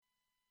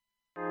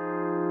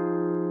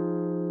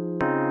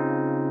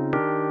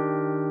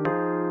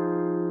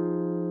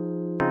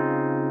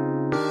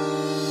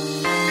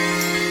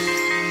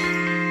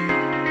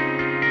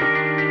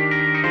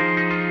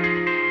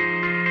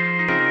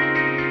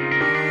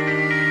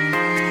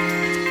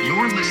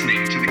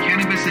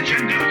Cannabis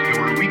Agenda,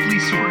 your weekly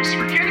source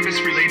for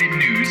cannabis-related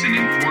news and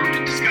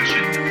informed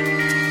discussion.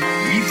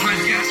 We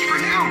podcast for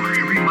an hour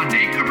every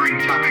Monday covering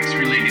topics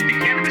related to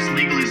cannabis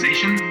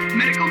legalization,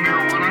 medical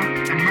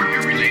marijuana, and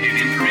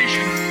market-related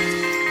information.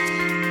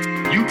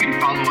 You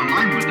can follow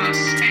online with us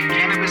at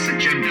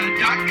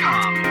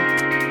cannabisagenda.com.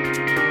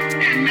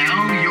 And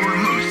now your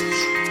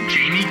hosts,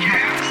 Jamie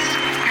Cass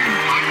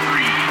and Buck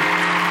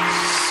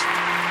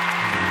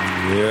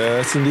Reed.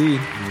 Yes,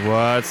 indeed.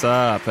 What's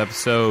up?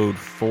 Episode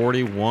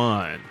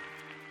 41.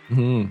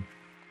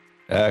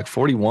 Act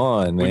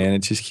 41, man.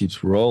 It just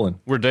keeps rolling.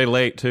 We're a day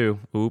late, too.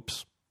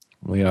 Oops.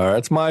 We are.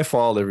 It's my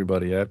fault,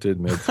 everybody. I have to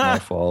admit it's my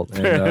fault.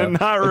 And,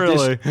 Not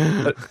really.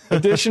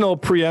 Additional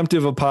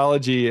preemptive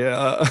apology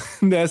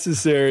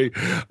necessary.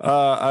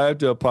 I have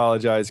to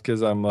apologize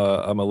because I'm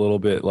a little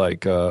bit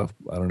like I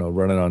don't know,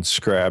 running on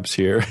scraps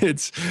here.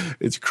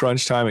 It's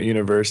crunch time at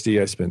university.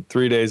 I spent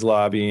 3 days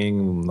lobbying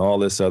and all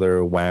this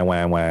other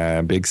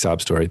wham big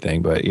sob story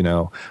thing. But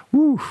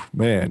whew,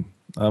 man.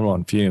 I'm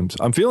on fumes.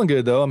 I'm feeling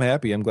good, though. I'm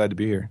happy. I'm glad to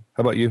be here.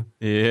 How about you?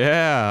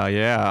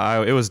 Yeah.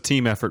 It was a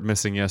team effort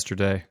missing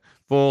yesterday.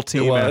 Full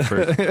team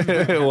effort.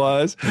 It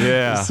was?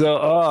 Yeah.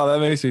 So, that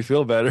makes me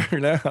feel better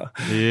now.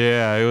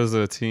 Yeah, it was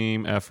a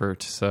team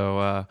effort.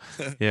 So,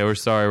 we're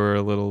sorry we're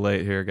a little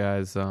late here,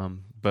 guys.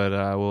 But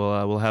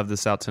we'll have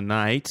this out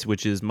tonight,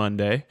 which is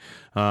Monday.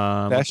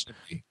 That should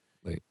be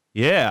late.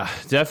 Yeah,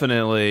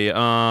 definitely.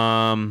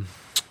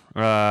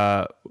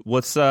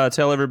 Let's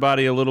tell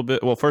everybody a little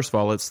bit. Well, first of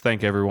all, let's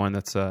thank everyone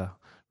that's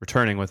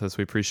returning with us.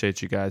 We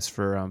appreciate you guys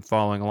for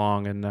following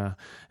along and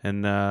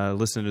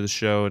listening to the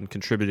show and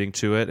contributing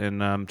to it.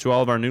 And to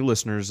all of our new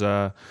listeners,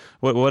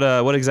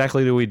 what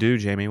exactly do we do,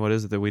 Jamie? What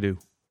is it that we do?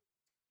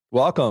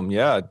 Welcome.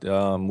 Yeah,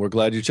 we're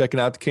glad you're checking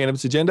out the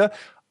Cannabis Agenda.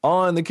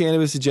 On the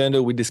Cannabis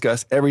Agenda, we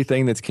discuss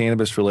everything that's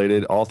cannabis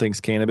related, all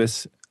things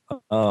cannabis.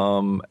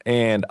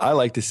 And I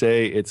like to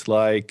say it's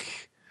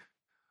like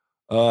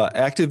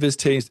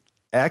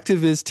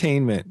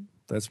activist-tainment.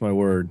 That's my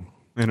word.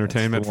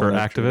 Entertainment for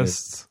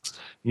activists.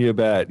 You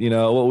bet.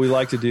 What we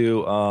like to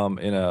do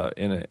in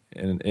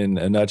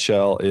a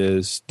nutshell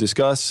is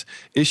discuss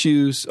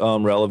issues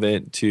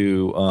relevant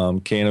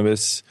to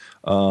cannabis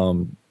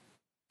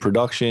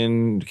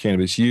production,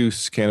 cannabis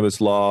use,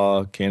 cannabis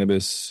law,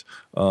 cannabis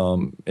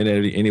in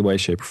any way,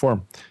 shape, or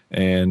form,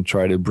 and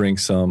try to bring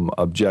some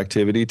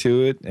objectivity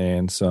to it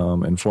and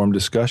some informed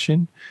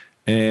discussion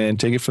and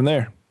take it from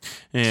there.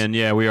 And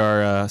yeah, we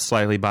are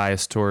slightly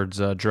biased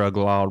towards drug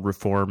law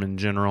reform in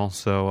general.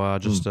 So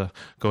just to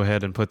go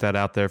ahead and put that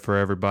out there for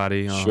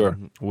everybody. Sure.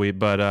 We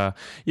try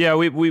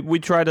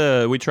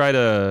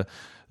to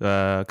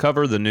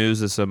cover the news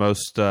that's the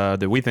most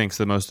that we think is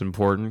the most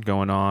important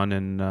going on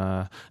in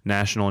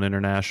national and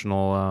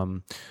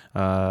international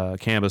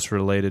cannabis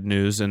related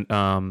news, and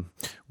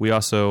we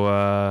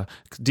also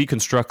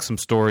deconstruct some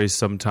stories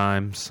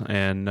sometimes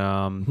and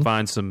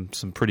find some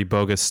pretty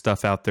bogus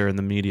stuff out there in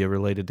the media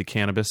related to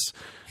cannabis.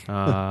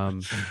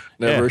 Never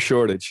a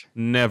shortage.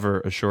 Never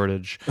a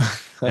shortage.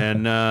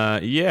 And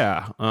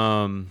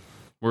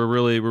we're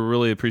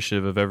really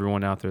appreciative of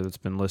everyone out there that's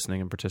been listening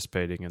and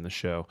participating in the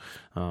show.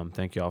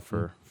 Thank you all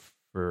for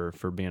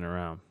being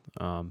around.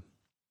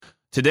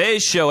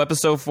 Today's show,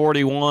 episode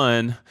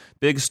 41,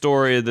 big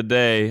story of the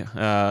day.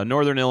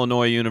 Northern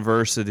Illinois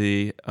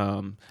University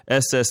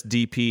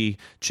SSDP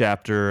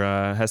chapter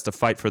has to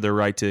fight for their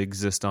right to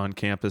exist on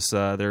campus.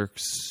 Their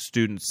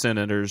student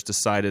senators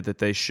decided that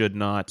they should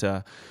not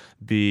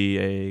be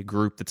a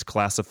group that's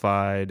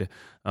classified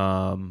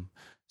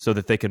so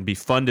that they can be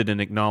funded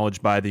and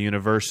acknowledged by the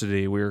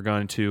university. We're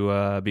going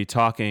to be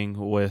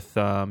talking with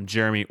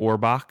Jeremy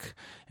Orbach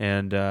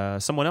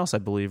and someone else, I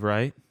believe,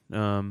 right?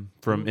 From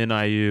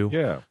NIU,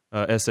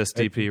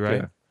 SSDP,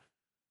 right?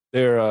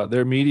 Yeah.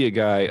 Their media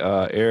guy,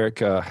 Eric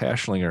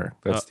Haschlinger.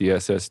 That's the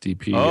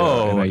SSDP.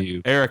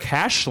 NIU. Eric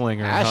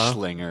Haschlinger.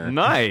 Haschlinger. Huh?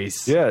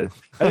 Nice. Yeah,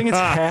 I think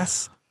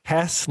it's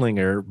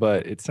Haschlinger,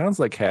 but it sounds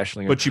like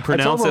Hashlinger. But you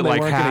pronounce it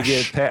like hash. Going to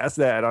get past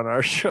that on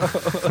our show.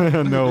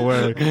 No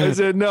way. I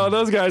said no.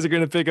 Those guys are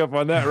going to pick up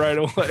on that right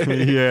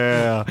away.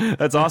 Yeah,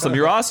 that's awesome.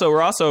 We're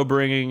also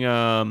bringing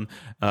Anna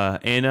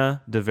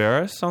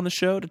DeVeris on the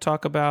show to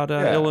talk about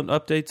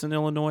updates in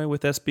Illinois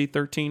with SB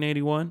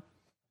 1381.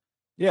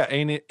 Yeah,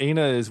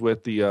 Anna is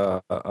with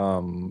the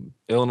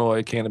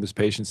Illinois Cannabis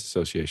Patients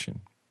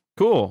Association.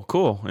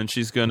 Cool. And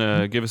she's going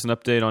to give us an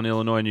update on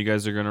Illinois, and you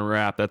guys are going to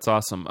wrap. That's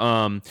awesome.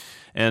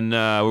 And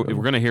we're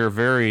going to hear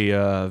very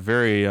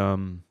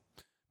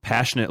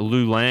passionate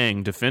Lou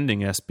Lang defending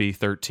SB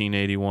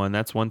 1381.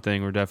 That's one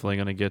thing we're definitely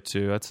going to get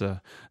to. It's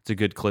a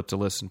good clip to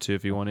listen to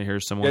if you want to hear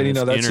someone. Yeah,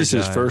 that's energized. just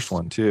his first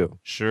one too.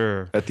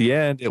 Sure. At the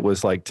end, it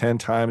was like 10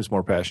 times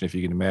more passionate, if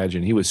you can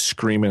imagine. He was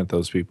screaming at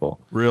those people.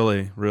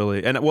 Really,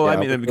 and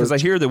because I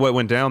hear that what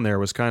went down there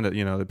was kind of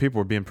that people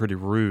were being pretty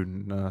rude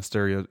and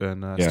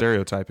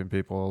stereotyping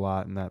people a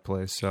lot in that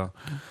place. So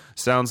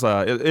sounds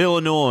like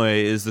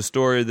Illinois is the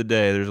story of the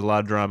day. There's a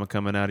lot of drama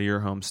coming out of your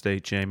home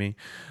state, Jamie.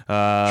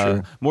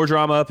 Sure. More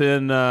drama up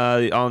in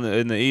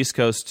the East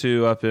Coast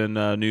too, up in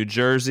New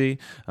Jersey.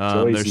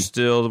 They're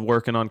still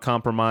working on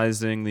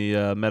compromising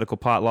the medical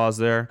pot laws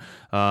there,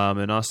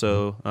 and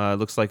also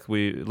looks like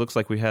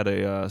we had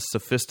a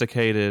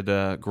sophisticated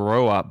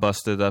grow op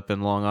busted up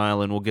in Long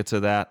Island. We'll get to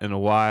that in a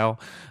while.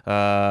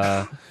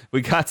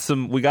 We got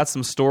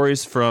some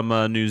stories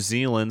from New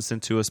Zealand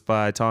sent to us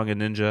by Tonga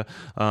Ninja.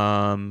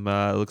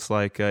 It looks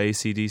like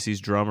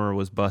AC/DC's drummer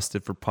was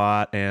busted for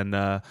pot,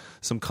 and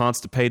some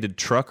constipated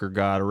trucker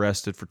got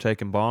arrested for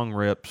taking bong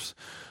rips.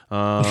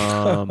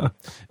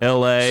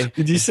 L.A.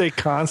 Did you say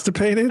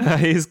constipated?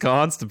 He's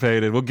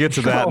constipated. We'll get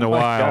to that in a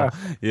while.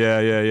 God.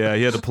 Yeah.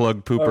 He had to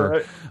plug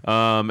pooper.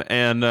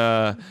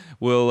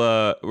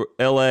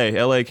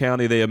 L.A.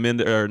 County, they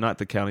amended, or not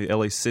the county,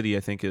 L.A. City, I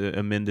think,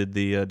 amended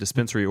the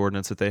dispensary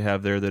ordinance that they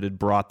have there that had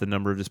brought the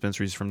number of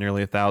dispensaries from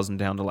nearly 1,000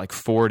 down to like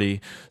 40.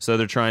 So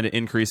they're trying to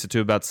increase it to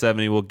about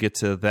 70. We'll get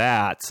to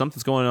that.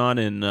 Something's going on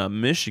in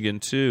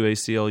Michigan too.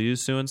 ACLU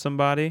suing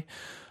somebody.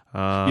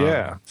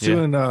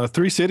 Suing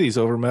 3 cities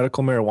over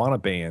medical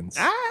marijuana bans.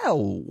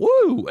 Ow,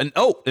 woo! And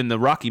in the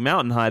Rocky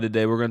Mountain High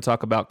today, we're going to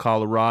talk about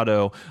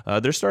Colorado.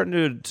 They're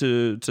starting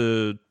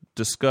to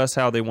discuss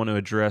how they want to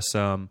address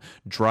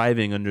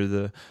driving under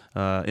the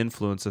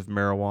influence of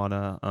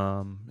marijuana,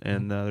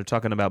 and they're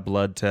talking about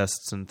blood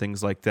tests and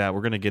things like that.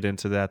 We're going to get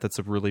into that. That's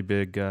a really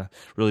big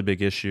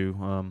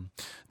issue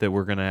that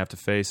we're going to have to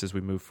face as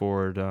we move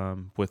forward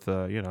with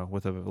a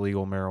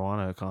legal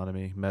marijuana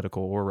economy,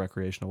 medical or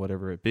recreational,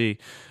 whatever it be.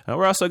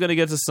 We're also going to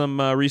get to some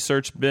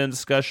research bin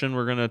discussion.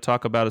 We're going to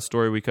talk about a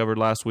story we covered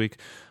last week.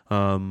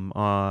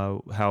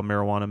 How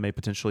marijuana may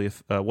potentially,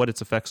 what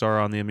its effects are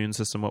on the immune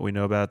system, what we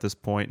know about at this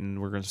point, and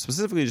we're going to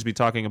specifically just be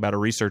talking about a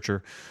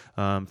researcher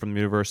from the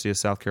University of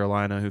South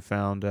Carolina who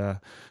found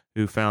that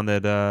he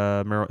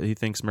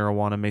thinks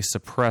marijuana may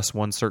suppress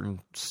one certain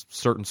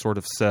sort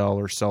of cell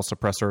or cell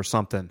suppressor or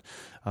something.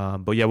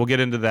 But yeah, we'll get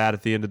into that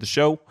at the end of the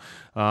show.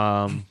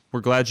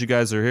 We're glad you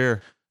guys are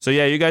here. So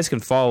yeah, you guys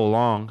can follow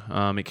along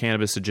at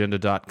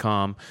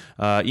cannabisagenda.com.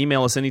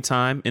 Email us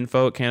anytime,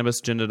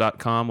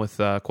 info@cannabisagenda.com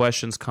with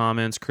questions,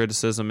 comments,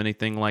 criticism,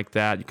 anything like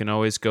that. You can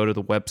always go to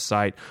the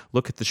website,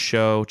 look at the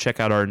show, check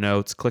out our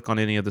notes, click on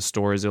any of the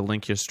stories. It'll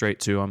link you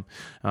straight to them.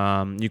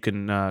 You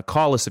can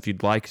call us if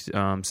you'd like,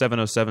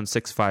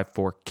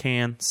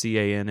 707-654-CAN,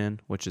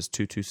 C-A-N-N, which is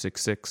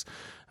 2266.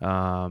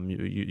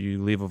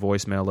 You leave a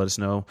voicemail, let us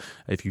know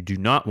if you do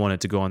not want it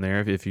to go on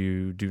there. If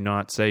you do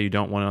not say you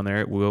don't want it on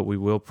there, we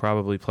will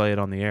probably play it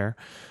on the air.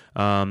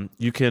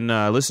 You can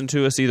listen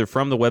to us either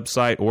from the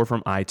website or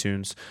from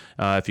iTunes.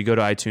 If you go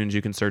to iTunes,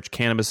 you can search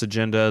Cannabis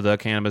Agenda, The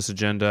Cannabis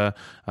Agenda.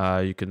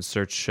 You can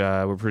search,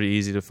 we're pretty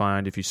easy to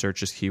find if you search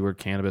just keyword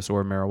cannabis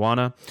or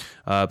marijuana.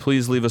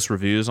 Please leave us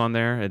reviews on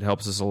there. It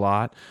helps us a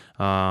lot.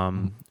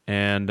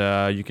 And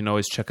you can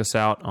always check us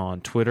out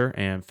on Twitter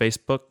and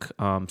Facebook.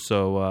 And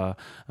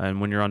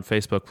when you're on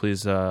Facebook,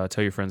 please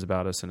tell your friends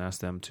about us and ask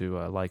them to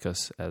like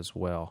us as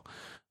well.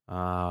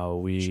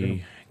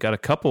 We got a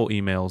couple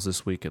emails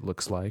this week, it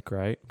looks like,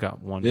 right?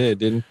 Got one. Yeah,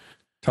 didn't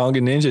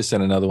Tonga Ninja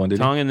sent another one,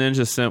 didn't he? Tonga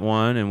Ninja sent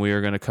one, and we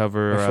are going to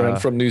cover... A friend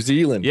from New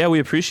Zealand. Yeah, we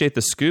appreciate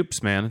the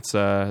scoops, man. It's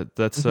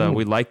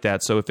we like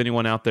that. So if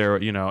anyone out there,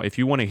 if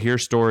you want to hear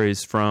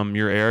stories from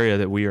your area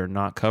that we are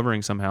not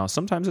covering somehow,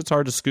 sometimes it's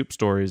hard to scoop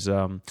stories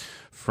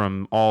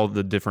from all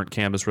the different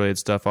cannabis-related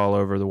stuff all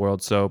over the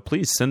world. So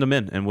please send them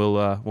in, and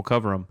we'll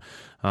cover them.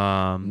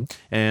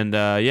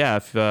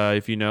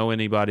 If you know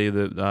anybody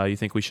that you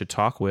think we should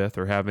talk with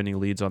or have any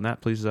leads on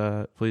that, please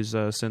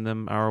send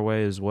them our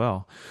way as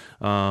well.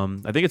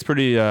 I think it's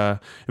pretty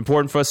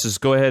important for us to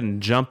just go ahead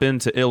and jump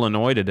into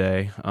Illinois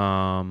today.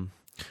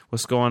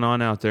 What's going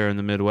on out there in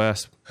the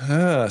Midwest?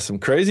 Some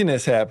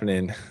craziness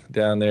happening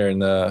down there in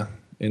the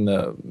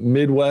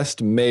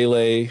Midwest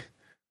melee.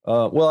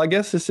 Well, I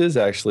guess this is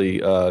actually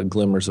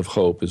glimmers of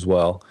hope as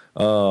well.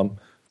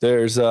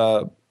 There's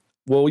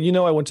Well,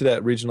 I went to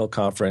that regional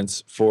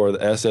conference for the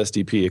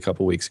SSDP a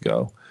couple weeks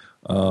ago,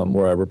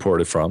 where I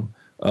reported from.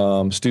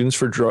 Students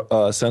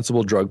for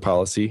Sensible Drug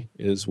Policy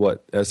is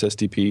what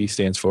SSDP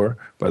stands for,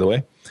 by the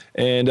way.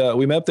 And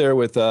we met there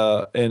with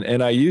an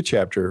NIU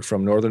chapter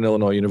from Northern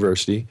Illinois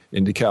University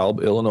in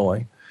DeKalb,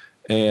 Illinois,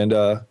 and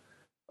a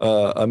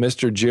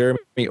Mr. Jeremy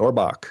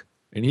Orbach.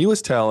 And he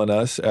was telling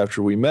us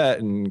after we met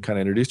and kind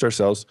of introduced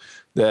ourselves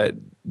that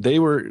they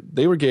were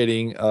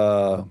getting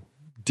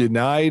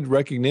denied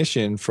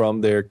recognition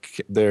from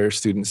their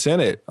student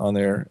senate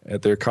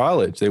at their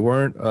college. They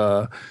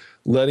weren't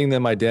letting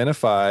them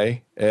identify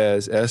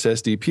as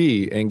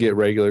SSDP and get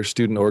regular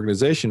student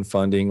organization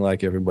funding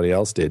like everybody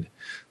else did.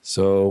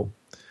 So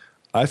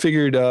I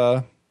figured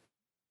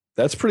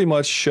that's pretty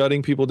much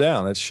shutting people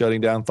down. That's shutting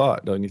down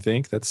thought, don't you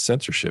think? That's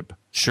censorship.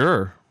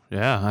 Sure.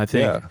 Yeah, I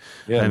think.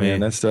 Yeah, man,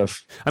 that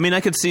stuff. I mean,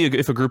 I could see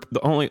if a group.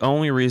 The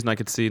only reason I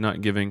could see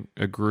not giving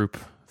a group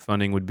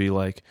funding would be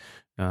like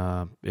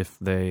if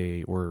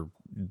they were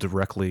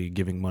directly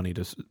giving money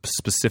to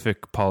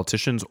specific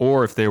politicians,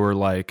 or if they were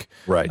like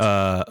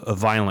a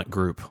violent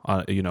group,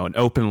 an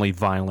openly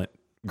violent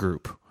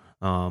group.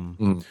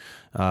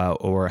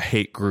 or a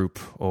hate group,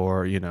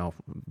 or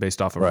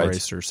based off of Right.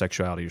 race or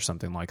sexuality or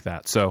something like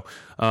that. So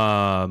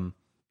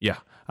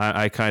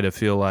I kind of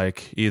feel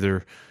like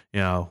either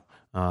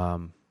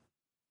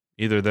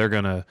they're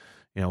gonna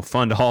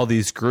fund all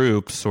these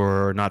groups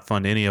or not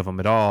fund any of them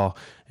at all.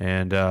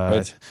 And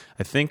Right.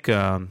 I think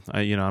I'm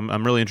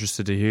really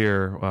interested to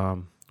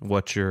hear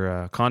what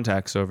your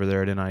contacts over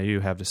there at NIU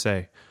have to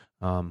say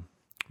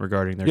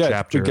regarding their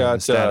chapter we got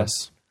and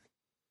status.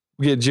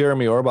 we get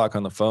Jeremy Orbach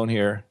on the phone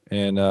here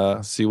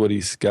and see what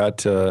he's got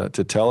to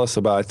tell us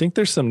about. I think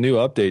there's some new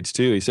updates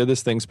too. He said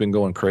this thing's been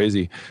going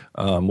crazy.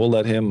 We'll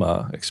let him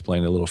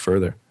explain a little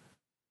further.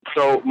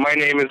 So my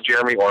name is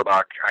Jeremy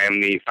Orbach. I am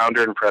the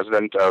founder and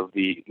president of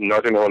the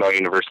Northern Illinois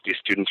University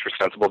Students for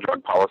Sensible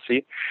Drug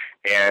Policy,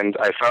 and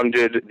I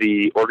founded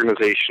the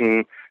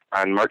organization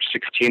on March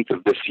 16th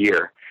of this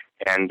year.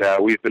 And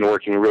we've been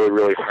working really,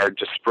 really hard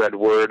to spread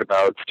word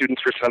about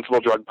Students for Sensible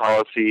Drug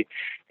Policy,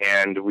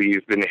 and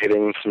we've been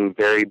hitting some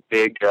very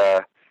big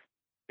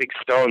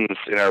stones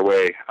in our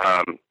way,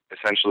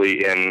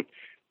 essentially in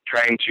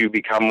trying to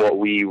become what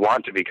we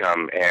want to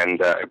become.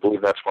 And I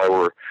believe that's why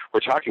we're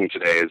talking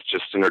today, is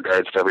just in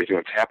regards to everything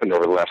that's happened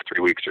over the last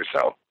 3 weeks or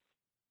so.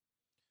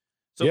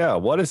 Yeah,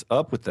 what is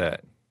up with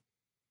that?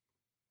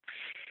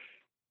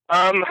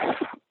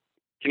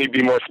 Can you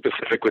be more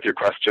specific with your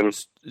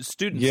questions?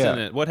 Student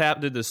Senate. What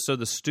happened? So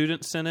the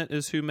Student Senate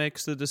is who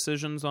makes the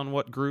decisions on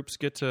what groups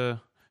get to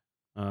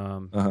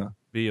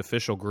be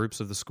official groups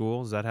of the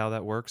school. Is that how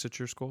that works at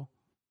your school?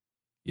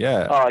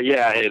 Yeah.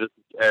 Hey, this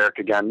is Eric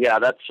again. Yeah,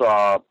 that's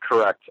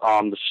correct.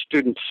 The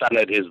Student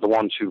Senate is the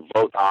ones who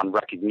vote on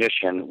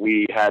recognition.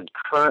 We had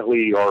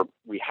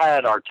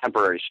our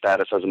temporary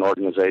status as an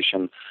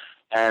organization,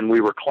 and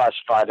we were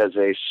classified as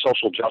a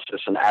social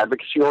justice and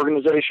advocacy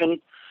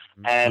organization.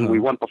 And we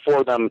went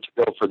before them to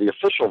go for the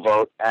official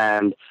vote,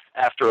 and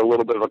after a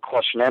little bit of a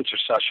question-answer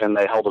session,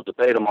 they held a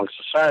debate amongst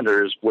the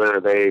senators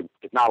where they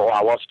did not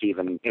allow us to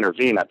even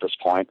intervene at this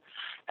point.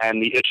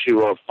 And the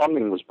issue of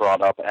funding was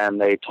brought up, and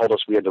they told us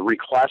we had to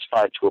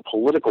reclassify to a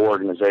political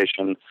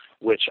organization,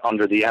 which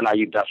under the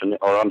NIU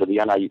under the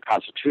NIU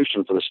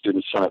Constitution for the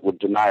Student Senate would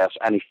deny us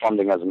any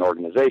funding as an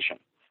organization.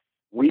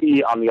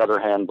 We, on the other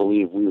hand,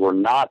 believe we were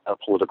not a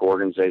political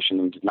organization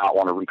and did not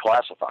want to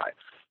reclassify.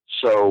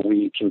 So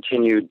we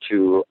continued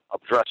to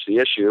address the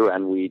issue,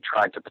 and we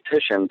tried to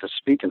petition to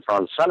speak in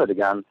front of the Senate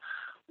again,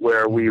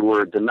 where we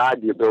were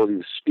denied the ability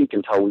to speak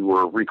until we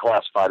were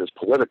reclassified as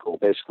political,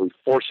 basically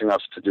forcing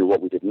us to do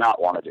what we did not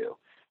want to do.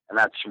 And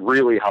that's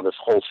really how this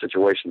whole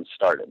situation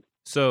started.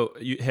 So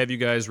have you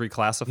guys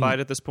reclassified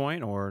at this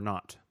point or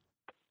not?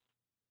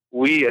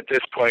 We, at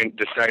this point,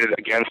 decided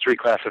against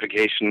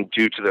reclassification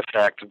due to the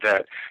fact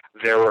that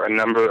there were a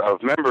number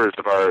of members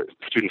of our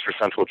Students for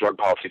Sensible Drug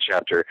Policy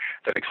chapter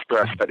that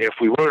expressed that if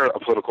we were a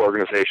political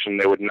organization,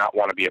 they would not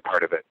want to be a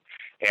part of it.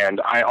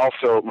 And I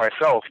also,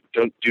 myself,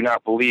 do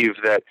not believe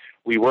that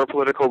we were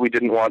political. We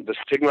didn't want the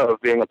stigma of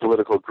being a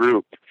political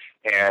group,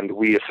 and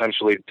we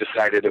essentially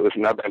decided it was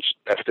in our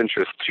best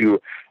interest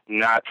to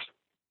not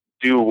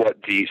do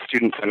what the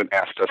Student Senate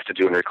asked us to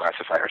do and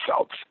reclassify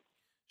ourselves.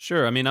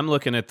 Sure. I mean, I'm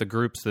looking at the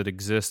groups that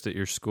exist at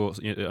your school.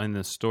 In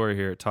this story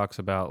here, it talks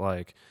about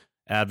like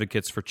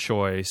Advocates for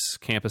Choice,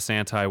 Campus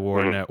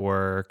Anti-War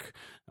Network,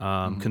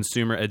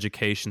 Consumer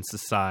Education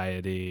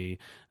Society,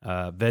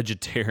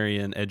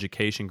 Vegetarian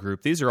Education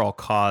Group. These are all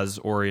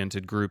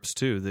cause-oriented groups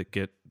too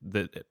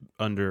that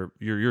under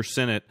your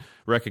Senate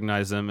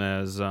recognize them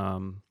as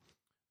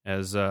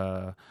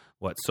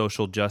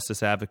social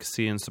justice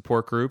advocacy and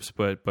support groups,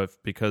 but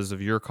because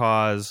of your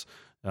cause,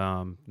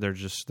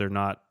 they're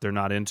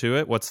not into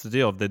it. What's the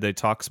deal? Did they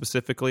talk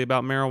specifically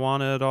about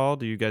marijuana at all?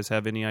 Do you guys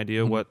have any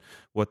idea what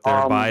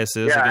their bias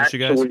is against you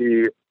guys?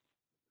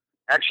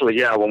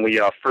 Actually, when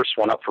we first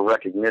went up for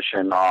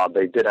recognition,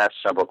 they did ask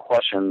several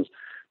questions.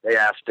 They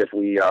asked if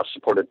we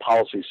supported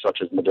policies such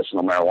as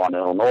medicinal marijuana in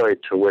Illinois,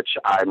 to which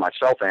I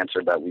myself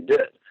answered that we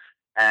did.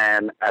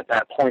 And at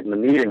that point in the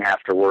meeting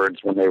afterwards,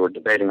 when they were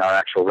debating our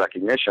actual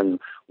recognition,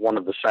 one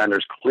of the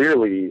senators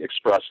clearly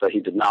expressed that he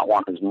did not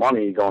want his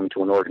money going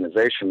to an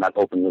organization that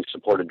openly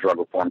supported drug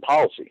reform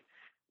policy,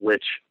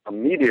 which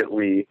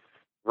immediately,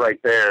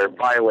 right there,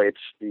 violates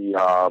the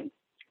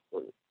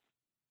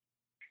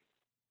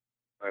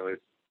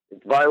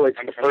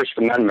First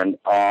Amendment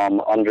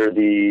under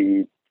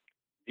the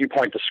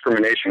Viewpoint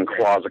Discrimination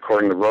Clause,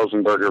 according to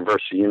Rosenberger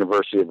versus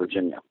University of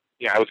Virginia.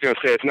 Yeah, I was going to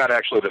say it's not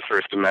actually the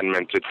First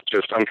Amendment. It's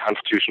just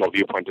unconstitutional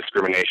viewpoint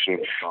discrimination,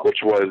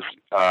 which was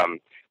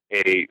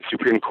a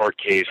Supreme Court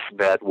case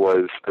that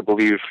was, I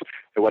believe,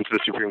 it went to the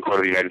Supreme Court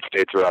of the United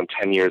States around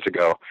 10 years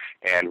ago.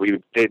 And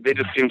they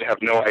just seem to have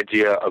no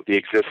idea of the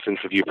existence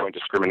of viewpoint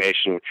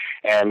discrimination.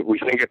 And we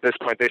think at this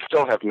point they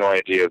still have no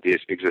idea of the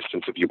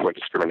existence of viewpoint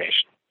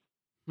discrimination.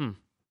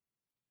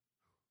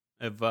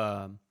 Have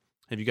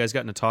you guys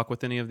gotten to talk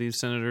with any of these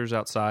senators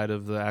outside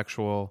of the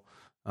actual...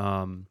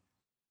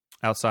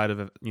 outside of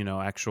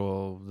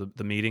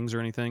the meetings or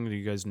anything? Do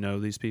you guys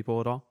know these people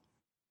at all?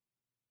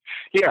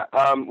 Yeah,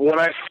 when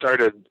I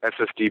started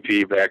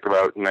SSDP back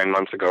about 9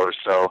 months ago or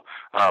so,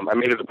 I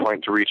made it a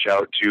point to reach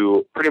out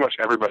to pretty much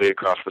everybody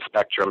across the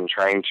spectrum,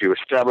 trying to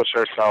establish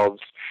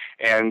ourselves.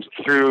 And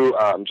through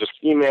just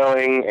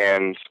emailing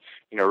and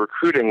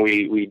recruiting,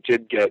 we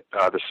did get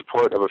the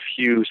support of a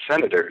few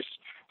senators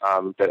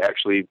that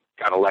actually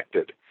got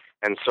elected.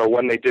 And so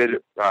when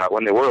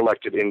they were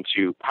elected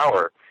into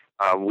power,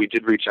 we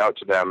did reach out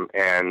to them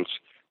and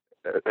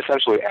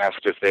essentially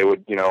asked if they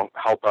would,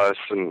 help us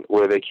and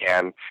where they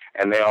can.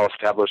 And they all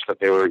established that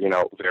they were,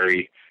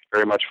 very,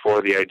 very much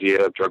for the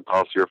idea of drug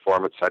policy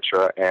reform, et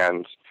cetera.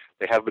 And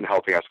they have been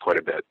helping us quite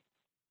a bit.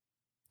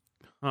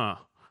 Huh.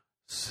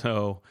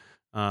 So,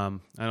 I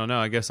don't know.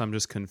 I guess I'm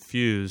just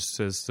confused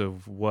as to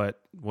what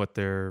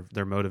their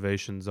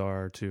motivations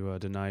are to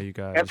deny you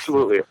guys.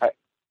 Absolutely.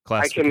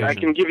 I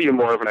can give you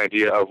more of an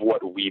idea of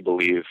what we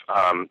believe.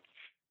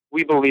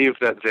 We believe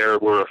that there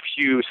were a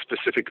few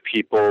specific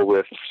people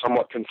with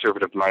somewhat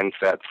conservative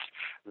mindsets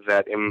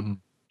that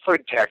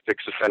employed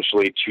tactics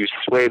essentially to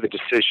sway the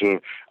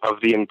decision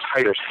of the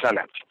entire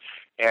Senate.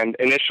 And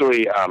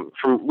initially,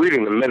 from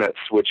reading the minutes,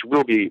 which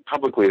will be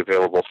publicly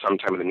available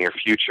sometime in the near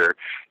future,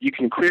 you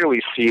can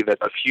clearly see that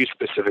a few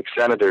specific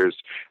senators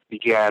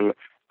began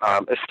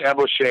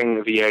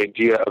establishing the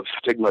idea of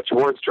stigma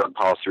towards drug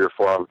policy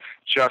reform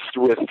just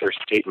with their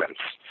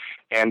statements.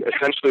 And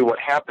essentially what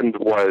happened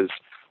was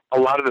a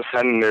lot of the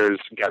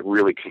senators got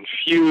really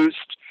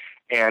confused,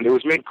 and it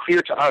was made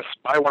clear to us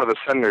by one of the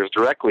senators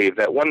directly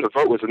that when the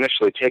vote was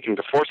initially taken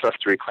to force us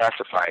to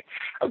reclassify,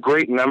 a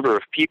great number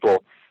of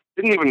people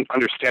didn't even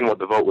understand what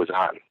the vote was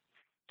on.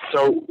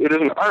 So it is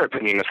in our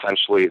opinion,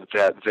 essentially,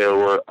 that there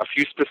were a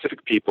few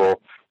specific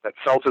people that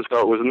felt as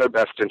though it was in their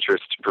best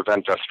interest to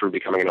prevent us from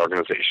becoming an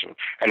organization.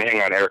 And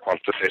hang on, Eric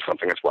wants to say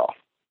something as well.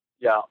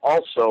 Yeah,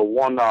 also,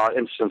 one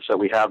instance that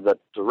we have that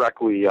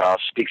directly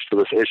speaks to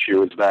this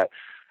issue is that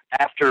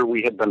after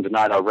we had been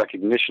denied our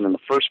recognition in the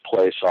first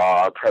place,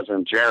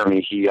 President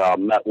Jeremy, he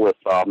met with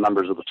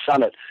members of the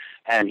Senate,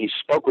 and he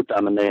spoke with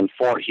them, and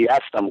he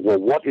asked them, well,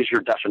 what is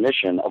your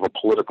definition of a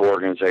political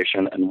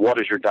organization, and what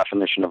is your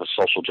definition of a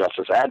social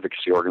justice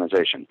advocacy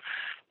organization?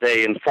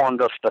 They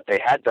informed us that they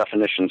had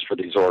definitions for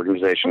these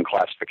organization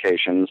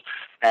classifications,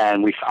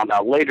 and we found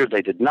out later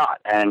they did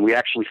not. And we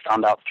actually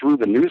found out through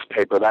the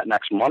newspaper that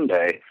next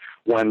Monday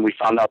when we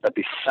found out that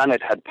the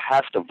Senate had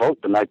passed a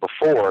vote the night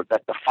before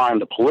that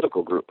defined a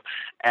political group.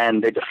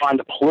 And they defined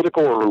a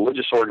political or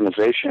religious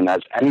organization as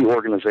any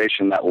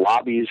organization that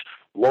lobbies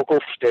local,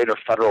 state, or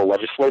federal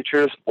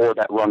legislatures or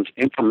that runs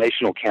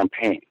informational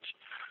campaigns.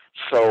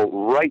 So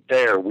right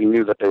there, we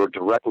knew that they were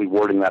directly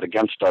wording that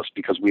against us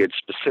because we had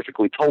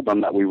specifically told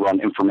them that we run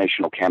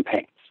informational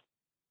campaigns.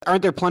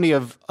 Aren't there plenty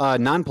of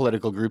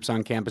non-political groups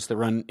on campus that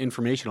run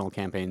informational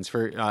campaigns?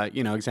 For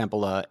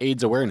example,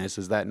 AIDS awareness,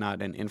 is that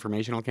not an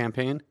informational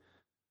campaign?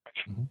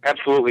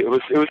 Absolutely. It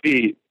was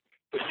the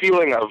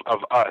feeling of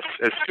us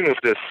as soon as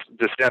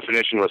this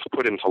definition was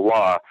put into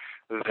law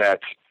that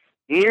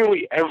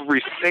nearly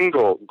every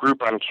single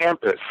group on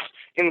campus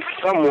in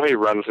some way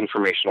runs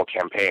informational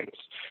campaigns.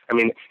 I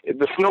mean,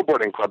 the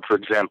snowboarding club, for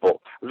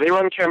example, they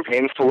run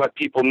campaigns to let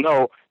people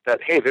know that,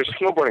 hey, there's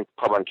a snowboarding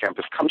club on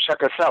campus, come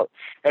check us out.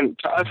 And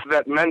to us,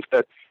 that meant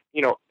that,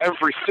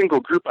 every single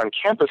group on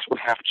campus would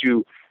have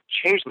to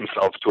change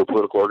themselves to a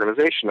political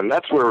organization. And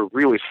that's where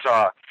we really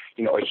saw,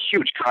 a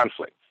huge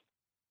conflict.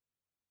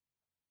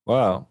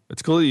 Wow.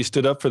 It's cool that you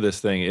stood up for this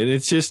thing.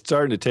 It's just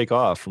starting to take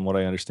off from what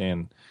I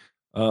understand.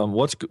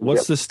 What's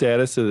the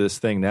status of this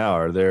thing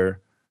now?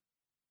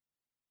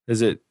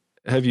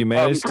 Have you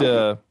managed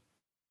to,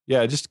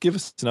 just give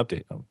us an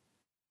update.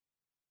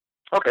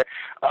 Okay.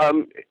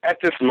 At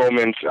this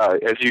moment,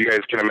 as you guys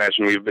can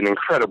imagine, we've been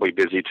incredibly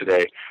busy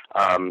today,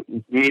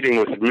 meeting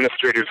with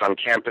administrators on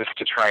campus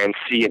to try and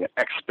see an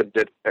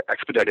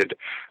expedited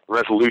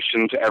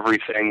resolution to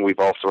everything. We've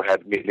also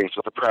had meetings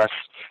with the press.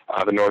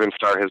 The Northern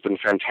Star has been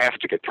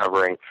fantastic at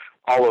covering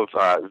all of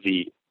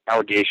the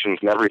allegations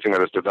and everything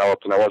that has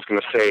developed. And I was going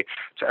to say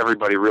to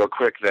everybody real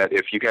quick that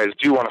if you guys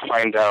do want to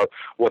find out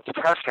what the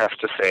press has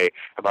to say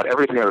about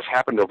everything that has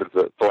happened over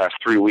the last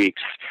 3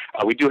 weeks,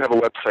 we do have a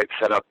website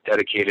set up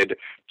dedicated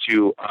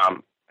to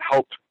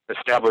help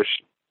establish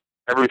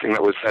everything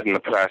that was said in the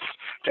press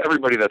to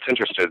everybody that's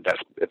interested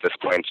at this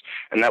point.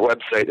 And that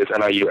website is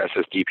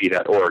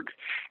NIUSSDP.org.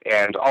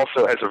 And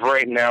also, as of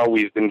right now,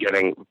 we've been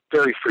getting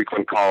very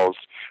frequent calls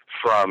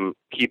from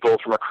people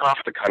from across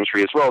the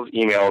country, as well as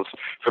emails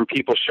from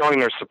people showing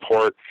their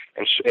support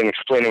and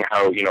explaining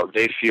how,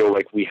 they feel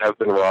like we have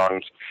been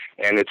wronged.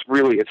 And it's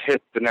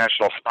hit the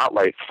national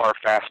spotlight far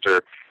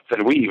faster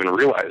than we even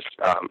realized.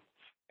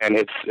 And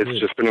it's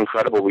just been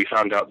incredible. We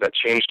found out that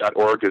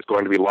Change.org is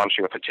going to be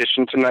launching a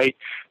petition tonight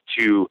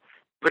to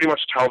pretty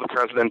much tell the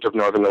president of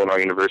Northern Illinois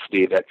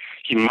University that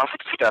he must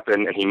step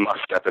in, and he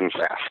must step in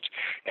fast.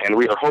 And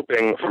we are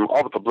hoping, from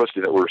all the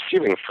publicity that we're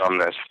receiving from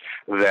this,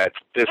 that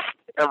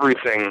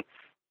everything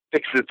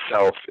fixes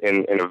itself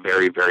in a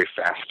very, very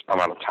fast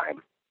amount of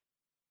time.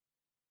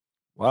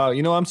 Wow.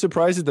 I'm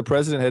surprised that the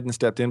president hadn't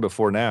stepped in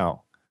before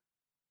now.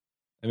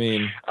 I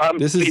mean,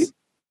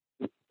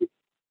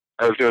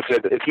 I was going to say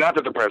that it's not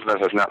that the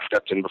president has not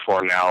stepped in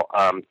before now.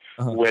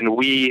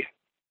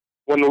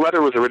 When the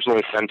letter was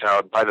originally sent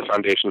out by the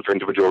Foundation for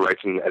Individual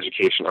Rights in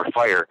Education, or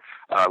FIRE,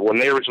 when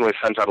they originally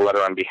sent out a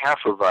letter on behalf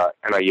of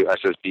NIU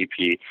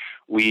SSDP,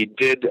 we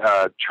did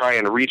try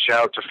and reach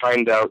out to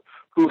find out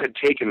who had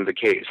taken the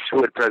case,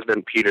 who had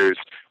President Peters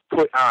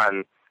put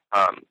on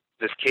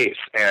this case.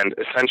 And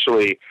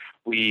essentially,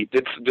 we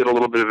did a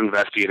little bit of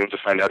investigating to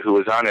find out who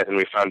was on it, and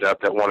we found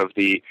out that one of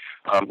the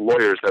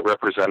lawyers that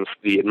represents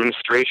the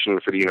administration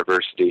for the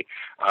university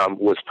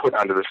was put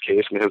onto this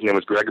case, and his name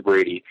was Greg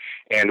Brady.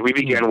 And we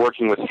began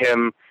working with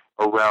him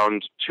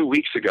around 2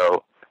 weeks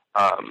ago,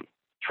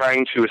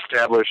 trying to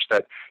establish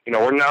that,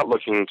 we're not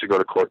looking to go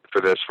to court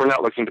for this. We're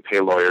not looking to pay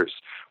lawyers.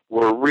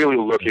 We're really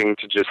looking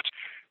to just,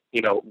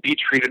 be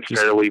treated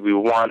fairly. We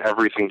want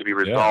everything to be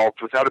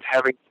resolved without it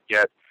having to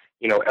get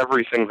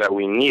everything that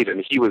we need.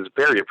 And he was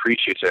very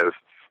appreciative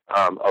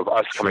of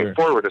us coming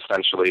forward,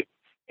 essentially,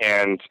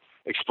 and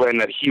explained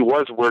that he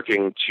was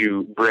working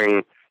to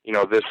bring,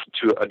 this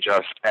to a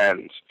just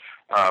end.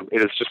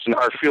 It is just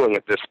our feeling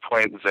at this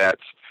point that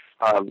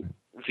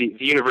the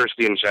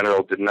university in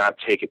general did not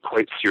take it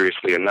quite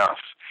seriously enough.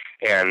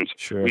 And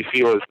we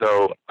feel as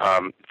though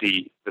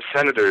the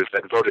senators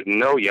that voted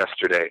no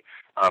yesterday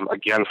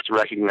against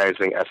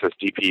recognizing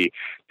SSDP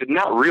did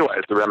not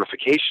realize the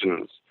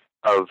ramifications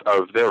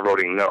of their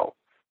voting no.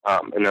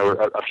 And there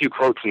were a few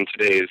quotes in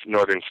today's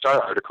Northern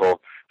Star article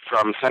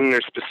from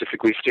senators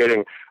specifically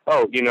stating,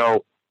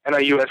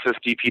 NIU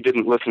SSDP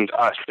didn't listen to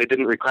us. They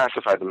didn't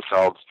reclassify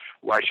themselves.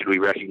 Why should we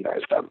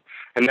recognize them?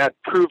 And that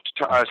proved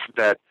to us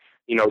that,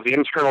 the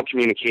internal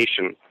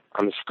communication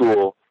on the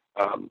school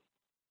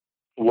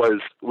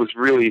was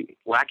really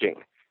lacking,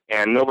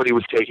 and nobody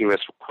was taking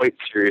this quite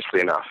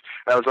seriously enough.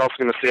 And I was also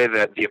going to say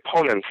that the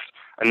opponents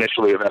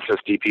initially of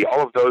SSDP,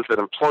 all of those that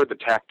employed the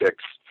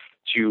tactics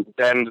to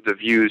bend the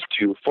views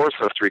to force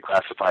us to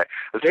reclassify,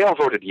 they all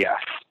voted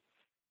yes.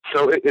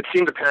 So it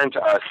seemed apparent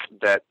to us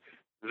that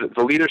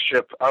the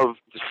leadership of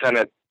the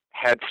Senate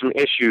had some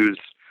issues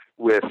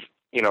with,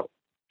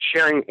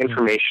 sharing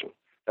information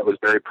that was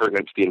very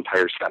pertinent to the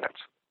entire Senate.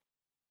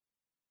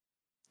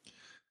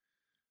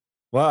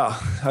 Wow,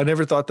 I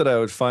never thought that I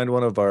would find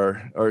one of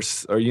our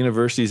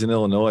universities in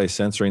Illinois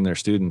censoring their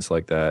students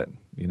like that.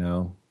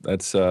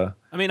 That's. I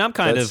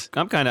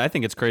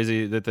think it's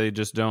crazy that they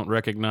just don't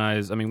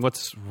recognize.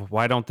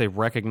 Why don't they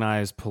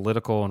recognize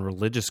political and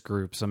religious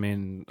groups? I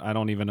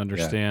don't even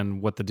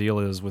understand what the deal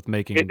is with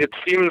making. It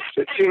seems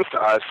to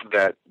us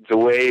that the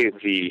way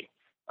the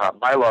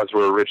bylaws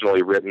were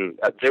originally written,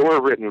 they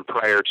were written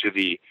prior to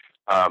the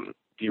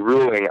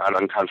ruling on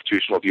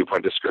unconstitutional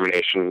viewpoint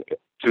discrimination,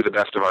 to the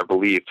best of our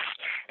beliefs.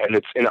 And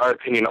it's in our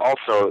opinion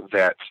also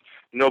that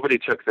nobody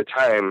took the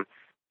time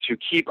to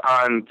keep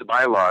on the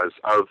bylaws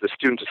of the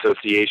Student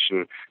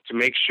Association to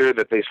make sure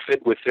that they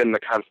fit within the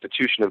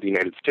Constitution of the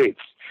United States.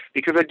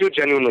 Because I do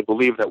genuinely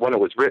believe that when it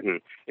was written,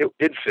 it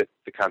did fit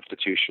the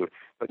Constitution,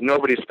 but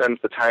nobody spends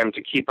the time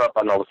to keep up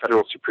on all the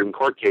federal Supreme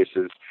Court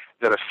cases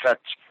that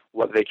affect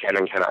what they can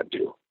and cannot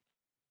do.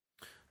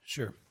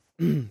 Sure.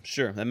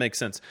 Sure, that makes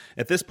sense.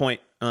 At this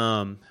point,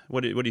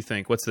 what do you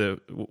think?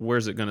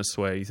 Where's it going to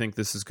sway? You think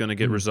this is going to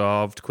get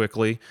resolved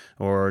quickly,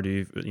 or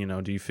do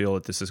you feel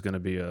that this is going to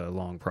be a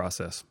long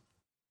process?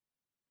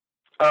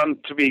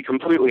 To be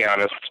completely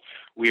honest,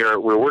 we're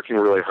working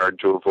really hard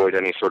to avoid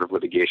any sort of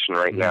litigation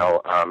right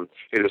now.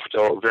 It is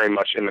still very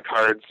much in the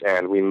cards,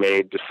 and we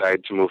may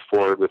decide to move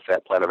forward with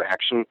that plan of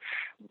action.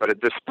 But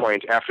at this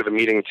point, after the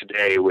meeting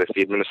today with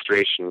the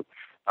administration,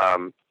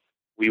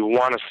 we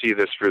want to see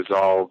this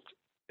resolved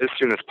as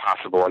soon as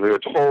possible. And we were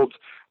told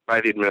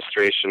by the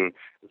administration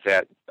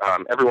that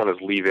everyone is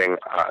leaving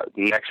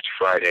next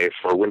Friday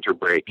for winter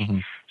break.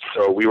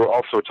 So we were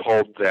also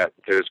told that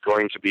there's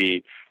going to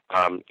be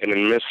an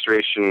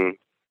administration,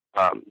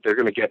 they're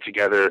going to get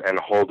together and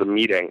hold a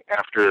meeting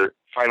after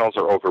finals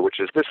are over, which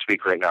is this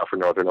week right now for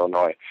Northern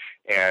Illinois.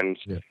 And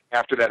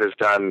after that is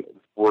done,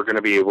 we're going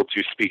to be able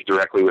to speak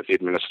directly with the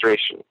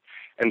administration.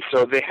 And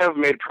so they have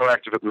made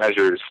proactive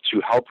measures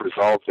to help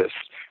resolve this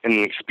in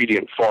an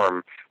expedient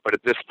form. But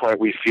at this point,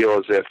 we feel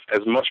as if as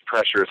much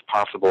pressure as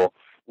possible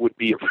would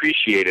be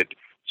appreciated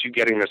to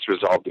getting this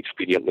resolved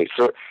expediently.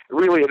 So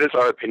really, it is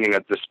our opinion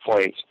at this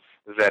point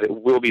that it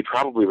will be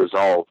probably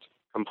resolved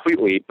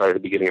completely by the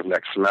beginning of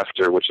next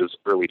semester, which is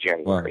early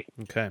January.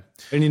 Wow. Okay.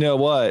 And you know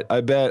what? I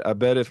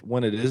bet if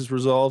when it is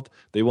resolved,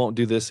 they won't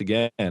do this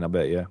again. I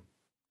bet you.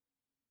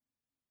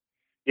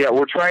 Yeah,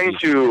 we're trying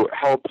to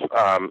help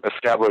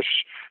establish,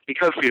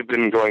 because we've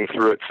been going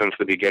through it since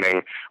the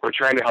beginning, we're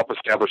trying to help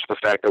establish the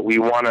fact that we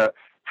want to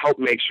help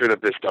make sure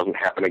that this doesn't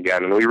happen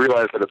again. And we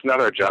realize that it's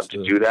not our job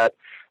to do that,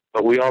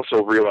 but we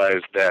also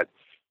realize that,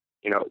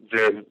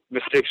 the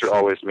mistakes are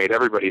always made.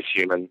 Everybody's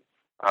human.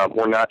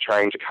 We're not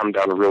trying to come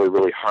down really,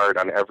 really hard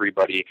on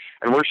everybody.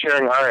 And we're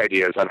sharing our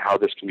ideas on how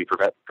this can be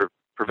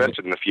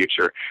prevented in the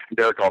future.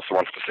 Derek also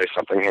wants to say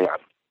something. Hang on.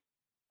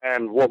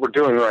 And what we're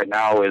doing right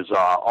now is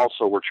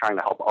also we're trying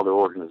to help other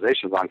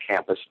organizations on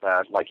campus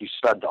that, like you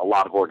said, a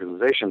lot of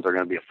organizations are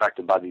going to be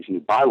affected by these new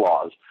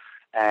bylaws.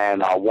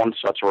 And one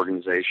such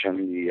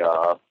organization,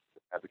 the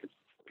Advocates,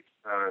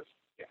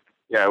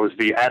 it was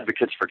the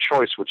Advocates for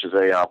Choice, which is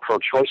a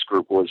pro-choice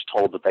group, was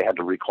told that they had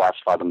to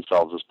reclassify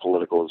themselves as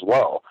political as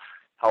well.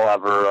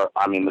 However,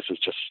 I mean, this is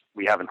just,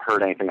 we haven't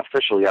heard anything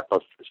official yet,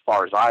 but as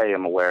far as I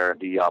am aware,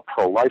 the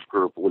pro-life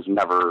group was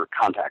never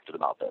contacted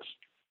about this.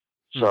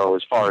 So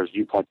as far as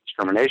viewpoint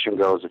discrimination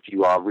goes, if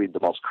you read the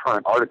most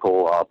current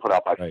article put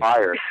out by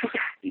Fire,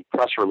 the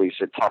press release,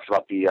 it talks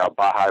about the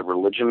Baha'i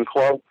Religion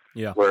Club,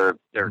 where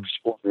they're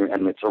exploring,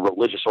 and it's a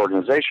religious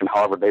organization.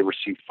 However, they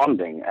receive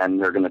funding, and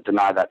they're going to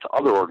deny that to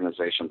other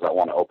organizations that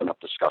want to open up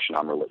discussion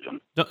on religion.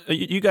 No,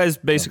 you guys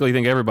basically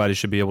think everybody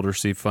should be able to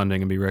receive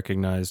funding and be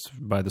recognized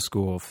by the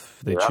school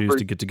if they choose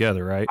to get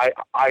together, right?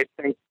 I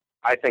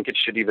think it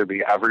should either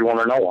be everyone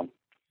or no one.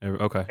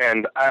 Okay.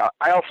 And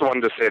I also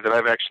wanted to say that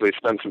I've actually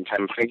spent some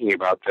time thinking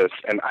about this,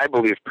 and I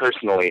believe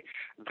personally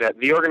that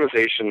the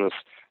organizations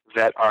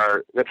that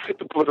fit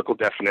the political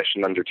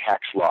definition under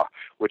tax law,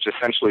 which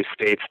essentially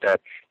states that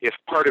if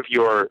part of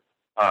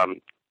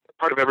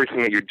everything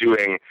that you're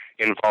doing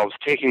involves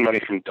taking money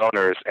from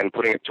donors and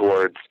putting it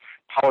towards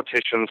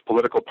politicians,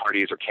 political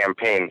parties, or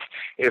campaigns,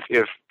 if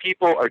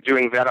people are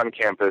doing that on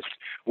campus,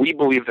 we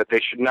believe that they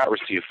should not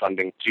receive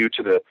funding due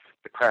to the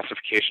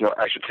classification, or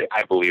I should say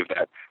I believe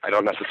that. I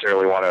don't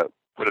necessarily want to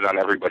put it on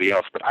everybody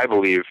else, but I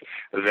believe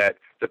that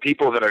the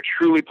people that are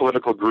truly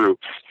political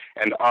groups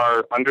and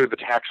are under the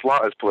tax law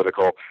as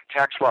political,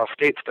 tax law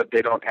states that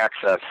they don't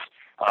access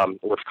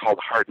what's called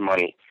hard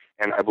money.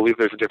 And I believe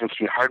there's a difference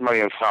between hard money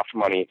and soft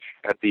money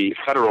at the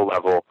federal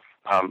level,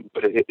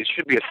 but it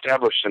should be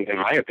established, in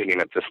my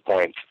opinion, at this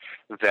point,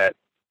 that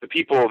the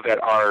people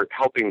that are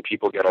helping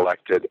people get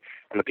elected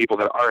and the people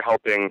that are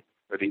helping,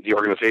 or the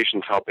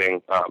organizations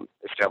helping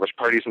establish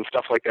parties and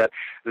stuff like that,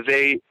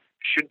 they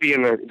should be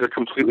in their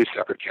completely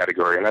separate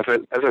category. And as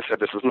I said,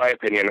 this is my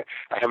opinion.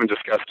 I haven't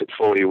discussed it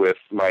fully with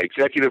my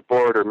executive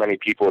board or many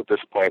people at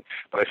this point,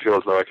 but I feel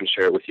as though I can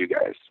share it with you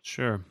guys.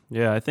 Sure.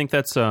 Yeah, I think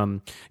that's,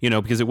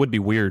 because it would be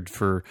weird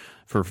for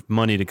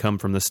money to come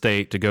from the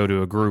state to go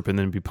to a group and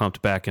then be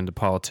pumped back into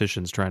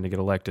politicians trying to get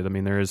elected. I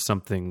mean, there is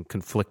something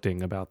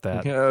conflicting about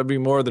that. Yeah, that'd be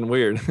more than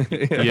weird.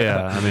 That'd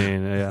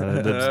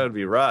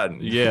be rotten.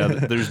 Yeah,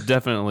 there's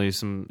definitely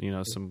some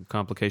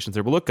complications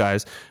there. But look,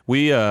 guys,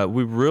 we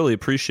really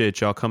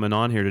appreciate y'all coming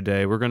on here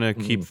today. We're going to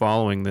keep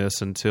following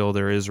this until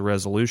there is a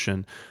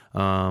resolution.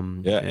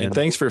 And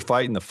thanks for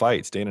fighting the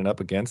fight, standing up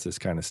against this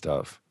kind of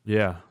stuff.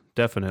 Yeah,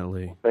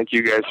 definitely. Thank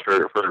you guys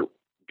for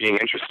being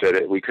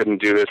interested. We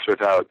couldn't do this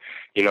without,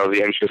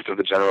 the interest of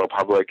the general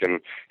public. And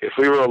if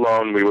we were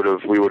alone, we would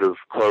have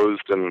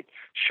closed and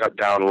shut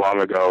down long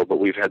ago. But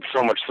we've had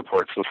so much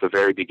support since the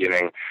very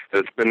beginning that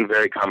it's been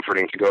very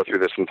comforting to go through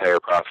this entire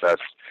process,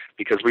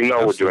 because we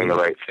know we're doing the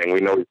right thing. We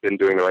know we've been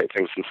doing the right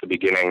thing since the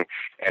beginning,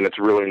 and it's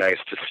really nice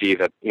to see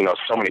that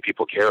so many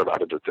people care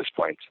about it at this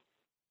point.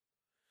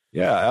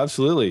 Yeah,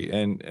 absolutely.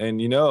 And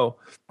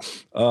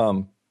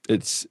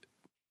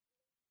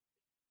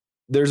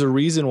there's a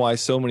reason why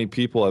so many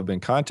people have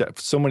been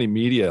so many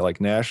media, like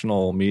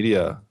national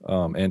media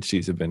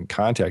entities, have been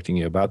contacting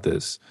you about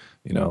this,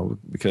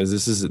 because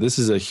this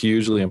is a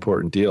hugely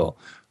important deal.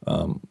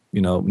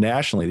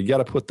 Nationally, you got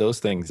to put those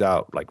things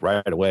out like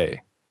right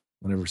away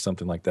whenever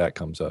something like that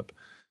comes up.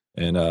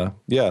 And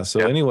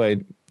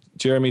anyway,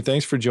 Jeremy,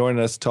 thanks for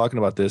joining us talking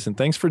about this, and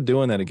thanks for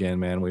doing that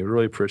again, man. We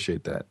really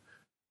appreciate that.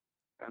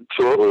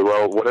 Absolutely.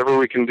 Well, whatever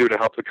we can do to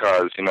help the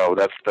cause,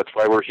 that's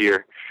why we're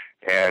here.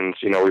 And,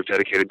 we've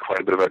dedicated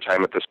quite a bit of our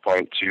time at this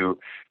point to,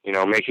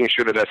 making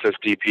sure that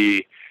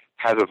SSDP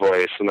has a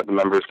voice and that the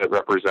members that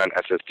represent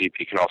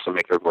SSDP can also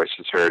make their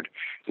voices heard.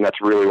 And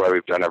that's really why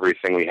we've done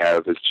everything we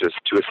have, is just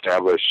to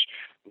establish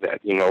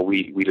that,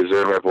 we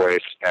deserve our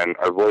voice, and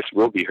our voice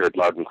will be heard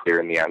loud and clear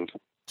in the end.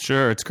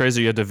 Sure. It's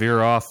crazy you had to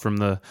veer off from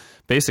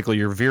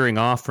you're veering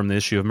off from the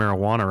issue of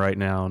marijuana right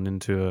now and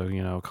into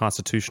a,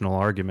 constitutional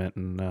argument.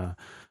 And,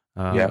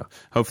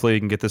 hopefully you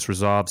can get this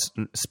resolved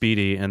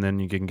speedy, and then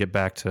you can get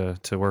back to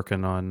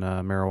working on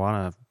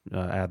marijuana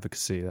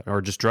advocacy,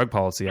 or just drug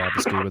policy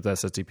advocacy with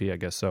SSDP, I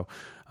guess. So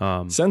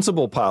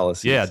sensible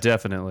policy. Yeah,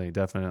 definitely.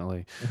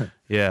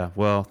 Yeah.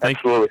 Well,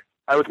 absolutely.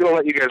 I was going to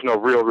let you guys know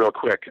real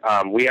quick.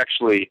 We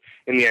actually,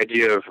 in the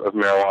idea of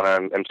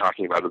marijuana and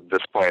talking about it at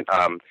this point,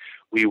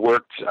 we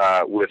worked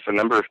with a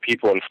number of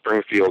people in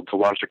Springfield to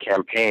launch a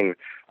campaign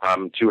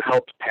to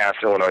help pass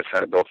Illinois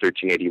Senate Bill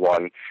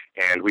 1381.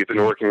 And we've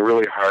been working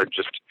really hard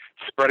just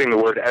spreading the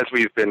word as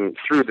we've been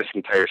through this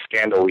entire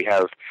scandal. We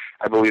have,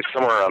 I believe,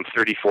 somewhere around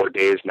 34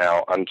 days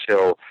now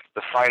until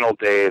the final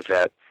day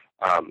that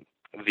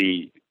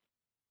the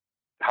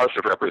House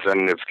of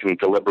Representatives can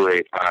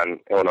deliberate on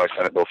Illinois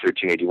Senate Bill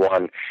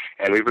 1381.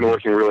 And we've been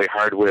working really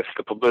hard with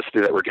the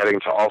publicity that we're getting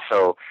to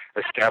also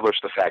establish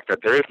the fact that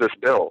there is this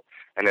bill,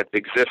 and it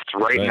exists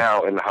right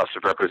now in the House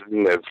of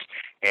Representatives.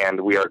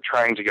 And we are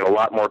trying to get a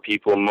lot more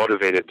people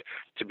motivated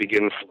to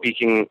begin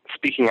speaking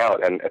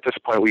out. And at this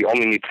point, we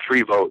only need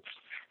 3 votes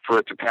for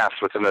it to pass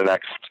within the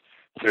next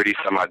 30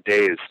 some odd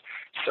days.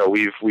 So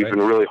we've been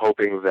really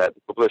hoping that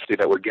publicity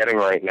that we're getting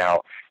right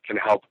now can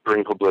help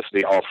bring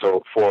publicity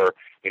also for,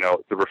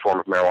 the reform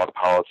of marijuana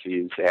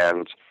policies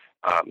and,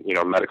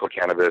 medical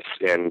cannabis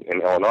in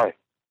Illinois.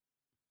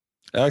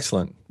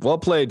 Excellent. Well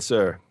played,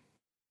 sir.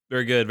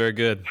 Very good, very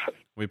good.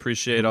 We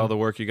appreciate all the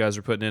work you guys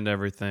are putting into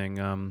everything.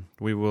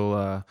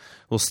 We'll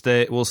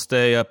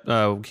stay up,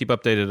 keep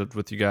updated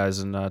with you guys,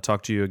 and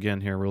talk to you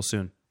again here real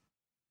soon.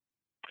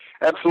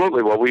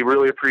 Absolutely. Well, we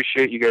really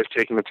appreciate you guys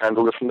taking the time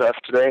to listen to us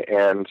today.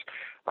 And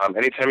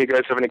anytime you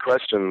guys have any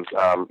questions,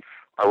 our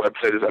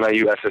website is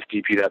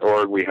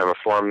NIUSSDP.org. We have a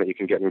form that you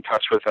can get in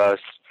touch with us.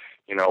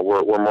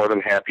 We're more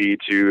than happy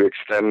to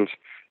extend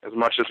as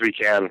much as we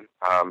can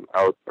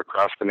out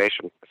across the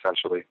nation,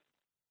 essentially.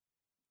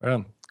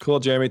 Cool,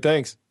 Jeremy.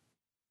 Thanks.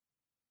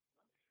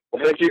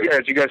 Well, thank you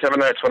guys. You guys have a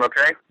nice one,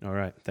 okay? All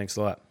right. Thanks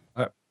a lot.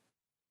 All right.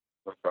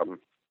 No problem.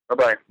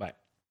 Bye-bye. Bye.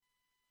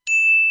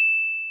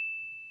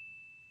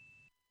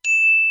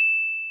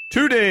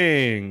 Two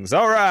dings.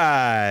 All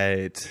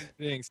right.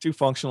 Dings. Two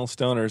functional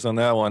stoners on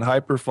that one.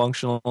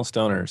 Hyper-functional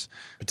stoners.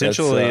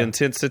 Potentially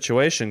intense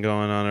situation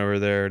going on over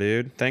there,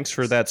 dude. Thanks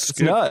for that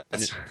scoop.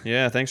 It's nuts.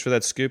 Yeah, thanks for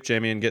that scoop,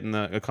 Jamie, and getting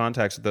the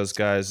contacts with those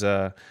guys.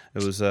 It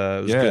was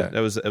good.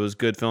 It was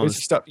good filming.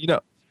 Stuff,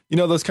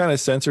 those kind of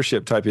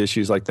censorship type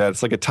issues like that.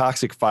 It's like a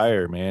toxic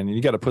fire, man. And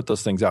you got to put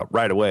those things out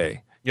right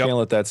away. You can't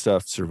let that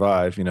stuff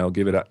survive.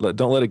 Give it.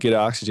 Don't let it get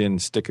oxygen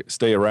and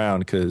stay around,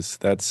 because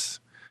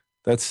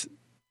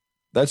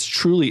that's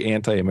truly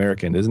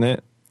anti-American, isn't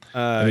it?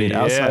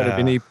 Outside of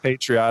any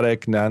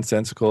patriotic,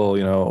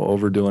 nonsensical,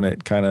 overdoing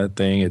it kind of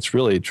thing, it's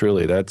really,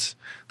 truly, that's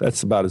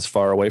about as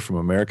far away from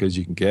America as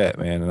you can get,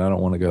 man. And I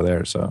don't want to go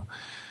there. So,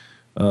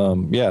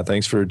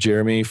 thanks for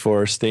Jeremy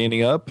for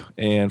standing up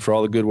and for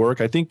all the good work.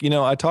 I think,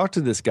 I talked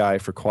to this guy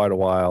for quite a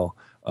while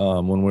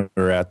when we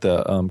were at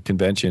the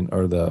convention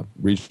or the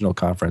regional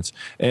conference.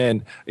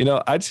 And,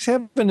 I just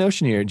have a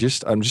notion here.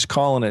 I'm just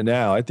calling it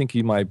now. I think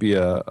he might be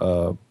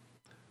a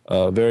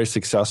very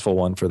successful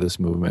one for this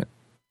movement.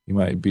 He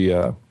might be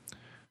I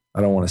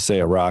don't want to say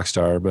a rock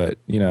star, but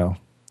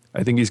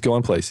I think he's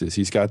going places.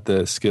 He's got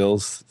the skill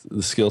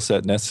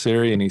set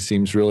necessary, and he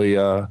seems really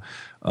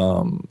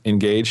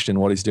engaged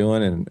in what he's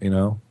doing,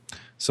 and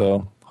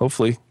so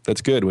hopefully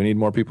that's good. We need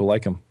more people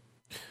like him.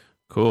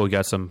 Cool. We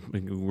got some.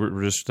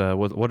 We're just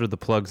what are the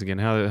plugs again?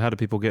 How do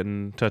people get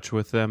in touch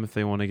with them if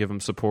they want to give them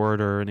support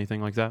or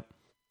anything like that?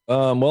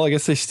 Well, I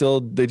guess they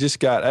just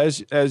got,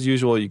 as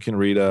usual, you can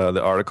read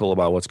the article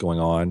about what's going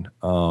on.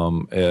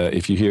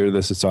 If you hear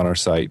this, it's on our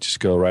site. Just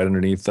go right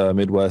underneath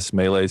Midwest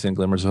Melees and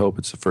Glimmers of Hope.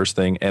 It's the first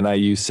thing,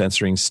 NIU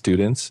censoring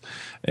students.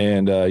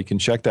 And you can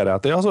check that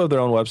out. They also have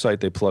their own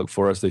website they plug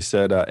for us. They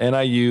said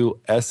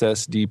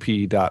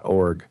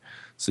NIUSSDP.org.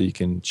 So you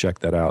can check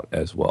that out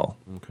as well.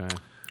 Okay,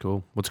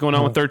 cool. What's going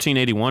on with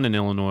 1381 in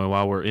Illinois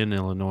while we're in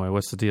Illinois?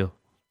 What's the deal?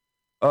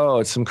 Oh,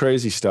 it's some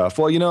crazy stuff.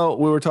 Well,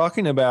 we were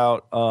talking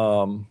about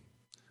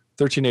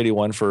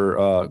 1381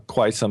 for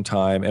quite some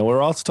time, and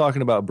we're also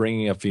talking about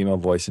bringing a female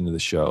voice into the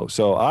show.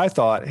 So I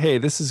thought, hey,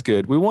 this is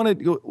good. We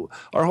wanted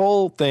our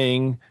whole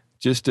thing,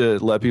 just to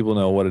let people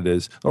know what it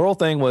is. Our whole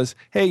thing was,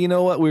 hey, you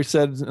know what? We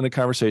said in a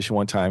conversation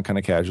one time, kind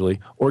of casually,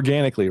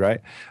 organically,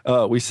 right?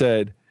 We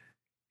said,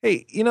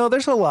 hey,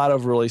 there's a lot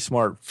of really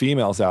smart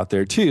females out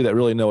there too that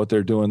really know what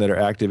they're doing, that are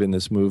active in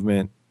this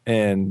movement,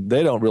 and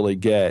they don't really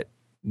get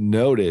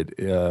noted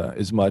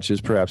as much as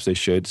perhaps they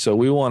should. So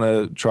we want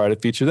to try to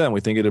feature them.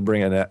 We think it'll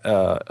bring in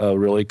a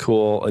really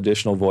cool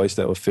additional voice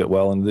that will fit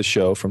well into the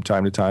show from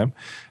time to time.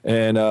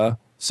 And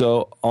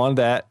so on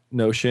that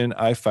notion,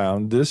 I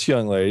found this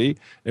young lady.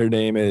 Her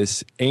name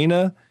is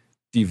Ana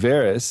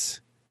DeVeris,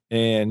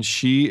 and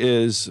she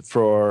is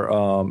for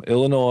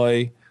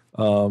Illinois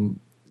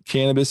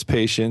Cannabis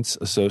Patients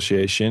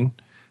Association.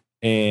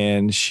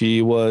 And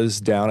she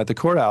was down at the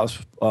courthouse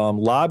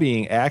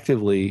lobbying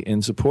actively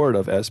in support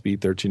of SB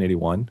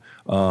 1381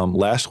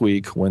 last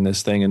week when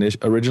this thing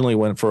originally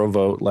went for a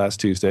vote last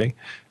Tuesday.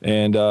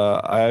 And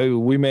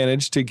we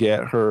managed to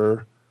get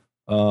her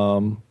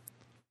on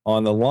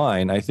the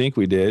line. I think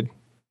we did.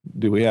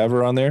 Do we have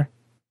her on there?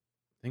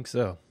 I think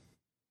so.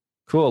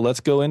 Cool. Let's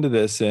go into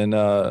this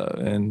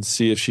and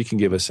see if she can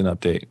give us an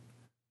update.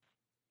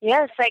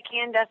 Yes, I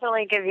can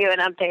definitely give you an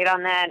update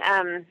on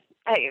that.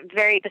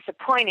 Very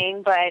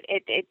disappointing, but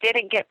it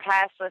didn't get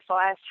passed this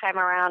last time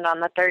around on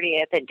the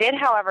 30th. It did,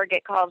 however,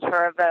 get called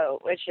for a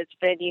vote, which has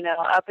been,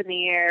 up in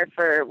the air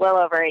for well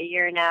over a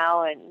year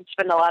now, and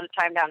spent a lot of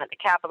time down at the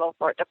Capitol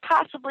for it to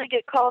possibly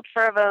get called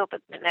for a vote,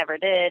 but it never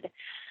did.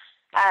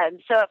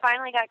 So it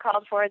finally got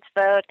called for its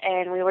vote,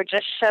 and we were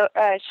just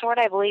short,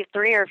 I believe,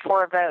 3 or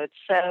 4 votes.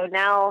 So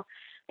now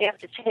we have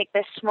to take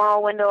this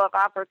small window of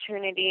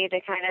opportunity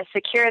to kind of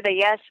secure the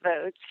yes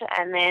votes,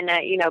 and then,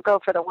 go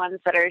for the ones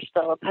that are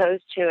still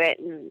opposed to it,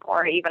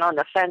 or even on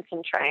the fence,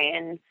 and try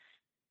and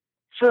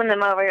swoon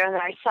them over on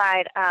their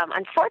side.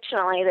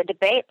 Unfortunately, the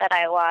debate that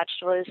I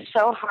watched was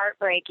so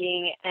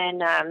heartbreaking,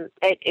 and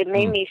it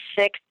made me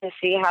sick to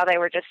see how they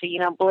were just,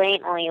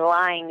 blatantly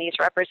lying, these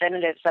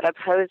representatives that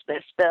opposed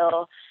this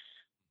bill.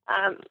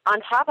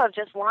 on top of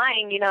just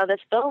lying, this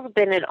bill's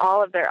been in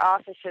all of their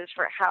offices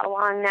for how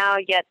long now,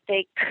 yet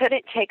they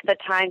couldn't take the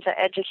time to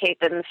educate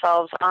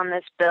themselves on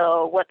this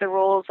bill, what the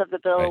rules of the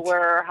bill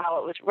were, how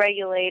it was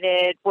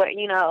regulated,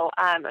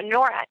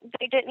 nor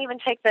they didn't even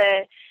take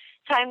the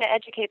time to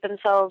educate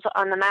themselves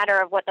on the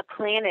matter of what the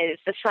plan is,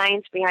 the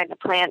science behind the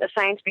plan, the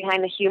science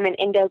behind the human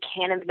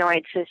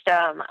endocannabinoid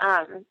system,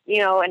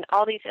 and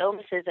all these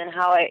illnesses and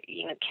how it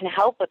can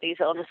help with these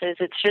illnesses.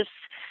 It's just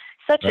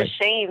such a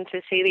shame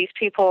to see these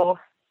people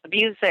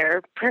abuse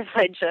their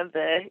privilege of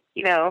the,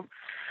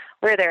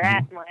 where they're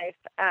at in life.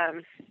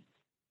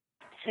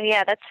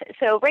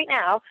 So right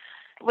now,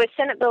 with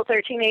Senate Bill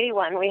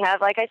 1381, we have,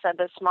 like I said,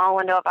 the small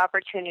window of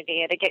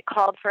opportunity to get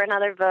called for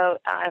another vote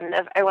on,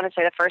 I want to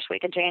say, the first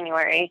week of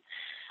January.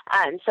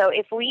 So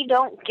if we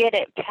don't get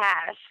it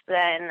passed,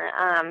 then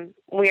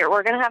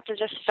we're going to have to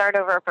just start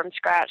over from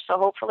scratch. So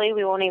hopefully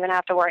we won't even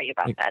have to worry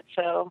about that.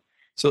 So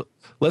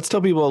let's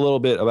tell people a little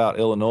bit about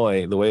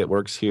Illinois, the way it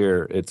works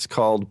here. It's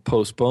called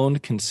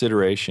postponed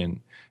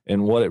consideration.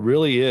 And what it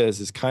really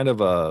is kind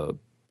of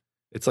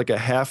it's like a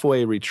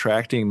halfway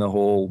retracting the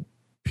whole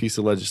piece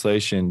of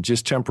legislation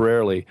just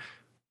temporarily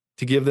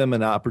to give them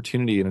an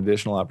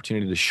additional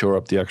opportunity to shore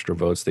up the extra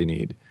votes they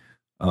need.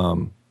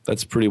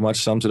 That's pretty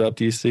much sums it up.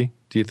 Do you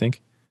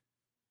think?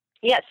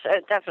 Yes,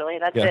 definitely.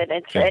 That's it.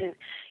 And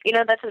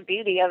that's the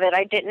beauty of it.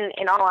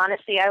 In all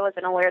honesty, I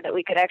wasn't aware that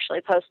we could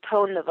actually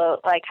postpone the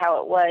vote like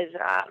how it was.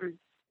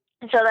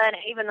 So then,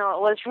 even though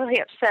it was really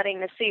upsetting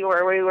to see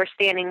where we were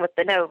standing with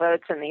the no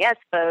votes and the yes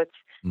votes,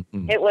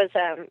 it was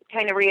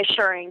kind of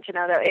reassuring to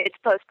know that it's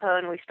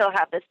postponed. We still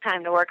have this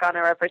time to work on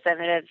the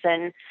representatives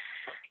and,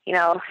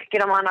 get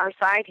them on our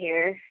side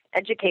here,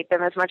 educate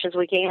them as much as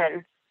we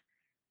can.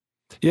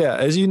 Yeah,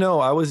 as you know,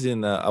 I was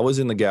in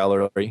the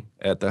gallery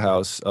at the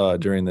House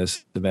during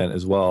this event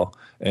as well,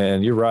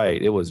 and you're right.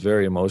 It was a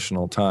very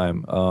emotional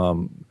time. I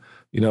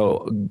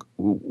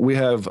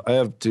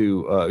have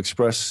to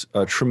express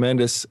a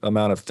tremendous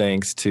amount of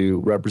thanks to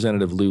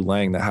Representative Lou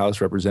Lang, the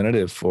House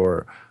representative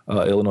for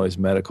Illinois'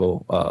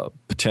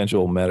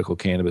 potential medical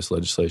cannabis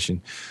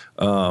legislation.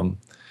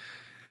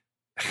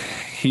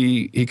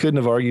 He couldn't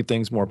have argued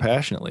things more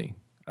passionately.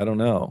 I don't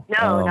know.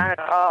 No, not at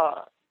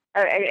all.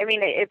 I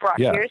mean, it brought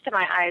tears to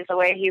my eyes the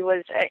way he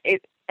was, to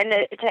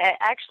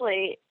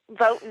actually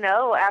vote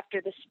no after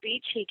the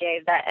speech he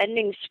gave, that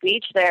ending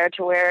speech there,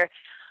 to where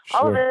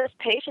all of his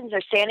patients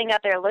are standing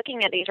up there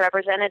looking at these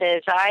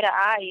representatives eye to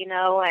eye,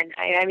 and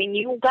I mean,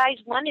 you guys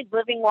wanted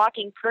living,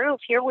 walking proof.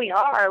 Here we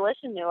are.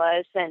 Listen to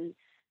us. And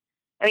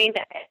I mean,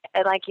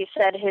 like you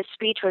said, his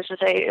speech was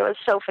it was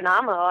so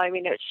phenomenal. I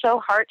mean, it was so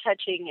heart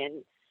touching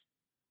and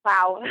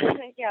wow.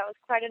 Yeah, it was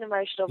quite an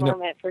emotional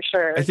moment for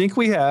sure. I think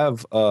we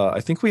have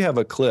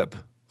a clip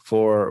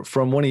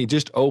from when he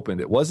just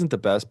opened. It wasn't the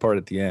best part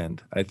at the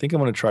end. I think I'm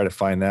going to try to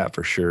find that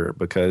for sure,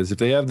 because if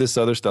they have this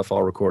other stuff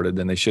all recorded,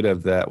 then they should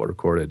have that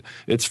recorded.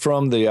 It's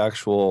from the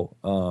actual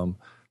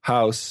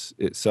House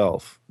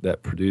itself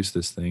that produced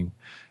this thing.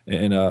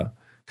 And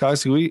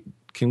Cox,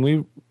 can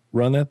we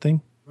run that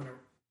thing?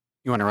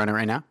 You want to run it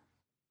right now?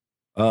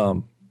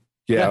 Or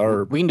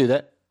we can do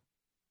that.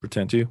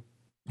 Pretend to.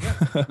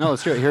 No,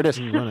 let's do it. Here it is.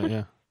 Run it,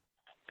 yeah.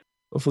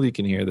 Hopefully you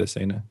can hear this,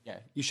 Aina. Yeah,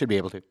 you should be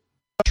able to.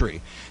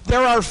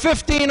 There are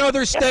 15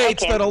 other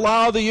states that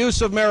allow the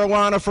use of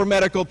marijuana for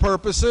medical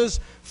purposes.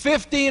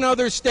 15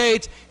 other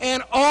states,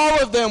 and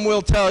all of them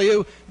will tell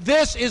you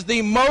this is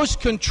the most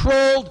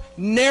controlled,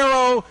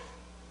 narrow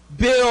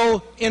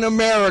bill in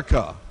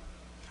America.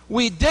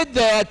 We did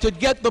that to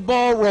get the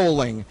ball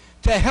rolling,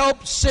 to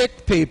help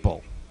sick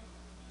people.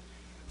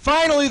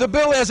 Finally, the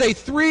bill has a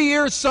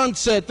 3-year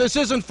sunset. This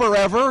isn't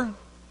forever.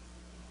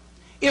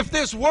 If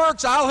this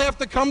works, I'll have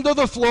to come to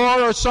the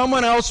floor, or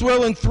someone else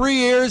will, in 3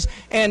 years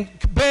and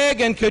beg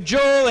and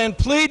cajole and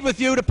plead with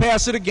you to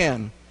pass it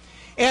again.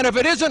 And if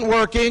it isn't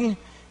working,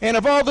 and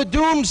if all the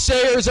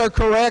doomsayers are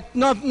correct,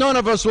 none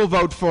of us will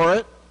vote for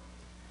it.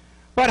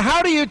 But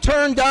how do you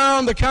turn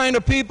down the kind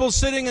of people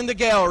sitting in the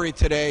gallery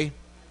today?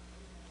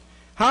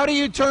 How do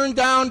you turn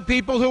down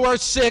people who are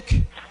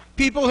sick,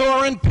 people who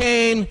are in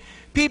pain,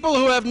 people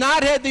who have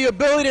not had the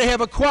ability to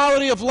have a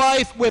quality of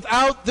life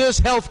without this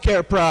health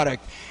care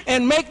product?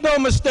 And make no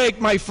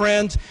mistake, my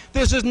friends,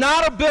 this is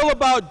not a bill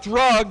about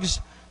drugs.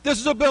 This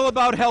is a bill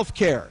about health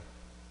care.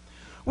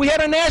 We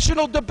had a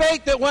national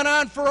debate that went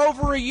on for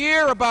over a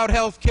year about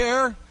health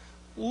care.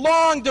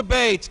 Long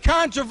debates,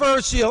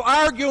 controversial,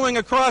 arguing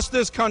across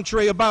this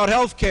country about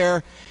health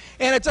care.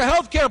 And it's a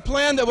health care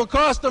plan that will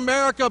cost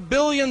America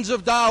billions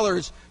of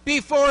dollars.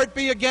 Be for it,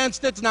 be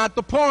against it, it's not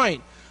the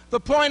point. The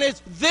point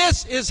is,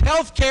 this is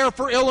health care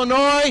for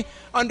Illinois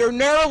under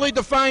narrowly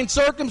defined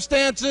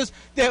circumstances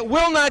that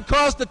will not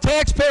cost the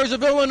taxpayers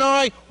of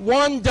Illinois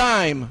one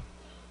dime.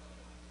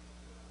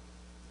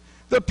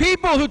 The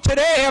people who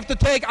today have to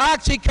take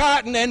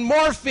OxyContin and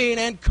morphine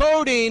and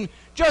codeine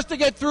just to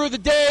get through the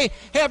day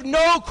have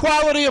no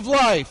quality of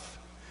life.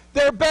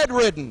 They're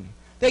bedridden.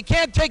 They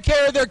can't take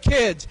care of their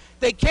kids.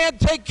 They can't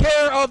take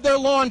care of their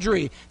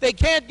laundry. They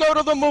can't go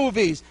to the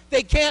movies.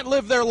 They can't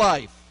live their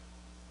life.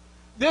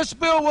 This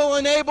bill will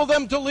enable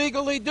them to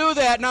legally do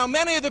that. Now,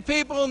 many of the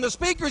people in the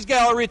speakers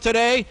gallery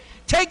today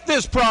take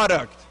this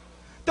product.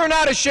 They're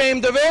not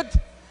ashamed of it,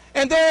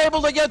 and they're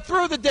able to get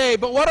through the day.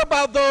 But what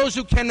about those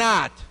who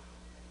cannot?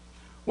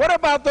 What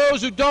about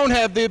those who don't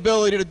have the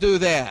ability to do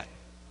that?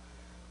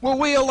 Will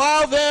we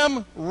allow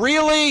them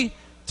really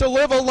to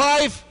live a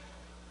life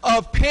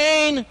of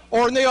pain,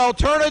 or in the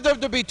alternative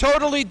to be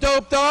totally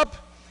doped up?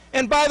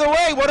 And by the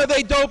way, what are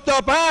they doped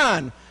up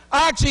on?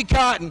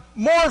 Oxycontin,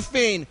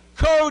 morphine,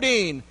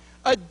 codeine,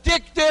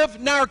 addictive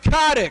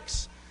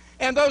narcotics.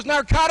 And those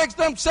narcotics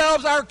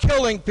themselves are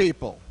killing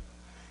people.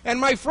 And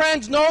my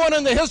friends, no one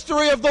in the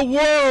history of the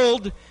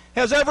world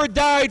has ever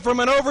died from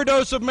an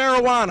overdose of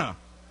marijuana.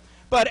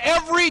 But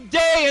every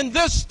day in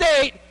this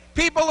state,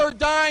 people are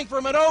dying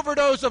from an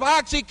overdose of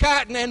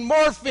Oxycontin and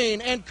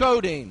morphine and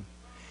codeine.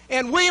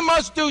 And we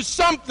must do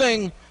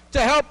something to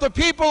help the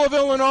people of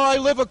Illinois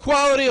live a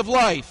quality of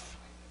life.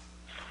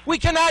 We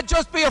cannot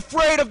just be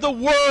afraid of the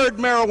word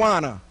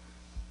marijuana.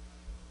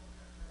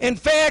 In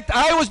fact,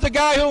 I was the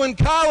guy who in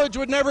college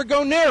would never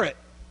go near it.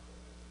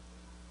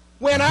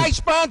 When I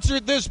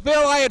sponsored this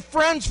bill, I had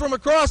friends from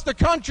across the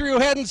country who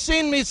hadn't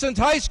seen me since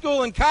high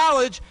school and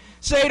college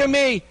say to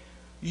me,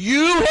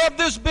 "You have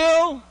this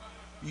bill?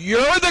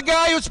 You're the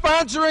guy who's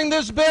sponsoring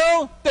this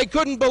bill?" They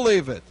couldn't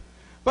believe it.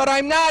 But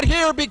I'm not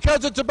here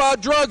because it's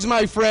about drugs,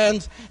 my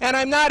friends, and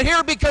I'm not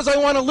here because I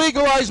want to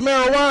legalize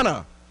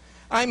marijuana.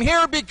 I'm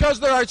here because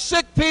there are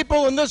sick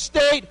people in this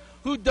state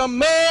who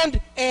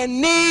demand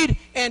and need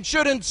and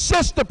should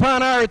insist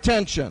upon our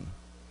attention.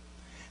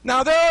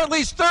 Now, there are at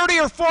least 30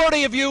 or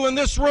 40 of you in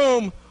this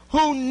room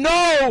who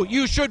know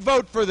you should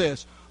vote for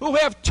this, who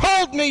have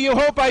told me you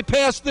hope I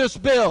pass this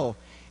bill,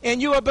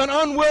 and you have been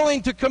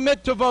unwilling to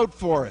commit to vote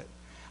for it.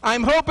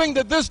 I'm hoping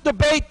that this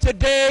debate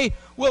today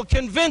will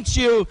convince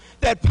you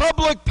that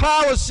public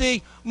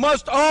policy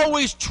must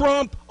always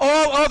trump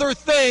all other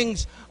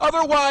things.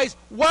 Otherwise,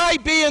 why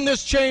be in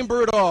this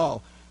chamber at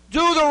all?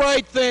 Do the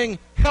right thing.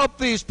 Help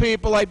these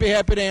people. I'd be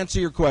happy to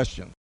answer your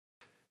question.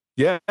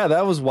 Yeah,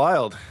 that was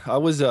wild. I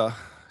was,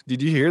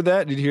 did you hear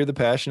that? Did you hear the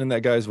passion in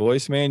that guy's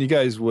voice, man? You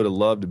guys would have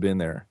loved to have been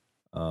there.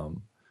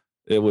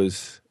 It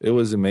was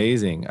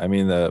amazing. I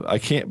mean, I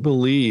can't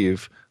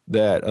believe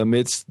that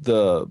amidst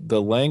the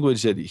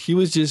language that he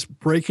was just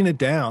breaking it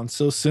down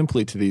so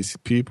simply to these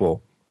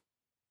people,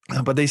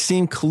 but they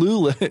seem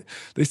clueless.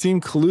 They seem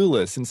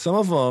clueless. And some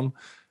of them,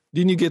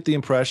 didn't you get the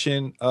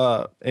impression,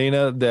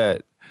 Aina,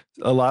 that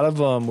a lot of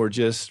them were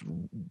just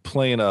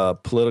playing a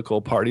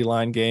political party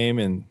line game,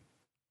 and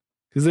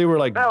because they were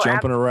like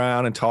jumping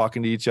around and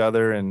talking to each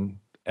other and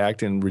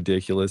acting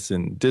ridiculous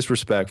and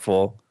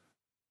disrespectful.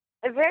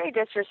 Very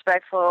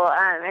disrespectful,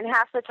 and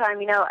half the time,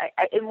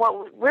 and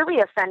what really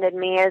offended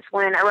me is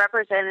when a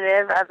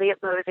representative of the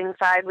opposing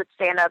side would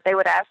stand up, they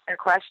would ask their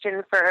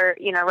question for,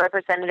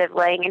 Representative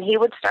Lang, and he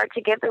would start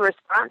to give the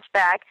response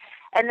back,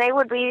 and they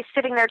would be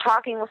sitting there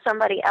talking with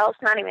somebody else,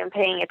 not even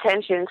paying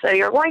attention. So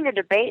you're going to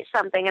debate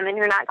something, and then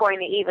you're not going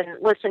to even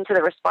listen to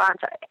the response,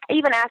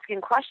 even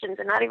asking questions,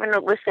 and not even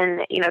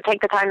listen,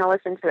 take the time to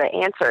listen to the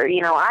answer.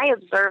 I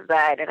observe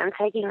that, and I'm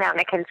taking that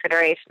into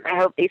consideration. I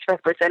hope these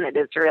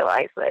representatives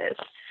realize this.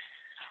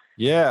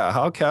 Yeah,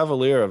 how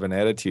cavalier of an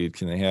attitude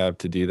can they have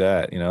to do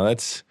that?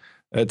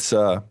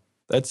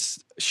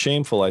 That's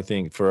shameful, I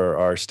think, for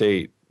our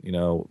state,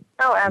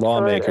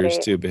 lawmakers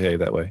to behave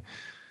that way.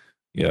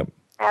 Yep.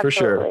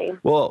 Absolutely. For sure.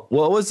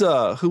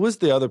 Well, who was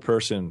the other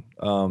person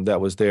that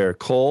was there?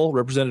 Cole,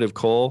 Representative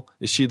Cole.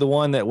 Is she the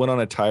one that went on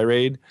a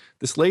tirade?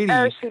 This lady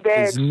she did.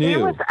 is new. She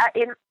was,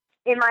 in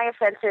my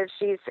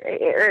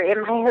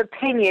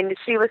opinion,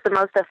 she was the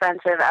most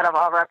offensive out of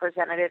all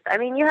representatives. I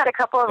mean, you had a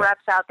couple of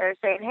reps out there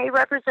saying, "Hey,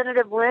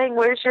 Representative Lang,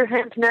 where's your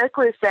hemp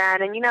necklace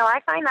at?" And,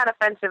 I find that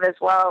offensive as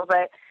well.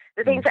 But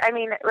the things,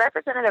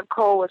 Representative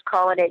Cole was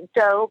calling it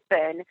dope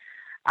and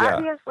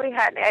obviously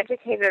hadn't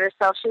educated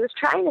herself. She was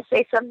trying to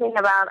say something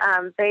about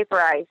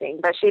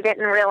vaporizing, but she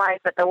didn't realize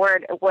that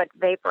what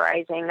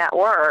vaporizing, that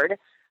word,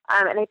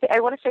 and I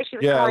want to say she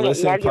was calling it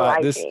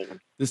nebulizing.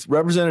 This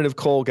Representative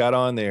Cole got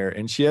on there,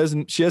 and she's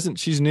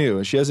new,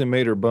 and she hasn't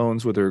made her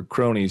bones with her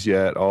cronies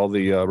yet, all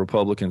the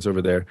Republicans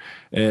over there.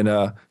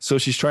 And so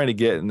she's trying to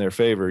get in their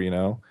favor,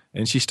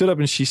 And she stood up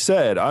and she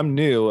said, "I'm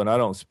new and I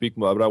don't speak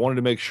well, but I wanted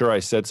to make sure I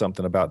said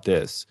something about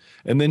this."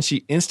 And then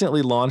she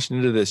instantly launched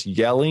into this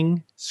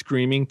yelling,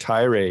 screaming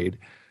tirade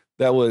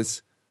that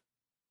was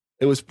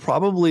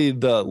probably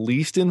the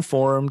least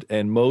informed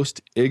and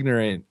most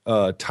ignorant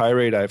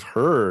tirade I've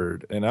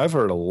heard. And I've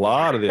heard a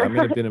lot of it.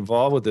 I've been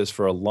involved with this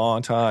for a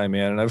long time,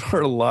 man. And I've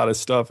heard a lot of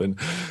stuff. And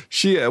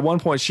at one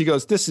point she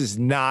goes, "This is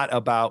not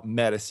about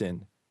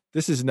medicine.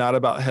 This is not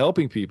about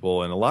helping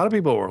people." And a lot of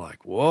people were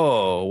like,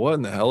 "Whoa, what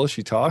in the hell is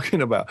she talking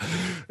about?"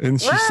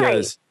 And she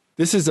says,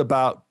 "This is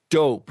about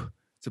dope.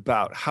 It's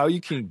about how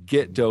you can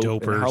get dope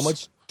and how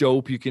much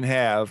dope you can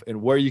have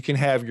and where you can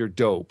have your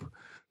dope."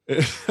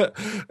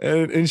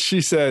 and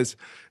she says,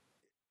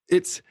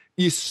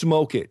 you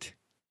smoke it.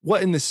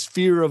 What in the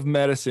sphere of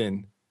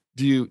medicine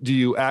do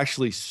you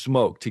actually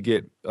smoke to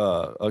get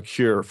a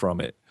cure from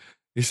it?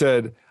 He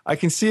said, I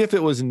can see if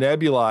it was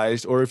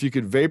nebulized or if you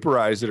could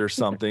vaporize it or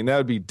something. That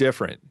would be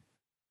different.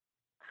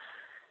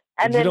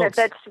 And then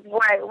that's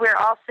why we're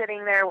all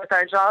sitting there with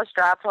our jaws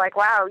dropped like,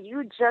 wow,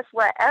 you just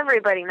let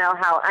everybody know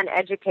how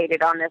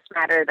uneducated on this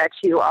matter that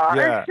you are.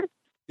 Yeah.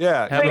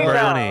 Yeah. Have a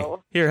brownie.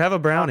 Here, have a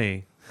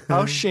brownie.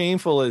 How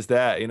shameful is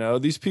that?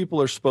 These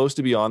people are supposed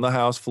to be on the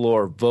House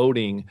floor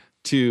voting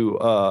to,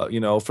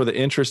 for the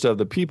interest of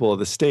the people of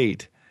the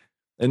state.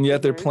 And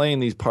yet they're playing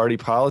these party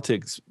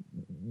politics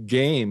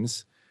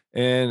games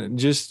and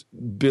just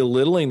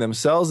belittling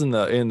themselves in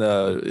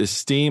the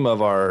esteem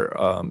of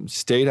our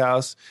state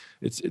house.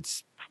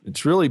 It's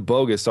really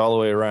bogus all the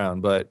way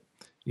around. But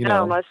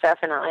no, most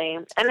definitely,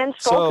 and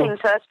insulting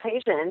to us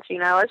patients.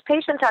 Us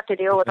patients have to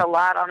deal with a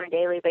lot on a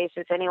daily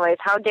basis, anyways.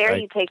 How dare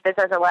you take this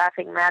as a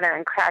laughing matter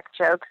and crack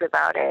jokes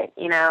about it?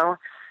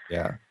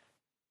 Yeah,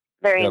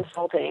 very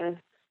insulting.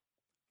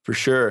 For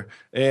sure.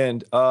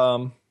 And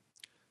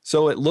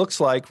so it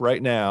looks like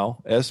right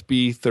now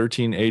SB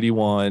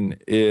 1381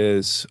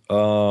 is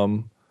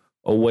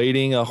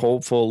awaiting a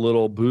hopeful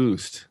little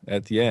boost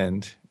at the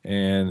end,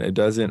 and it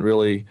doesn't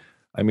really.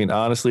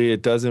 Honestly,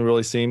 it doesn't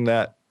really seem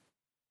that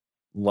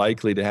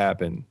likely to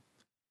happen,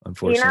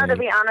 unfortunately. To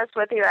be honest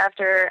with you,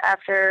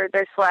 after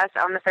this last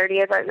on the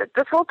 30th,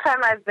 this whole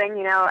time I've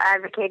been,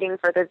 advocating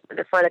for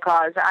the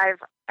cause.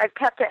 I've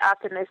kept it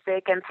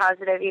optimistic and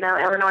positive.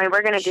 Illinois,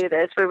 we're going to do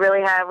this. We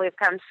really have. We've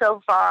come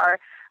so far.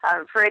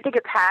 For it to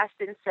get passed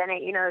in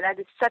Senate, that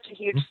is such a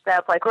huge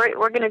step. Like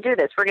we're going to do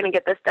this. We're going to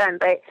get this done.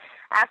 But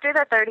after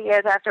the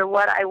 30th, after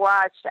what I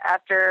watched,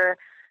 after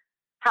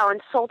how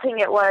insulting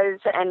it was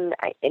and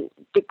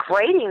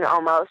degrading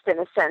almost in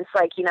a sense,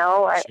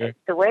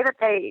 the way that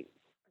they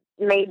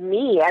made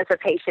me as a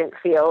patient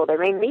feel, they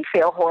made me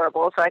feel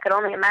horrible. So I could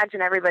only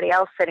imagine everybody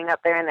else sitting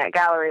up there in that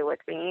gallery with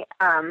me.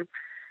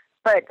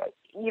 But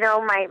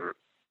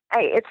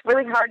it's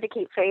really hard to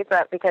keep faith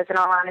up because in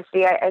all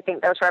honesty, I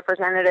think those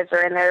representatives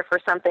are in there for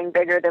something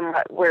bigger than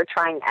what we're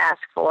trying to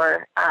ask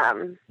for.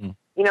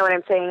 You know what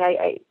I'm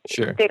saying?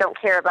 Sure. They don't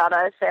care about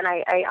us, and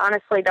I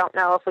honestly don't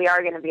know if we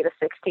are going to be the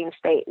 16th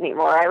state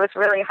anymore. I was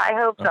really high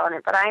hopes on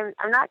it, but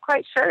I'm not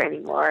quite sure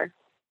anymore.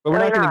 But we're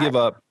not going to give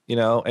up,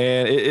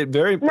 and it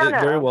very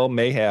well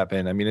may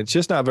happen. It's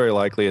just not very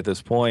likely at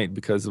this point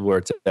because of where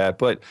it's at.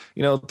 But,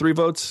 3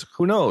 votes,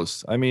 who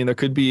knows? There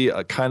could be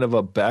a kind of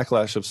a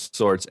backlash of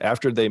sorts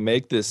after they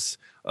make this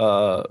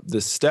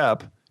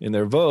step in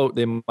their vote.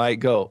 They might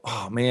go,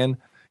 oh man,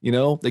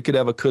 they could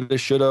have a coulda,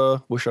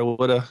 shoulda, wish I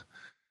woulda,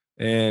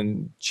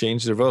 and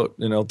change their vote.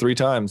 3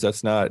 times.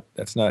 That's not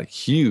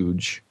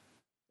huge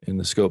in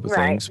the scope of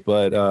things.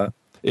 But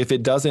if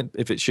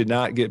it should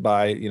not get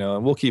by,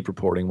 and we'll keep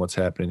reporting what's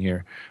happening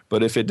here.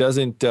 But if it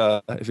doesn't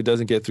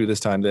get through this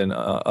time, then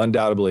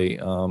undoubtedly,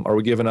 are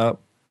we giving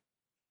up?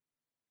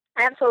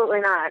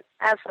 Absolutely not.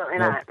 Absolutely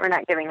not. We're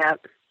not giving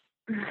up.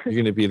 You're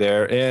going to be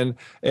there,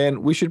 and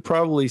we should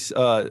probably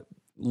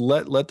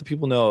let the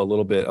people know a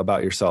little bit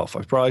about yourself.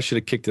 I probably should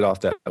have kicked it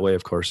off that way,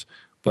 of course.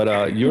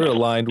 But you're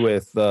aligned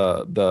with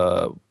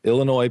the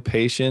Illinois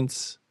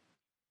Patients.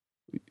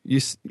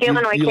 The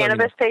Illinois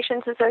Cannabis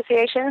Patients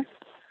Association.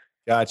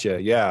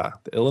 Gotcha. Yeah,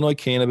 the Illinois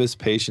Cannabis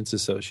Patients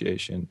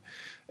Association.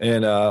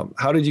 And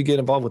how did you get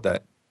involved with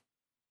that?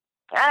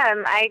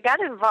 I got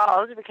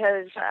involved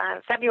because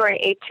February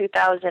 8,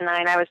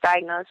 2009, I was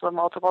diagnosed with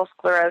multiple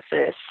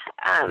sclerosis.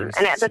 And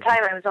at the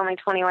time, I was only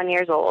 21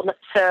 years old.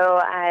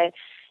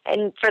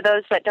 And for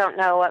those that don't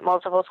know what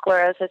multiple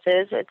sclerosis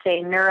is, it's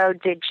a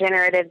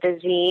neurodegenerative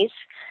disease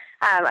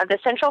of the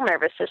central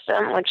nervous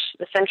system, which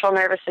the central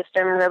nervous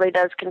system really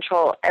does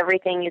control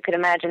everything you could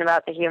imagine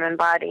about the human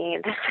body.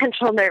 The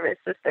central nervous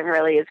system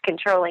really is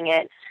controlling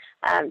it.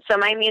 So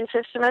my immune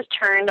system has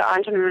turned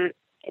onto,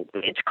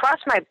 it's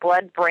crossed my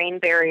blood-brain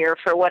barrier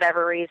for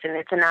whatever reason.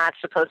 It's not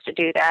supposed to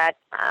do that.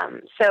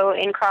 So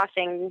in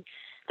crossing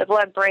the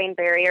blood-brain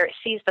barrier, it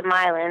sees the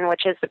myelin,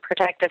 which is the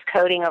protective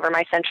coating over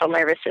my central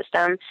nervous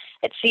system.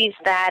 It sees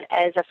that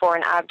as a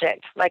foreign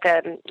object, like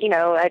a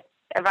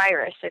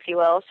virus, if you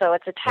will. So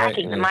it's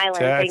attacking the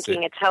myelin,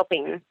 thinking it's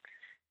helping,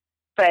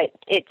 but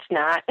it's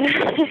not.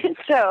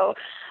 So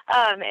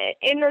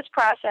in this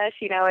process,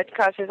 it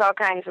causes all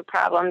kinds of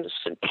problems.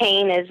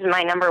 Pain is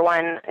my number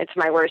one. It's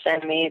my worst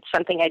enemy. It's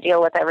something I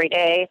deal with every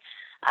day.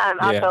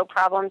 Also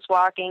problems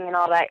walking and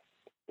all that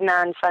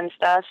non-fun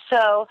stuff.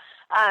 So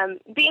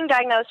being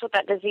diagnosed with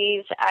that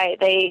disease,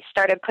 they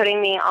started putting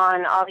me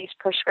on all these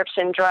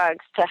prescription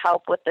drugs to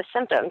help with the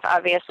symptoms.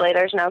 Obviously,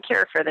 there's no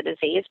cure for the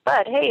disease,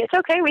 but hey, it's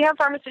okay. We have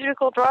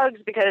pharmaceutical drugs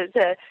because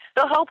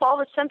they'll help all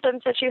the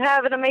symptoms that you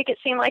have. It'll make it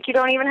seem like you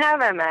don't even have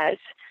MS.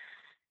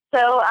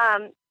 So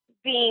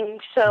being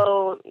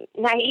so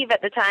naive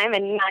at the time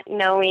and not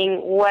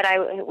knowing what I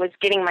was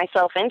getting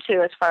myself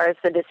into as far as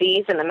the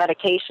disease and the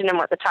medication and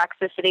what the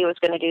toxicity was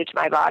going to do to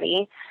my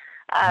body,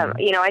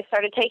 I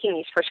started taking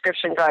these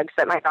prescription drugs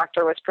that my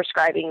doctor was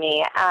prescribing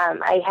me.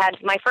 I had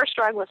my first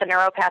drug was a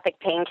neuropathic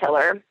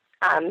painkiller.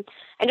 And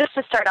just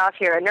to start off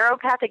here, a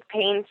neuropathic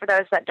pain, for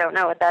those that don't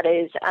know what that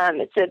is,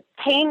 it's a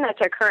pain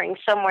that's occurring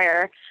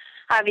somewhere,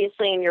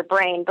 obviously in your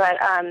brain, but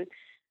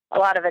a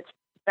lot of it's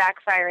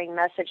backfiring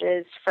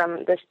messages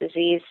from this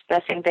disease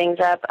messing things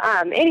up.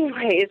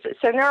 Anyways,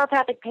 so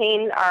neuropathic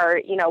pain are,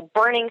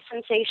 burning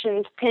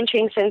sensations,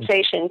 pinching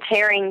sensation,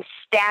 tearing,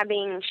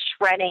 stabbing,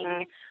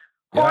 shredding,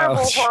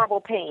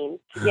 horrible pain.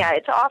 Yeah,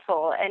 it's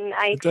awful, and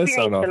I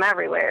experience them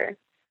everywhere.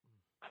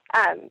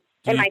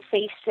 In my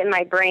face, in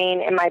my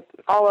brain,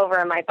 all over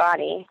in my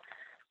body.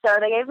 So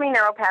they gave me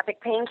neuropathic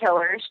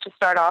painkillers to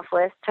start off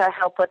with to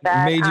help with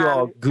that. It made you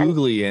all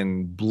googly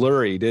and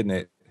blurry, didn't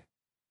it?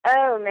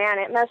 Oh, man,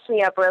 it messed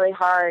me up really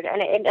hard.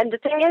 And the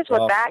thing is,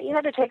 with that, you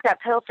had to take that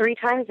pill 3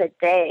 times a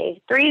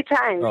day. 3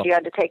 times you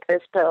had to take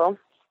this pill.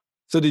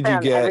 So did you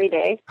get every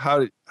day?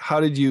 How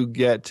did you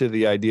get to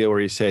the idea where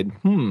you said,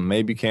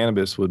 maybe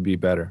cannabis would be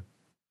better?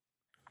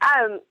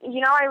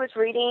 I was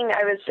reading.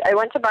 I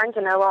went to Barnes &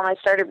 Noble and I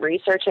started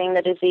researching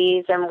the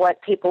disease and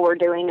what people were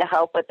doing to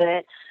help with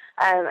it.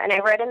 And I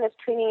read in this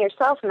Tweeting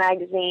Yourself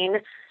magazine,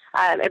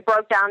 it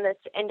broke down this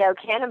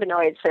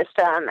endocannabinoid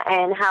system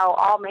and how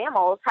all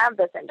mammals have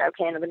this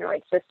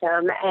endocannabinoid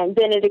system. And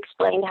then it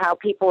explained how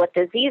people with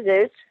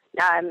diseases,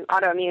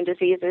 autoimmune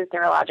diseases,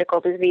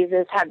 neurological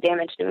diseases, have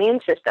damaged immune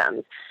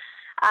systems.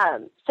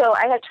 So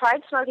I had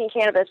tried smoking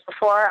cannabis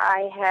before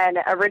I had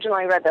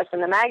originally read this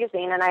in the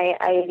magazine, and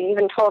I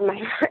even told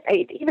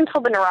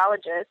the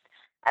neurologist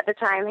at the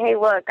time, hey,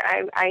 look,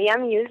 I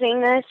am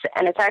using this,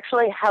 and it's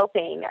actually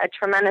helping a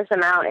tremendous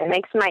amount. It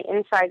makes my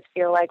insides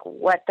feel like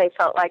what they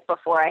felt like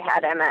before I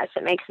had MS.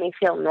 It makes me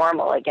feel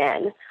normal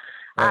again.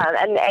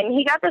 And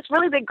he got this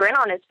really big grin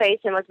on his face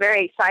and was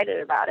very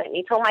excited about it. And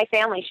he told my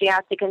family she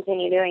has to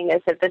continue doing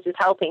this. If this is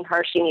helping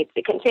her, she needs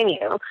to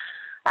continue.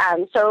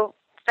 So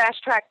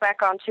fast track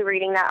back onto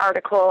reading that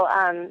article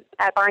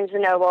at Barnes &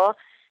 Noble.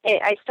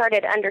 I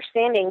started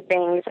understanding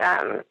things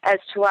as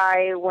to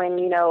why when,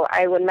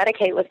 I would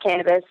medicate with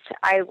cannabis,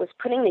 I was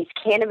putting these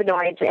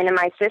cannabinoids into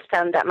my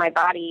system that my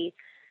body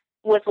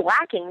was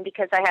lacking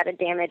because I had a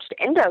damaged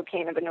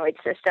endocannabinoid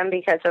system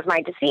because of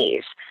my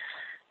disease.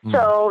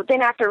 So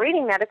then after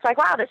reading that, it's like,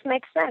 wow, this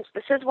makes sense.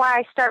 This is why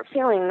I start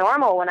feeling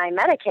normal when I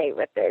medicate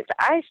with this.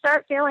 I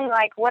start feeling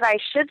like what I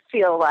should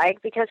feel like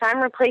because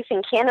I'm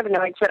replacing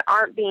cannabinoids that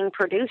aren't being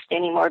produced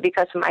anymore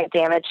because of my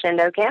damaged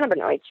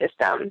endocannabinoid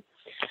system.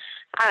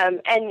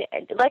 And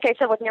like I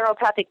said, with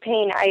neuropathic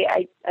pain,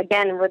 I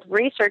again, with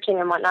researching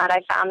and whatnot,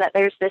 I found that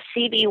there's the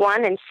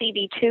CB1 and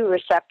CB2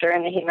 receptor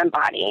in the human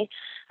body.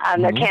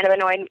 They're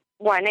cannabinoid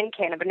 1 and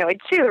cannabinoid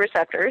 2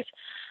 receptors.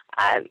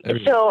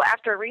 So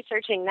after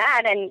researching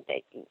that, and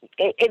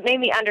it made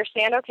me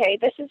understand, okay,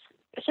 this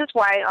is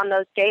why on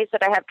those days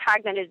that I have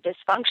cognitive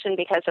dysfunction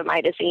because of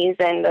my disease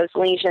and those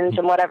lesions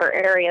in whatever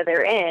area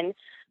they're in,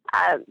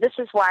 this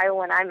is why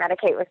when I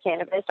medicate with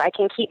cannabis, I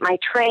can keep my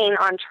train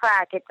on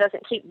track. It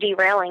doesn't keep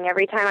derailing.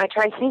 Every time I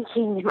try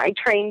thinking, my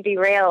train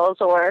derails.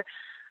 Or,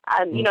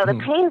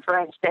 the pain, for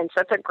instance,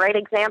 that's a great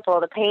example.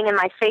 The pain in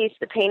my face,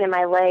 the pain in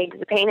my legs,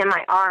 the pain in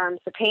my arms,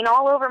 the pain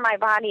all over my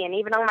body, and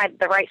even on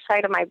the right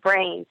side of my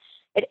brain.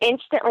 It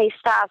instantly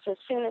stops as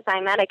soon as I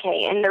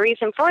medicate. And the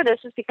reason for this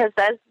is because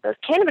those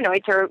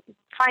cannabinoids are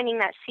finding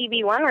that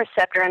CB1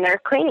 receptor and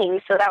they're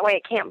cleaning, so that way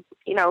it can't,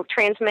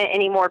 transmit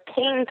any more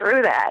pain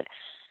through that.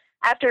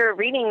 After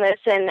reading this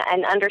and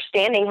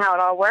understanding how it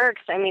all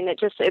works, I mean,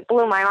 it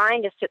blew my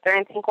mind to sit there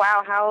and think,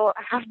 wow,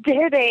 how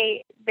dare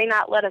they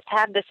not let us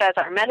have this as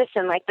our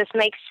medicine? Like, this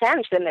makes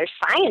sense, and there's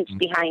science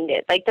behind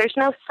it. Like, there's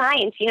no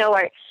science.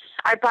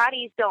 Our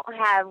bodies don't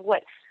have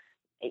what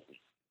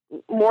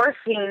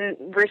morphine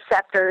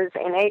receptors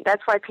in it.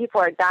 That's why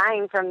people are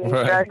dying from these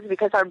drugs,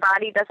 because our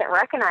body doesn't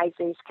recognize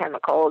these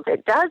chemicals.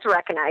 It does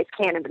recognize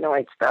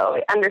cannabinoids, though.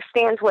 It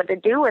understands what to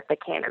do with the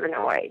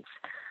cannabinoids.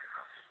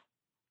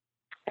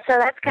 So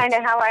that's kind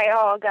of how I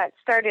all got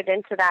started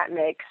into that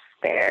mix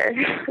there.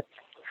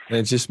 And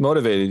it just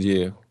motivated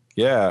you.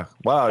 Yeah.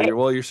 Wow.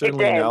 You're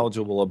certainly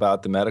knowledgeable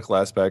about the medical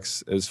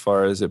aspects as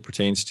far as it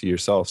pertains to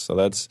yourself. So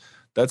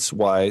that's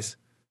wise,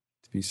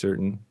 to be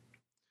certain.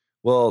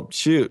 Well,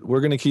 shoot,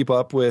 we're going to keep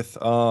up with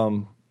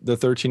the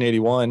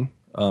 1381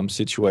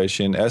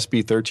 situation, SB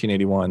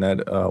 1381.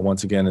 That,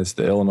 once again, is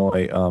the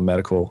Illinois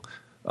medical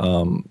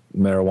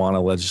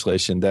marijuana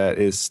legislation that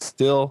is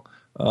still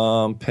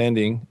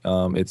pending.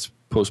 It's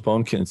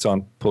postponed. It's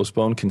on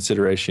postponed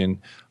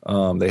consideration.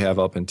 They have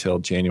up until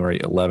January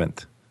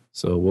 11th.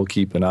 So we'll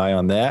keep an eye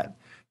on that.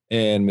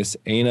 And Miss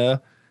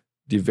Ana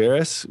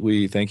DeVeris,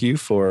 we thank you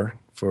for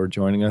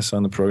joining us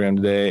on the program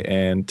today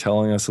and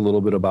telling us a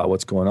little bit about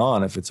what's going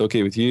on. If it's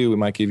okay with you, we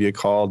might give you a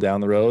call down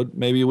the road,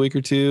 maybe a week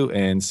or two,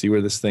 and see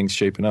where this thing's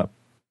shaping up.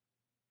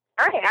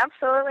 All right,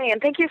 absolutely.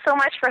 And thank you so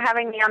much for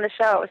having me on the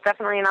show. It was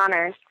definitely an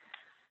honor.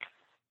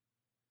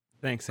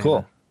 Thanks, Ana.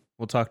 Cool.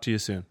 We'll talk to you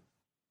soon.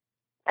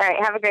 All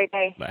right, have a great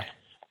day. Bye.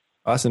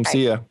 Awesome. Bye.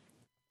 See ya.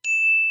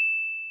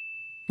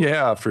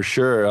 Yeah, for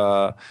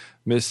sure.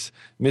 Miss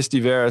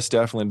DeVeris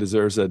definitely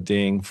deserves a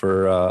ding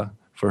for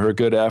her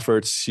good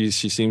efforts. She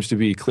seems to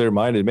be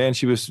clear-minded. Man,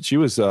 she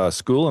was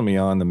schooling me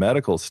on the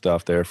medical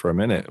stuff there for a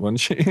minute,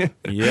 wasn't she?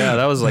 Yeah,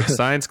 that was like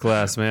science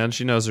class, man.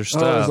 She knows her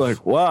stuff. I was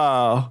like,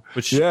 wow.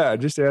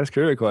 Just ask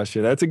her a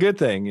question. That's a good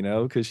thing,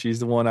 because she's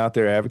the one out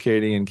there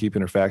advocating and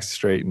keeping her facts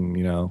straight. And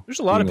there's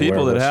a lot of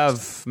people that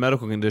have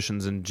medical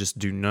conditions and just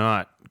do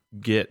not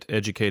get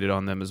educated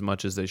on them as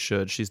much as they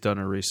should. She's done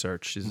her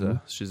research. She's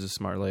a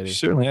smart lady. She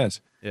certainly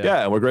has.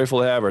 Yeah, and we're grateful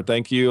to have her.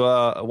 Thank you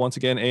once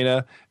again,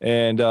 Aina.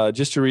 And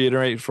just to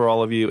reiterate for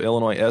all of you,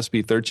 Illinois SB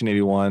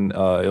 1381,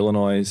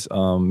 Illinois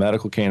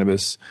Medical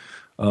Cannabis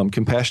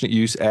Compassionate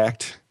Use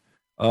Act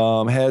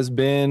has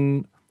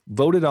been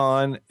voted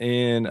on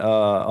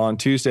on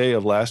Tuesday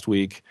of last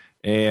week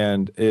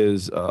and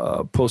is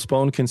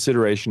postponed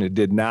consideration.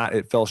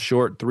 It fell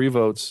short 3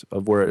 votes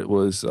of where it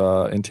was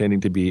intending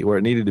to be, where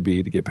it needed to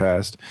be to get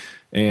passed.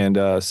 And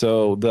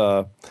so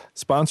the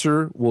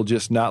sponsor will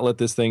just not let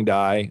this thing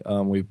die.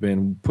 We've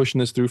been pushing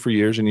this through for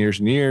years and years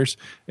and years,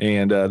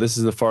 and this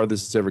is the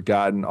farthest it's ever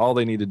gotten. All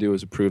they need to do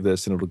is approve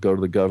this, and it'll go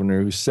to the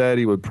governor, who said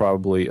he would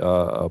probably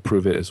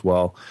approve it as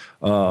well.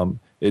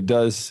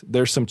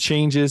 There's some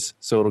changes,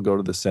 so it'll go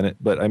to the Senate,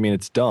 but I mean,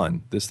 it's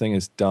done. This thing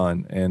is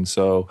done. And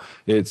so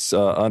it's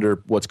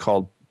under what's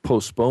called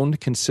postponed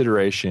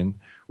consideration,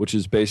 which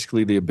is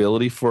basically the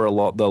ability for a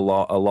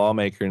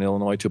lawmaker in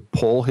Illinois to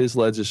pull his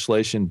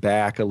legislation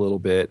back a little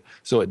bit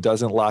so it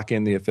doesn't lock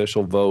in the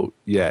official vote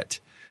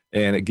yet.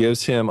 And it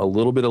gives him a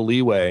little bit of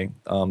leeway.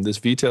 This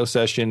veto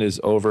session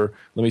is over.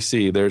 Let me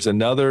see. There's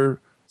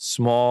another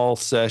small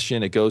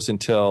session. It goes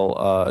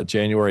until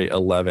January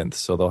 11th.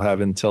 So they'll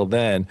have until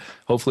then.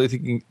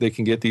 Hopefully they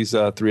can get these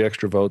 3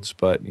 extra votes,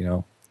 but,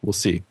 we'll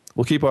see.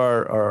 We'll keep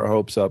our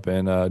hopes up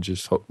and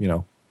just hope,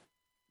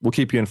 we'll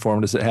keep you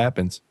informed as it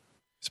happens,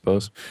 I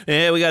suppose.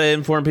 Yeah, we got to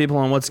inform people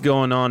on what's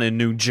going on in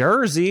New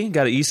Jersey.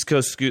 Got an East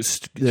Coast scoop.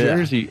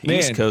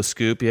 East Coast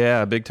scoop.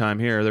 Yeah, big time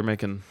here. They're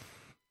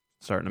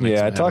starting to make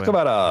some talk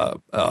headway.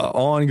 about a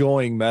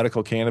ongoing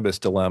medical cannabis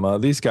dilemma.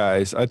 These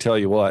guys, I tell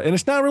you what, and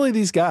it's not really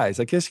these guys.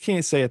 I guess you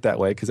can't say it that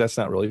way because that's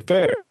not really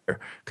fair.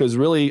 Because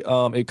really,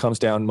 it comes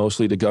down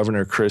mostly to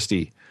Governor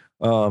Christie.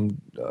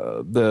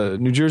 The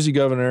New Jersey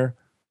governor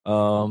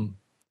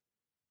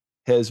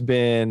has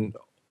been,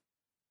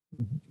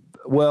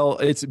 well,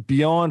 it's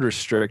beyond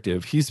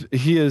restrictive.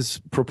 He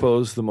has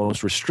proposed the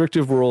most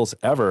restrictive rules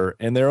ever,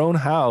 and their own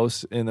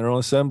house in their own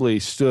assembly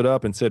stood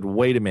up and said,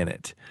 "Wait a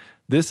minute.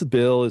 This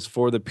bill is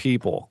for the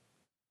people."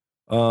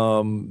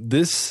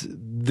 This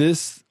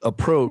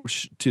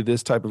approach to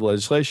this type of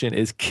legislation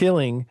is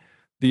killing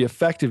the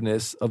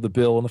effectiveness of the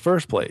bill in the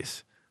first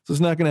place. So it's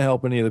not going to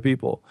help any of the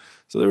people.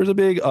 So there was a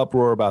big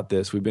uproar about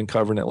this. We've been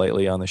covering it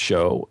lately on the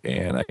show,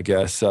 and I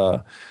guess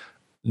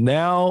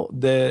now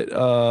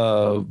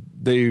that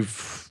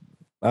they've,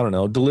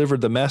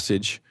 delivered the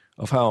message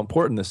of how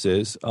important this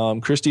is,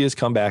 Christie has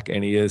come back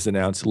and he has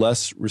announced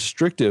less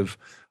restrictive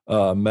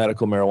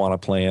medical marijuana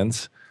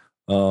plans.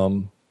 Let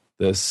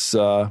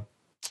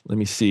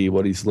me see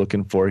what he's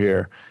looking for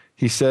here.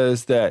 He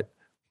says that,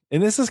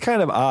 and this is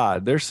kind of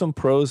odd. There's some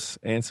pros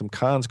and some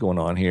cons going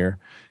on here.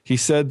 He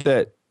said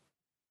that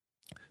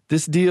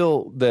this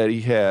deal that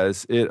he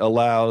has, it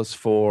allows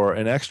for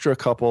an extra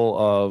couple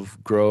of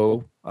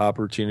grow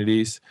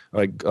opportunities,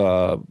 like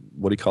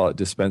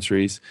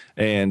dispensaries,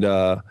 and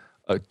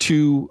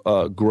 2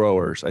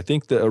 growers. I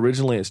think that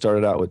originally it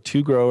started out with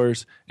 2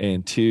 growers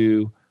and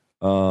 2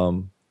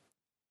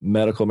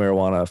 medical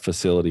marijuana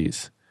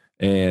facilities,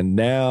 and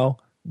now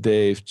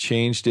they've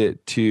changed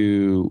it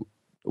to,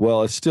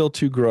 well, it's still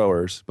 2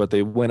 growers, but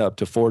they went up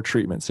to 4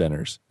 treatment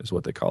centers is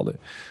what they called it.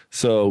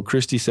 So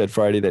Christie said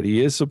Friday that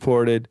he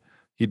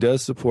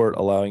does support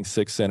allowing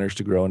 6 centers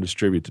to grow and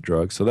distribute the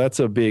drug. So that's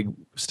a big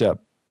step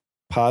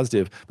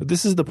positive. But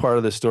this is the part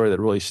of the story that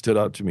really stood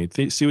out to me.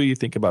 See what you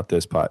think about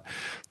this, Pot.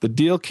 The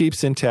deal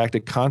keeps intact a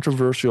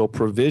controversial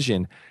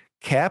provision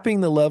capping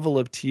the level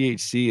of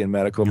THC in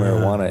medical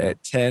marijuana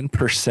at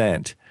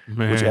 10%,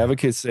 which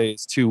advocates say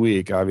is too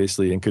weak,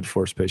 obviously, and could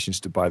force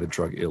patients to buy the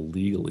drug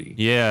illegally.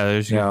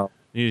 Yeah.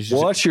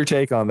 What's your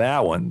take on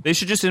that one? They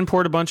should just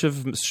import a bunch of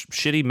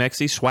shitty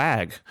Mexi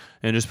swag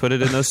and just put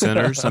it in those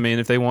centers. I mean,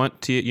 if they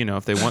want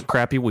if they want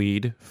crappy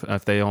weed,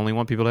 if they only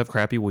want people to have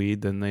crappy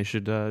weed, then they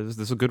should. This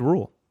is a good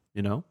rule,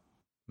 I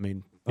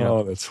mean.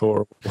 Oh, that's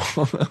horrible,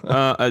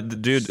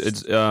 dude.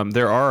 It's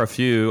there are a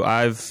few.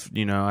 I've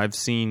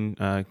seen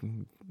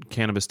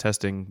cannabis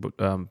testing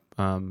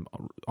on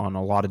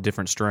a lot of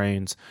different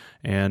strains,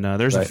 and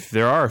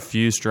there are a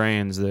few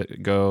strains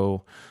that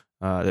go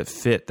that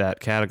fit that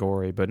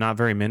category, but not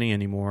very many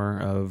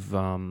anymore.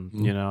 I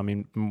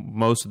mean,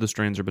 most of the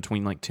strains are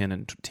between like 10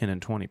 and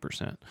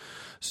 20%.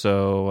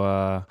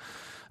 So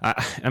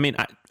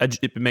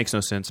it makes no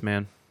sense,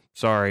 man.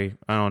 Sorry,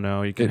 I don't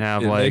know. You can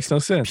have makes no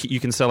sense. You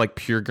can sell like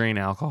pure grain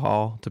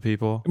alcohol to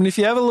people. I mean, if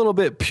you have a little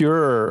bit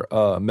pure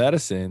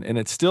medicine and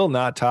it's still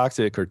not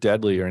toxic or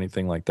deadly or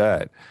anything like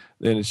that,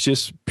 then it's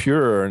just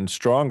pure and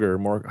stronger,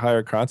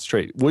 higher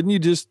concentrate. Wouldn't you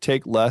just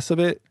take less of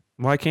it?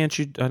 Why can't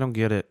you? I don't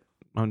get it.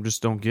 I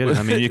just don't get it.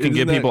 I mean, you can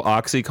give people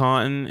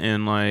OxyContin,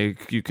 and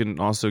like you can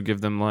also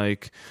give them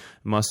like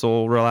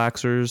muscle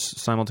relaxers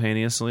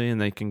simultaneously,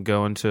 and they can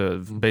go into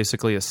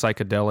basically a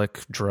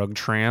psychedelic drug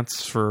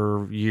trance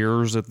for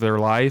years of their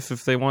life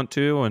if they want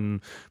to.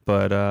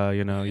 But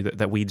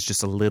that weed's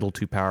just a little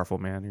too powerful,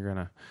 man.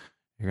 You're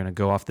gonna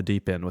go off the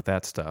deep end with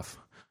that stuff.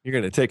 You're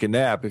going to take a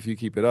nap if you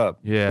keep it up.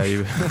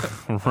 Yeah,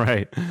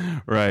 right.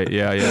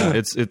 Yeah.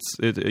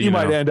 You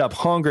might end up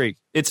hungry.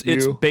 It's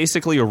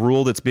basically a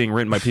rule that's being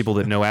written by people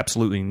that know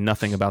absolutely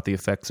nothing about the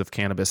effects of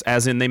cannabis.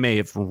 As in, they may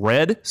have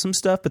read some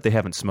stuff, but they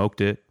haven't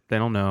smoked it. They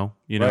don't know.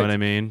 You know what I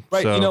mean?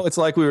 Right. So, It's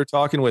like we were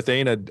talking with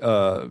Ana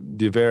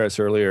Deveris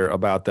earlier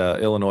about the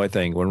Illinois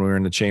thing when we were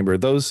in the chamber.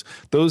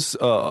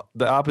 The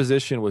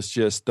opposition was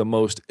just the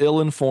most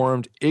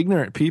ill-informed,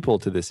 ignorant people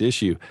to this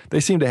issue. They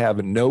seem to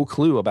have no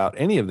clue about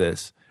any of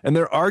this. And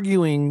they're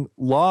arguing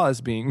laws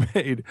being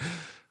made.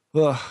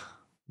 Ugh,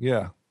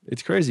 yeah,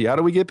 it's crazy. How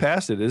do we get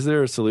past it? Is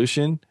there a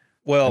solution?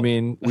 Well, I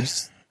mean,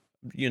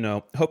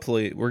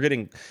 hopefully we're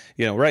getting,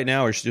 right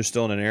now we're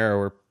still in an era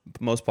where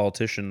most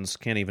politicians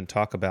can't even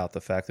talk about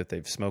the fact that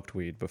they've smoked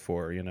weed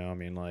before. I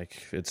mean,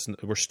 like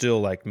we're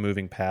still like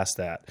moving past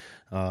that.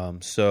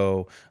 I'd say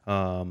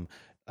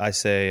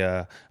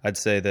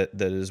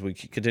that as we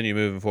continue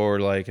moving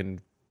forward, like, and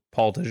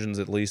politicians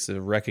at least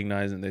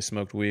recognizing they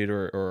smoked weed,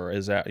 or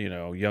as that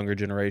younger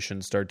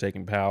generations start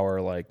taking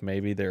power, like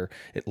maybe their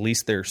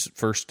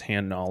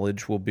first-hand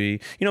knowledge will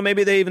be,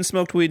 maybe they even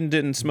smoked weed and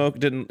didn't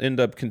end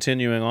up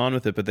continuing on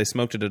with it, but they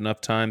smoked it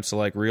enough times to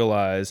like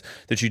realize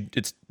that you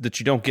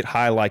don't get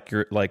high like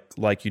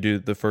you do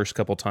the first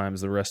couple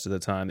times, the rest of the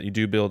time, that you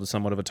do build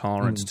somewhat of a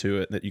tolerance to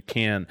it, that you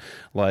can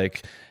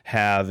like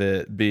have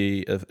it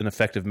be an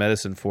effective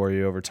medicine for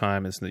you over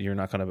time. Is that you're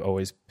not going to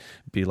always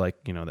be like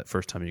that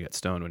first time you got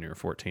stoned when you were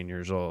 14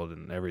 years old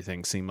and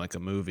everything seemed like a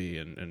movie,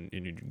 and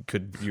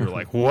you were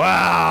like,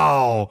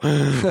 wow,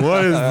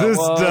 what is this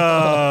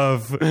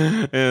stuff?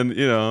 And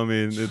I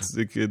mean,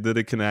 that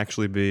it can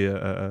actually be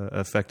a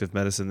effective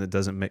medicine that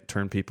doesn't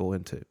turn people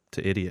into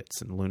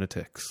idiots and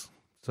lunatics.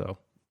 So,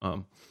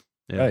 yeah.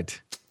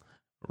 Right.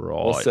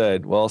 Well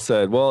said.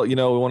 Well, we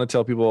want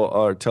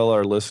to tell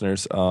our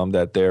listeners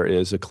that there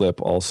is a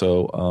clip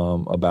also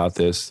about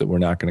this that we're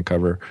not going to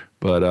cover.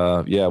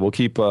 But we'll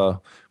keep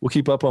up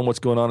on what's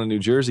going on in New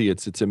Jersey.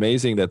 It's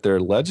amazing that their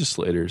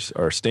legislators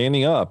are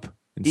standing up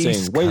and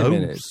saying, "Wait a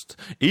minute,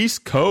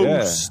 East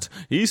Coast,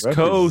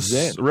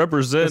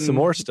 represent some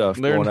more stuff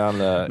going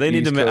on."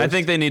 I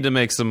think they need to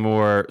make some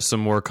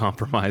more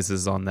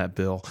compromises on that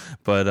bill,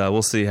 but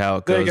we'll see how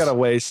it goes. They got a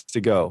ways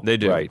to go. They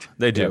do, right?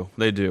 They do.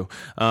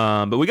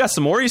 But we got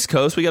some more East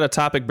Coast. We got a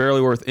topic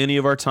barely worth any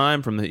of our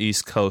time from the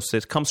East Coast.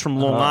 It comes from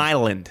Long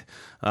Island.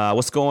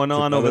 What's going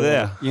on over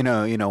there?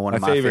 One of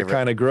my favorite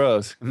kind of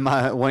grows. One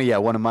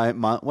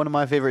of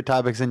my favorite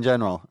topics in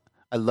general.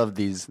 I love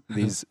these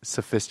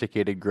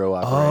sophisticated grow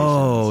operations.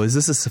 Oh, is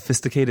this a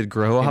sophisticated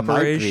grow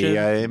operation?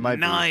 It might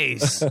be.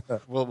 Nice.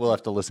 We'll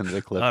have to listen to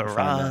the clip. All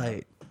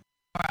right.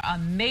 A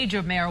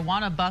major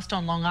marijuana bust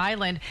on Long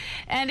Island,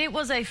 and it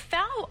was a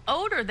foul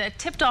odor that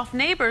tipped off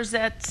neighbors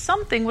that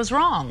something was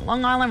wrong.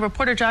 Long Island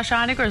reporter Josh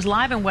Einiger is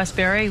live in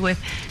Westbury with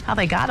how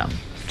they got him.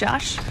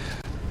 Josh?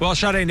 Well,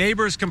 Sade,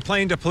 neighbors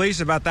complained to police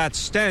about that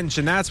stench,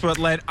 and that's what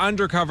led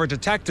undercover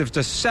detectives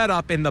to set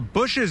up in the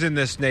bushes in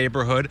this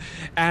neighborhood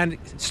and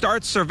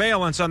start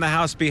surveillance on the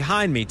house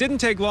behind me. Didn't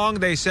take long,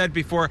 they said,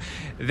 before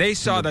they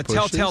saw the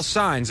telltale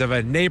signs of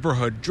a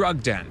neighborhood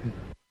drug den.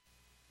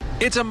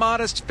 It's a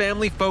modest,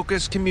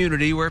 family-focused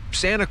community where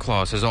Santa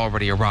Claus has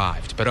already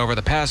arrived. But over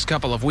the past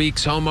couple of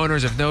weeks,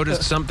 homeowners have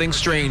noticed something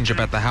strange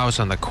about the house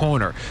on the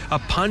corner. A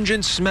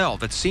pungent smell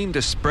that seemed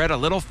to spread a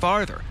little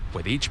farther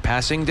with each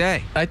passing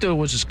day. I thought it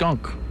was a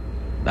skunk.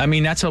 I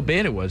mean, that's how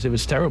bad it was. It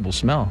was a terrible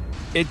smell.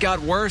 It got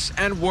worse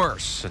and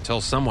worse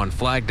until someone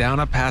flagged down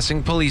a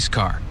passing police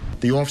car.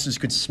 The officers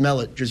could smell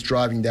it just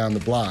driving down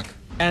the block.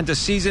 And to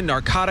seasoned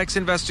narcotics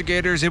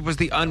investigators, it was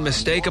the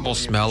unmistakable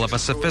smell of a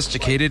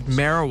sophisticated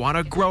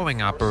marijuana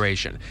growing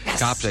operation.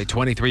 Cops say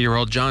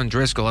 23-year-old John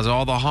Driscoll has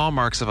all the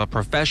hallmarks of a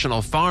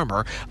professional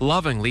farmer,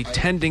 lovingly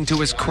tending to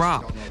his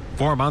crop.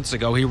 4 months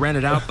ago, he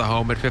rented out the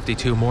home at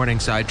 52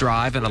 Morningside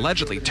Drive and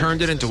allegedly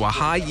turned it into a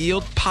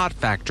high-yield pot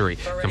factory,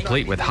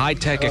 complete with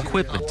high-tech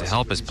equipment to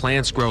help his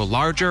plants grow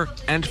larger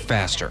and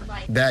faster.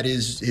 That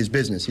is his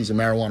business. He's a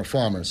marijuana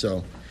farmer,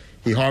 so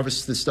he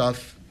harvests the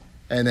stuff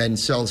and then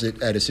sells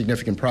it at a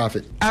significant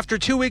profit. After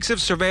 2 weeks of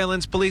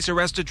surveillance, police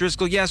arrested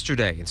Driscoll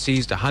yesterday and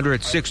seized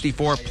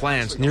 164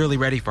 plants nearly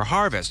ready for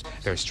harvest.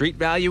 Their street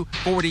value,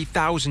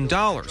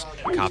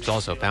 $40,000. Cops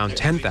also found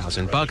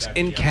 $10,000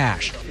 in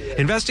cash.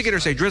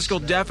 Investigators say Driscoll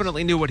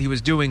definitely knew what he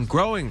was doing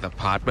growing the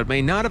pot, but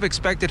may not have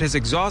expected his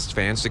exhaust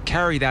fans to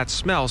carry that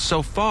smell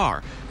so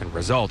far and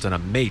result in a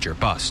major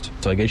bust.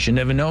 So I guess you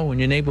never know in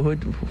your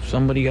neighborhood.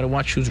 Somebody got to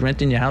watch who's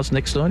renting your house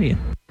next door to you.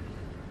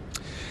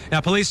 Now,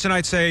 police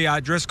tonight say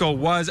Driscoll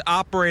was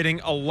operating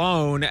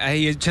alone.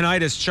 He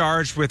tonight is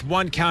charged with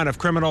 1 count of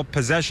criminal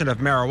possession of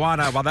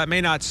marijuana. While that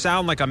may not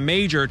sound like a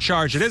major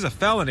charge, it is a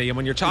felony. And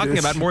when you're talking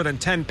about more than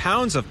 10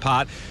 pounds of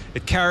pot,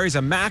 it carries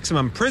a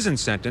maximum prison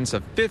sentence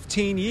of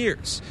 15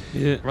 years.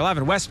 Yeah. We're live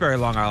in Westbury,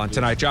 Long Island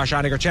tonight. Josh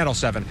Einiger, Channel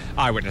 7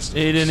 Eyewitness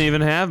News. He didn't even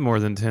have more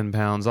than 10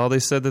 pounds. All they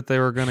said that they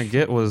were going to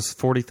get was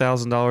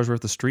 $40,000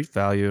 worth of street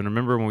value. And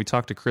remember when we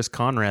talked to Chris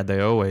Conrad, they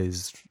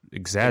always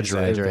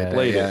exaggerate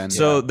that. Yeah.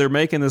 So they're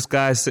making this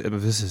guy, this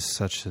is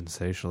such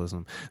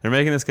sensationalism. They're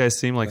making this guy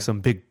seem like some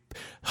big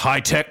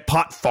high-tech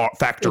pot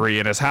factory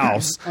in his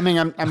house. I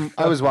mean,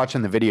 I was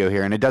watching the video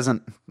here, and it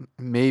doesn't.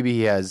 Maybe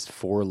he has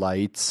 4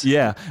 lights.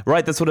 Yeah,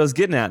 right. That's what I was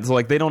getting at. So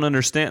like they don't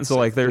understand. So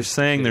like they're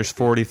saying there's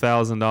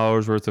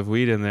 $40,000 worth of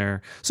weed in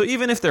there. So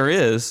even if there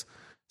is,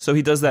 so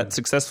he does that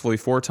successfully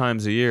 4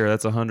 times a year.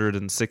 That's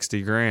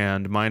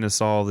 $160,000 minus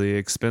all the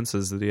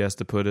expenses that he has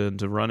to put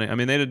into running. I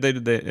mean, they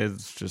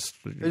it's just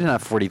There's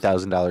not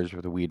 $40,000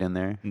 worth of weed in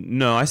there.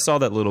 No, I saw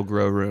that little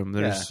grow room.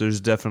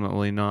 There's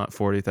definitely not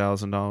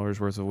 $40,000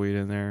 worth of weed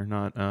in there.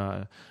 Not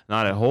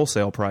at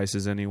wholesale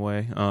prices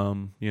anyway. I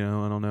don't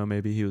know.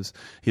 Maybe he was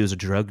a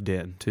drug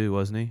den too,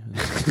 wasn't he?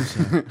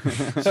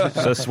 So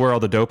that's where all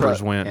the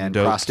dopers went and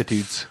doped.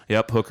 Prostitutes.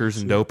 Yep, hookers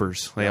and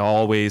dopers. They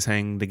always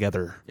hang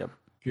together. Yep.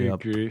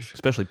 Good grief.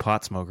 Especially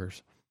pot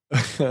smokers.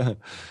 Yeah,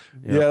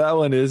 that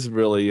one is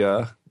really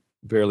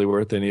barely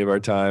worth any of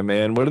our time,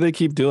 man. What do they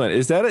keep doing?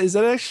 Is that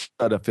actually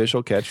an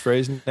official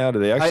catchphrase now? Do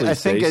they actually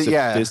say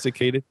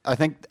sophisticated? I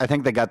think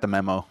they got the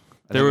memo.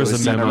 There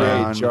was a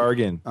memo.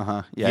 Jargon.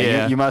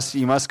 Yeah. You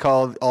must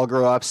call all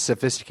grow-ups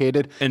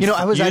sophisticated. And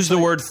I was use the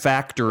word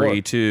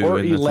factory too. Or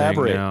in the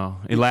elaborate. Thing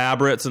now.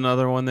 Elaborate's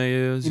another one they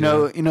use. You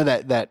know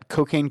that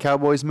Cocaine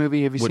Cowboys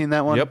movie. Have you seen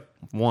that one? Yep,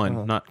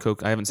 one. Not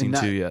coke. I haven't seen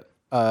 2 yet.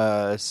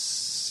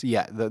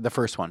 The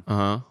first one.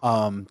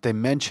 They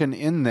mention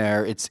in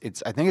there it's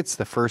I think it's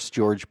the first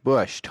George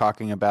Bush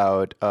talking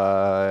about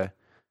the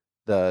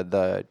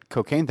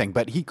cocaine thing,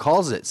 but he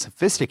calls it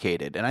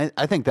sophisticated, and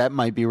I think that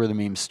might be where the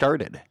meme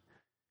started,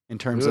 in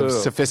terms of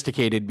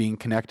sophisticated being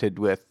connected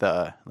with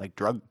like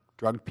drug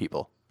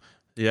people.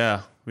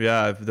 Yeah.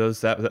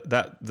 Those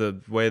that the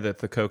way that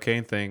the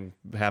cocaine thing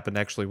happened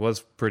actually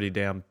was pretty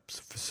damn.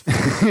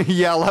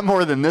 Yeah, a lot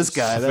more than this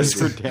guy. That's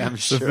for damn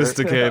sure.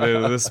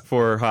 Sophisticated. This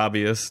poor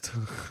hobbyist.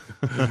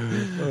 I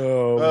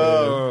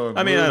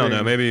mean, I don't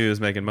know. Maybe he was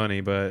making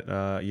money, but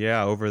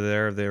over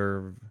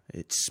there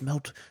it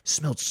smelled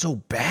so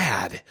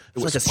bad. It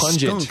was like a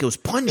pungent. skunk. It was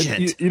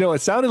pungent.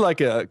 It sounded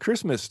like a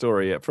Christmas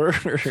story at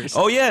first.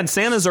 Oh yeah, and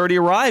Santa's already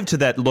arrived to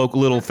that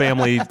local little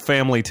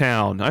family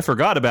town. I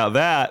forgot about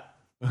that.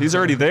 He's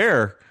already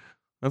there.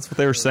 That's what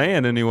they were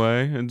saying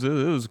anyway. And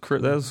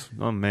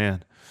oh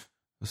man,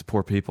 those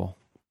poor people.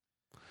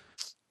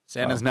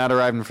 Santa's not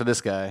arriving for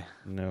this guy.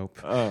 Nope.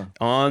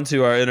 On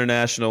to our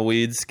international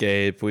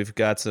weedscape. We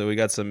got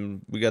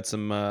some leads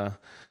from Tongan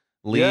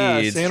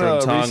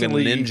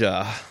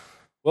Ninja.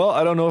 Well,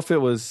 I don't know if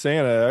it was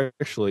Santa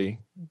actually.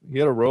 He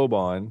had a robe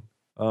on.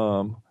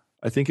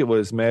 I think it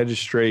was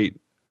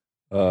Magistrate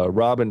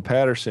Robin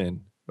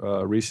Patterson.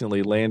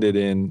 Recently landed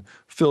in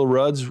Phil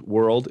Rudd's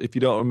world. If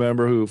you don't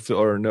remember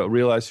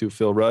realize who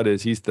Phil Rudd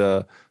is, he's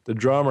the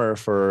drummer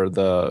for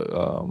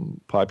the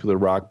popular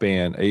rock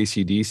band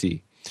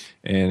AC/DC,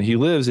 and he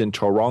lives in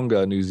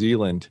Tauranga, New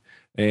Zealand.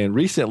 And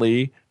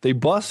recently they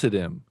busted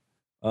him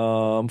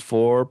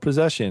for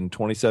possession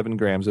 27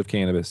 grams of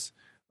cannabis.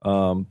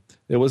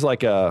 It was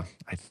like I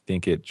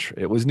think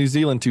it was New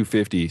Zealand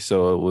 250,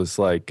 so it was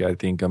like I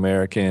think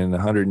American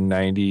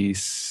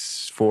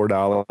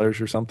 $194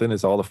 or something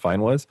is all the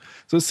fine was.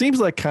 So it seems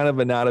like kind of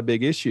not a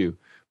big issue.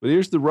 But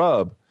here's the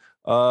rub.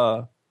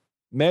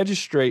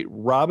 Magistrate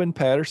Robin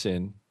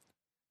Patterson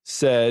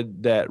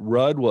said that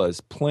Rudd was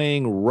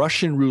playing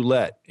Russian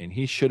roulette, and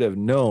he should have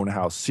known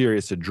how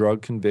serious a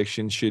drug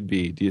conviction should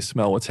be. Do you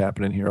smell what's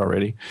happening here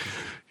already?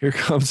 Here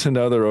comes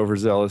another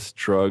overzealous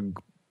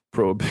drug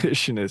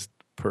prohibitionist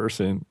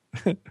person.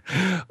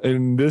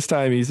 And this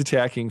time he's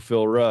attacking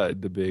Phil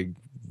Rudd, the big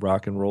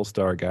rock and roll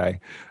star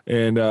guy.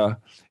 And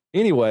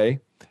anyway,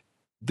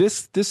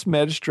 this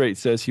magistrate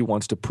says he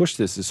wants to push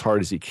this as hard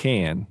as he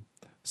can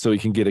so he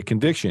can get a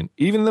conviction,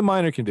 even the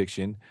minor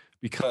conviction,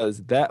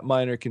 because that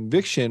minor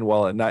conviction,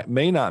 while it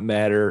may not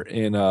matter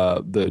in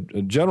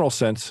the general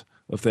sense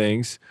of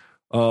things,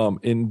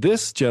 in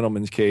this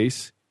gentleman's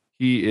case,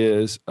 he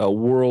is a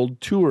world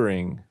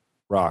touring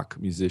rock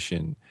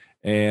musician,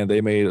 and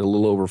they made a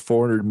little over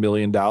 $400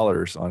 million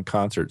on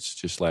concerts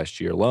just last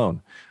year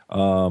alone.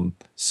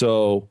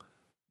 So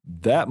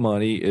that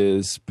money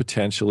is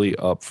potentially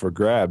up for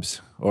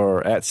grabs,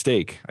 or at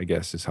stake, I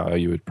guess is how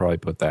you would probably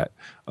put that.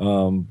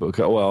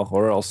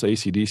 Or else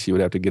AC/DC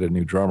would have to get a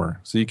new drummer.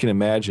 So you can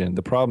imagine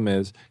the problem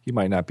is you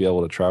might not be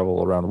able to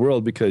travel around the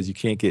world because you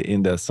can't get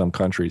into some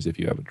countries if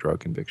you have a drug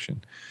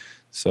conviction.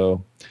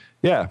 So,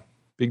 yeah,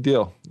 big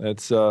deal.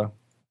 That's a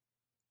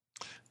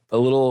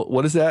little,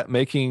 what is that?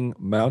 Making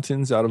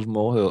mountains out of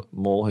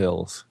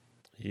molehills.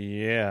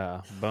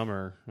 Yeah,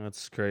 bummer.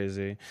 That's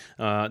crazy.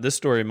 This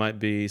story might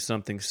be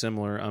something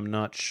similar. I'm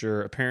not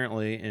sure.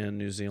 Apparently, in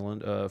New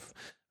Zealand, a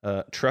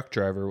truck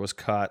driver was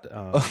caught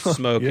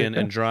smoking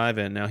and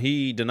driving. Now,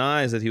 he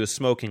denies that he was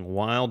smoking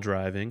while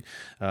driving.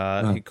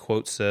 He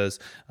quote says,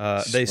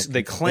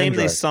 they claim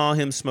they saw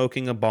him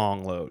smoking a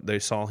bong load. They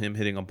saw him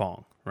hitting a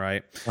bong.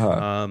 Right.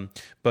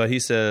 But he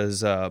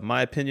says,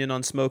 my opinion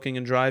on smoking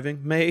and driving,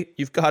 mate,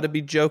 you've got to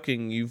be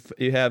joking. You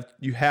have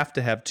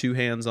to have two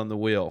hands on the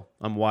wheel.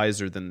 I'm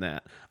wiser than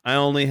that. I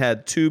only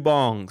had 2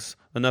 bongs,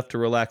 enough to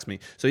relax me.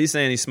 So he's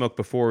saying he smoked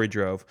before he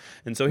drove.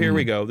 And so here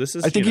we go. This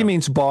is, I think he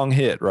means bong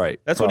hit, right?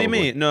 That's probably what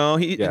he means. No,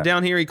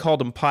 down here he called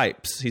them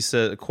pipes. He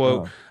said,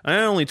 quote, I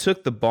only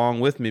took the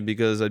bong with me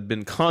because I'd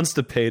been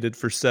constipated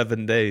for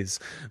 7 days.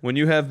 When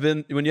you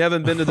haven't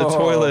been to the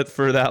toilet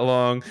for that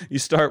long, you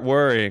start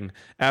worrying.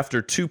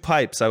 After 2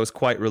 pipes, I was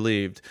quite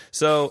relieved.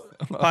 So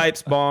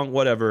pipes, bong,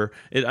 whatever.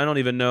 I don't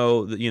even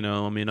know that,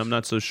 I'm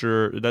not so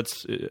sure.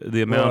 That's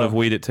the amount of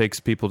weed it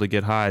takes people to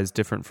get high is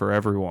different for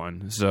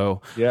everyone.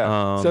 So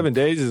 7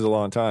 days is a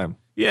long time.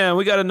 Yeah,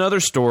 we got another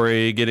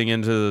story getting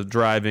into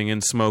driving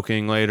and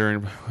smoking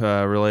later,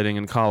 relating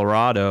in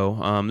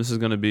Colorado. This is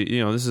going to be,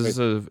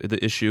 the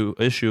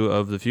issue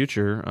of the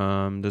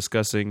future,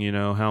 discussing,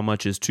 how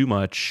much is too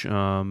much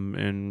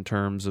in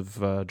terms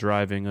of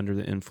driving under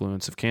the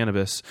influence of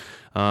cannabis.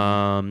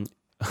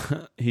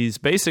 He's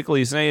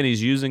basically saying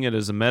he's using it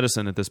as a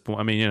medicine at this point.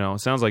 I mean,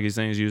 it sounds like he's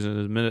saying he's using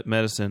it as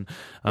medicine,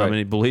 and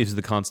he believes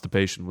the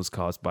constipation was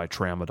caused by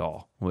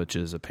tramadol, which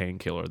is a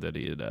painkiller that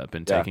he had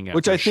been taking after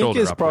which I a shoulder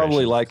think is operation.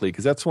 probably likely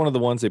because that's one of the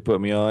ones they put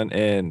me on,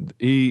 and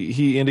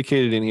he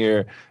indicated in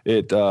here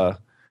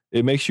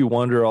it makes you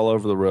wander all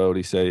over the road.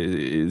 He said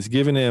it's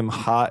giving him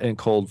hot and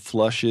cold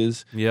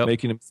flushes,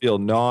 making him feel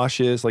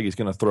nauseous, like he's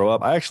going to throw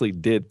up. I actually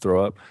did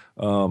throw up,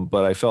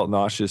 but I felt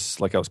nauseous,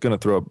 like I was going to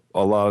throw up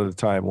a lot of the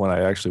time when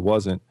I actually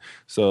wasn't.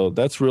 So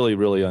that's really,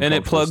 really uncomfortable.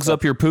 And it plugs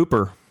up your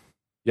pooper.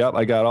 Yep,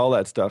 I got all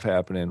that stuff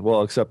happening.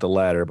 Well, except the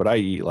latter, but I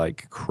eat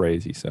like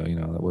crazy, so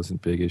that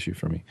wasn't a big issue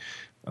for me.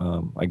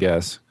 I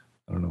guess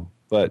I don't know,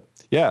 but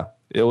yeah,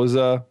 it was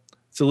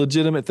it's a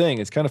legitimate thing.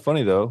 It's kind of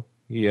funny though.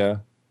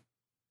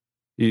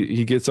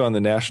 He gets on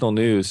the national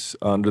news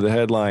under the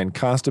headline,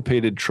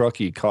 Constipated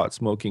Truckie Caught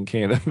Smoking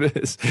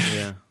Cannabis.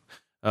 Yeah.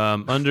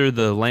 Under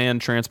the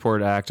Land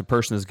Transport Act, a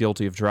person is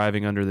guilty of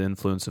driving under the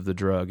influence of the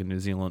drug in New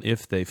Zealand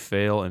if they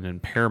fail an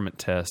impairment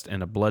test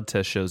and a blood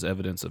test shows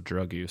evidence of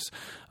drug use.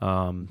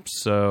 To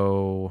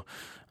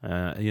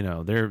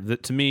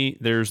me,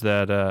 there's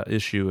that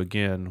issue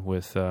again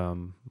with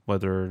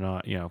whether or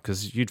not,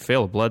 because you'd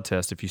fail a blood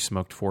test if you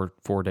smoked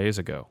four days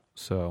ago.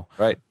 So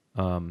right.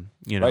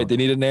 Right. They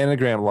need a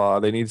nanogram law.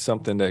 They need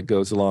something that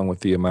goes along with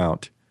the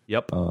amount.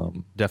 Yep.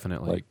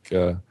 Definitely.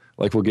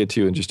 Like we'll get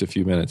to in just a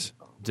few minutes.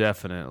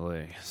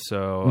 Definitely.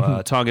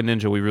 So, Tonga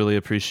Ninja, we really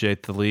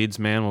appreciate the leads,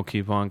 man. We'll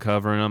keep on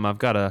covering them. I've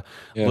got a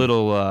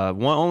little,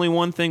 only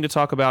one thing to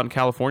talk about in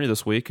California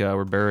this week.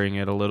 We're burying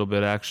it a little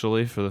bit,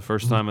 actually, for the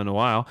first time in a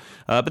while.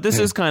 But this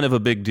is kind of a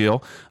big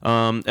deal.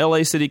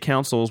 LA City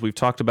Councils, we've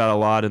talked about a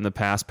lot in the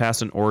past,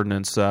 passed an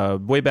ordinance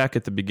way back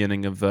at the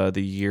beginning of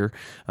the year.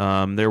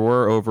 There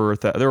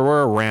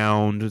were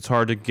around, it's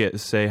hard to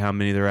say how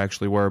many there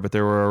actually were, but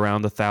there were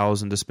around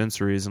 1,000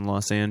 dispensaries in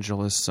Los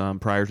Angeles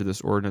prior to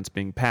this ordinance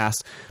being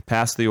passed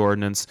the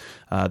ordinance.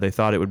 They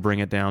thought it would bring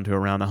it down to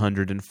around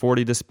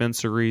 140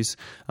 dispensaries.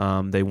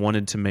 They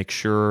wanted to make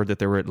sure that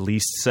there were at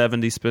least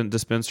 70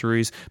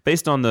 dispensaries.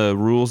 Based on the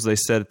rules they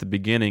said at the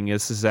beginning,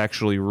 this is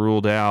actually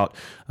ruled out.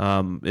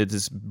 It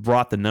has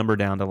brought the number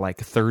down to like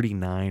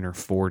 39 or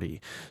 40.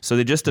 So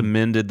they just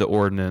amended the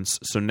ordinance.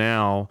 So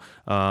now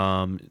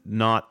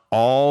not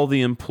all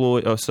the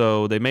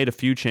so they made a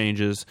few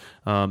changes.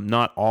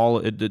 Not all.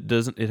 It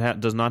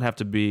does not have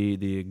to be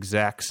the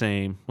exact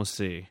same. Let's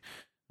see.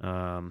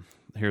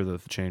 Here are the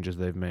changes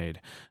they've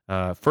made.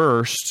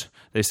 First,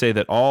 they say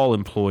that all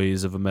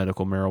employees of a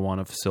medical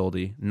marijuana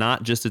facility,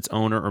 not just its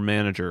owner or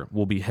manager,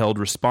 will be held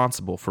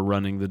responsible for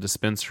running the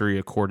dispensary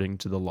according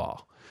to the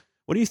law.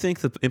 What do you think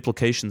the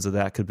implications of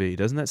that could be?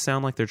 Doesn't that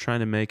sound like they're trying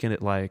to make it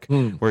like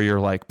where you're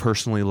like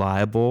personally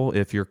liable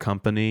if your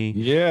company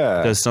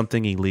does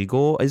something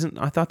illegal?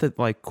 I thought that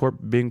like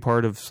being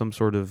part of some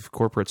sort of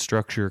corporate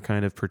structure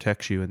kind of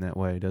protects you in that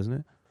way, doesn't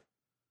it?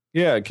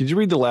 Yeah, could you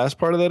read the last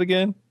part of that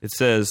again? It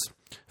says,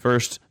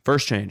 first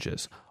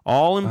changes.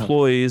 All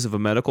employees of a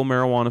medical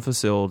marijuana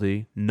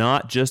facility,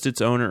 not just its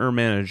owner or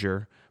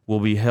manager, will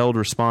be held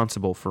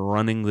responsible for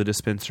running the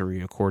dispensary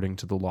according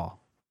to the law.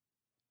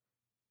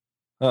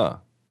 Huh.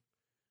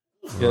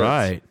 Yeah,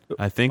 right.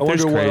 I think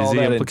there's crazy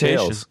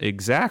implications.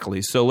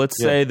 Exactly. So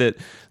let's say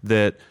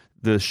that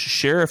the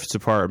sheriff's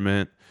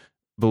department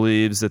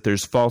believes that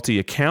there's faulty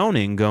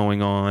accounting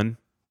going on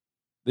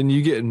Then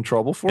you get in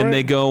trouble for it? And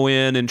they go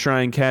in and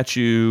try and catch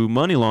you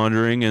money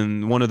laundering,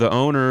 and one of the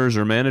owners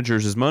or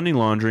managers is money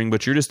laundering,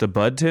 but you're just a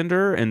bud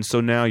tender, and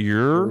so now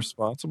you're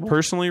responsible?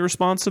 Personally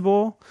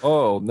responsible?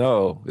 Oh,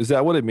 no. Is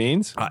that what it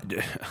means?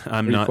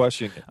 I'm not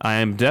questioning it. I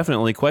am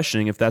definitely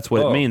questioning if that's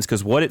what it means,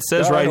 because what it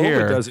says right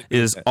here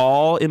is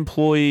all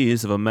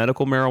employees of a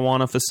medical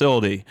marijuana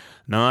facility,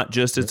 not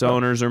just its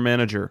owners or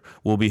manager,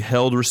 will be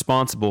held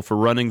responsible for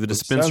running the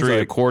dispensary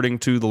according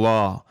to the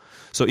law.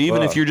 So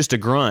even if you're just a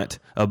grunt,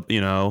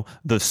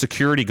 the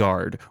security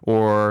guard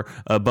or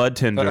a bud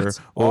tender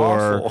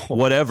or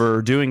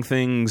whatever, doing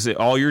things,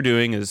 all you're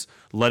doing is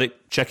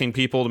checking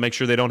people to make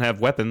sure they don't have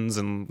weapons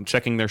and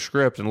checking their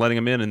script and letting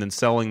them in and then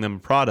selling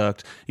them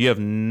product. You have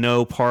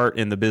no part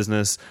in the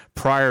business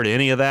prior to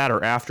any of that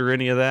or after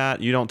any of that.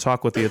 You don't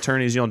talk with the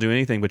attorneys. You don't do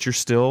anything, but you're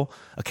still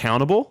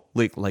accountable,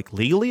 like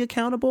legally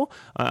accountable.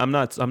 I'm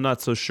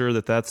not so sure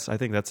that's. I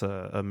think that's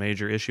a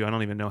major issue. I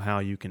don't even know how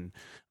you can.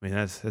 I mean,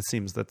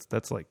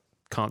 that's like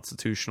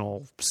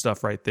constitutional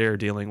stuff right there,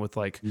 dealing with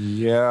like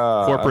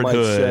corporate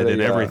hood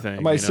and everything.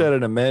 I might set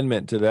an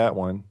amendment to that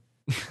one.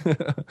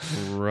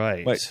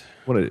 Right. Might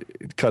want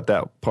to cut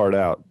that part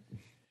out.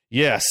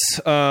 Yes.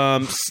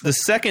 The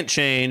second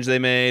change they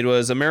made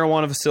was a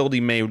marijuana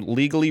facility may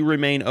legally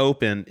remain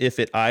open if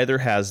it either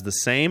has the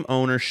same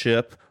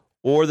ownership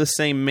or the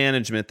same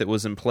management that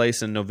was in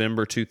place in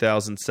November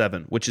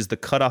 2007, which is the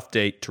cutoff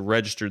date to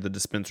register the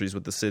dispensaries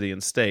with the city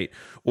and state,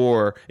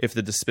 or if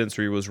the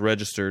dispensary was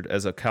registered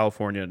as a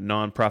California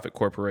nonprofit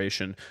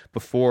corporation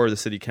before the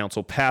city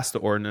council passed the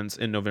ordinance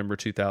in November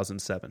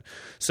 2007.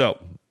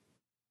 So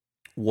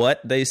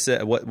what they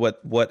said,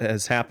 what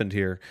has happened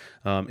here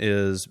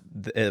is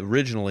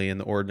originally in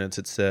the ordinance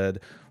it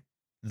said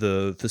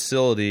the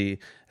facility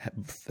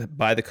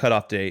by the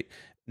cutoff date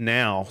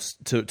now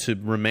to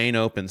remain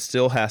open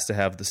still has to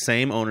have the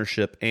same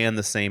ownership and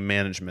the same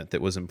management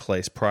that was in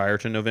place prior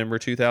to November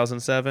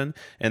 2007,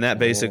 and that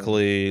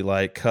basically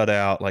like cut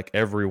out like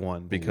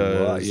everyone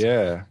because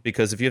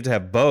if you have to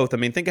have both, I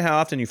mean, think of how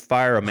often you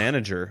fire a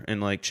manager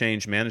and like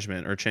change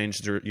management or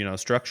change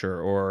structure,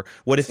 or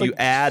what if you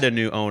add a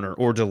new owner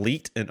or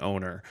delete an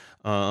owner,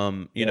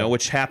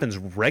 which happens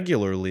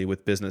regularly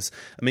with business.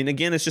 I mean,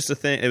 again, it's just a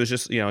thing. It was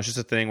just it's just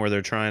a thing where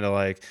they're trying to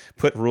like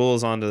put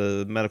rules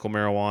onto medical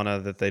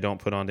marijuana that they don't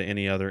put onto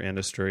any other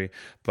industry.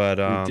 But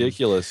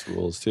ridiculous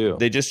rules too.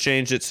 They just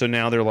changed it so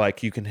now they're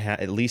like you can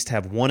at least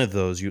have one of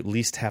those. You at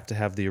least have to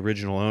have the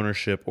original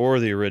ownership or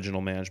the original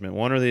management.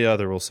 One or the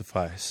other will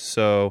suffice.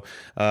 So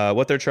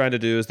what they're trying to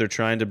do is they're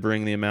trying to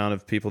bring the amount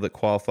of people that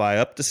qualify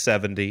up to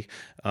 70.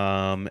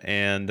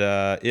 And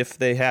if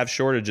they have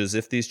shortages,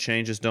 if these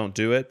changes don't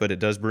do it, but it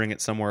does bring it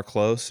somewhere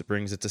close, it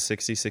brings it to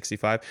 60,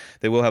 65,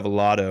 they will have a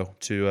lotto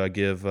to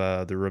give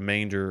the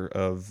remainder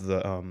of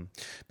the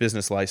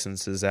business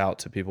licenses out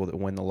to people that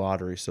win the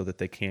lottery so that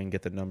they can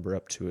get the number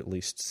up to at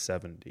least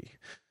 70.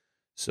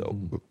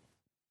 So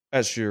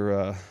that's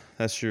your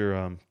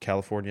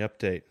California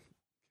update.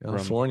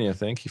 California,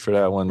 thank you for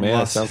that one,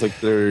 man. It sounds like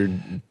they're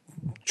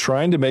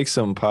trying to make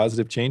some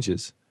positive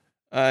changes.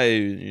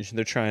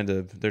 They're trying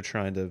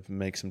to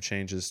make some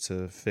changes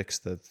to fix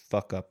the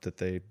fuck up that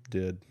they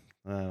did.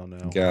 I don't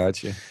know.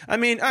 Gotcha. I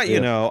mean,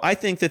 I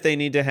think that they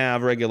need to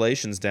have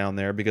regulations down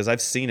there because I've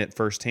seen it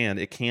firsthand.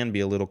 It can be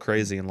a little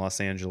crazy in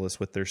Los Angeles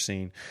with their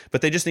scene,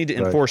 but they just need to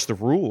enforce the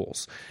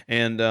rules.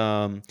 And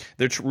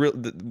they're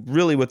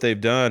really what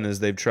they've done is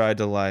they've tried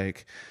to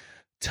like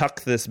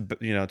tuck this,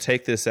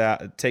 take this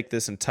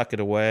and tuck it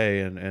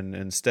away, and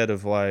instead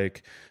of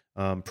like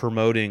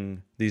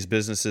promoting these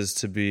businesses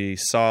to be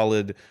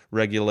solid,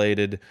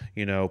 regulated,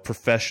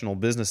 professional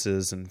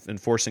businesses and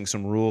enforcing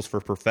some rules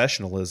for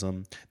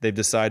professionalism, they've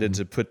decided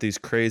to put these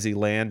crazy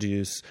land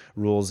use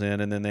rules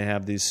in, and then they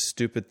have these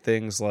stupid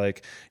things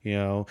like,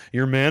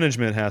 your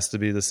management has to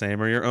be the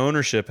same or your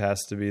ownership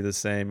has to be the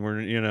same,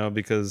 or,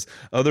 because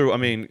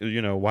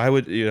why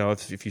would,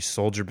 if you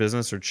sold your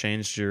business or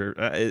changed your,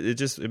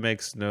 it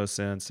makes no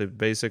sense. It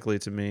basically,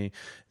 to me,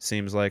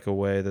 seems like a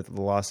way that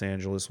Los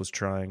Angeles was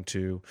trying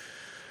to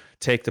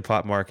take the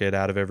pot market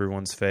out of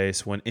everyone's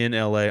face, when in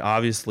LA,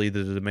 obviously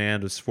the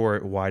demand was for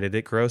it. Why did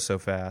it grow so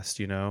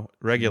fast?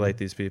 Regulate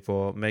these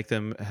people, make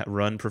them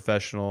run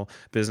professional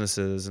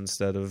businesses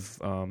instead of,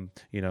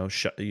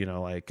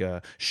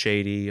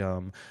 shady,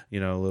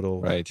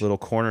 little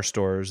corner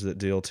stores that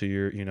deal to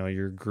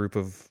your group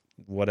of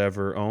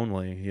whatever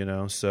only,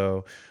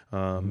 so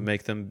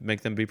make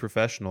them be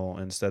professional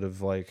instead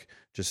of like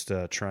just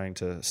trying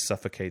to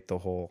suffocate the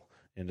whole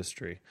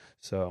industry.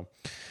 So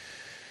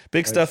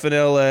big stuff in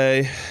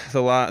LA,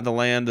 the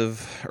land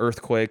of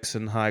earthquakes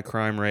and high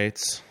crime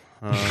rates.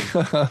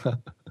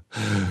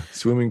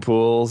 Swimming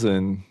pools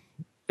and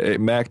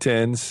Mac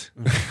 10s.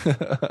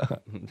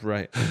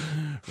 Right.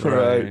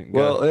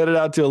 Well, headed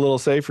out to a little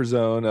safer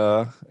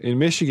zone in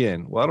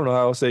Michigan. Well, I don't know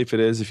how safe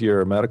it is if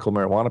you're a medical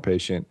marijuana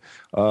patient.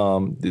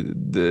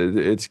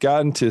 It's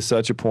gotten to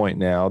such a point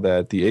now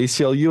that the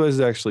ACLU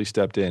has actually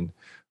stepped in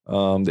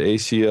The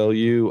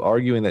ACLU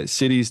arguing that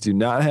cities do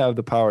not have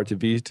the power to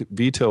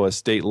veto a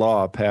state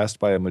law passed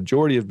by a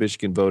majority of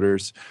Michigan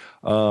voters,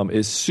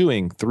 is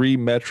suing 3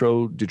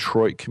 metro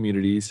Detroit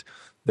communities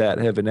that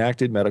have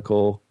enacted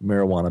medical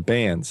marijuana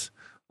bans.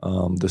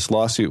 This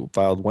lawsuit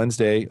filed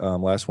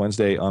last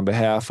Wednesday, on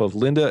behalf of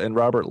Linda and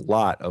Robert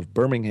Lott of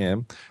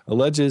Birmingham,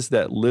 alleges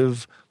that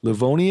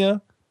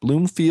Livonia,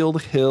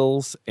 Bloomfield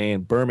Hills,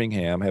 and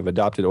Birmingham have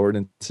adopted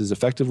ordinances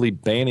effectively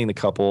banning the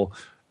couple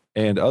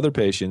and other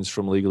patients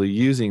from legally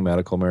using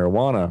medical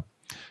marijuana.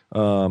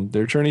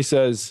 Their attorney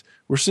says,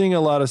 we're seeing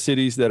a lot of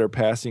cities that are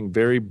passing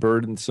very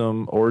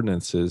burdensome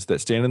ordinances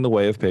that stand in the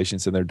way of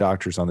patients and their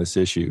doctors on this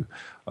issue.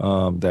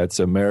 That's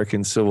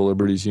American Civil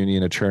Liberties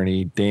Union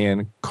attorney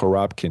Dan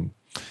Koropkin.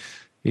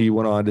 He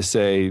went on to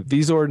say,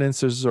 these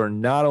ordinances are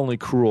not only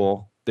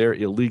cruel, they're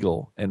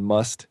illegal and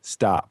must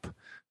stop.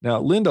 Now,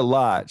 Linda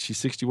Lott, she's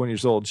 61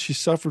 years old. She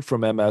suffered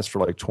from MS for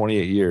like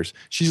 28 years.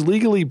 She's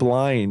legally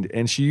blind,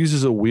 and she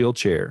uses a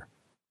wheelchair.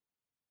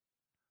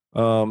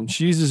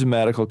 She uses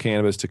medical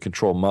cannabis to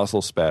control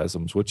muscle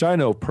spasms, which I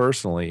know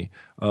personally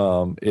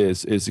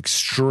is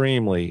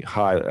extremely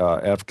high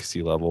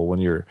efficacy level.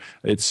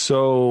 It's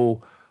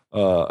so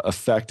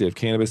effective.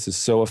 Cannabis is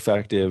so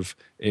effective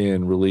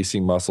in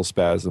releasing muscle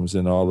spasms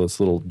and all those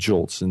little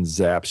jolts and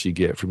zaps you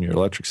get from your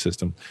electric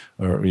system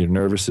or your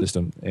nervous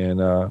system.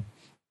 And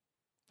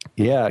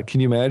yeah,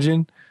 can you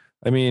imagine?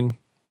 I mean,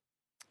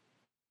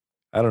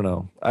 I don't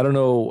know. I don't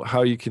know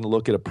how you can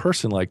look at a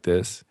person like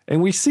this.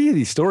 And we see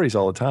these stories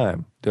all the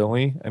time, don't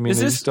we? I mean,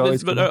 okay,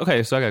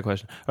 so I got a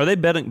question. Are they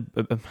banning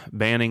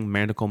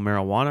medical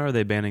marijuana, or are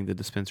they banning the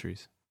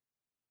dispensaries?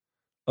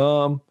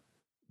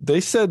 They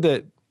said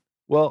that,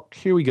 well,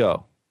 here we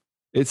go.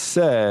 It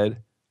said,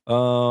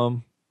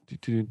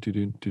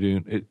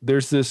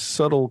 there's this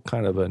subtle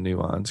kind of a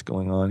nuance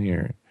going on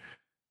here.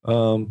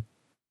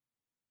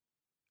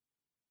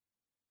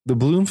 The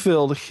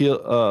Bloomfield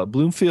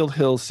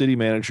Hills City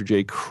Manager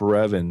Jay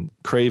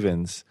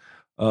Cravens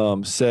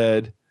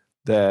said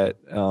that,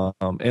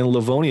 and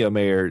Livonia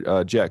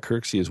Mayor Jack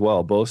Kirksey as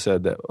well, both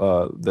said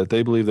that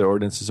they believe their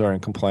ordinances are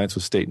in compliance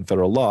with state and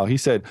federal law. He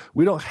said,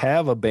 we don't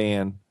have a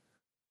ban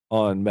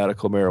on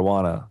medical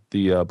marijuana,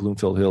 the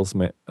Bloomfield Hills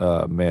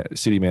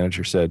City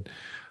Manager said.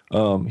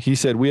 He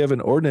said, we have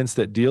an ordinance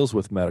that deals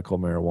with medical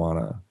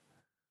marijuana,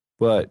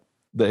 but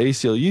the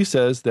ACLU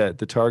says that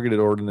the targeted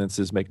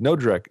ordinances make no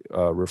direct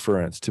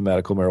reference to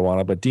medical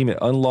marijuana, but deem it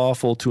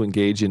unlawful to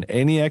engage in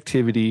any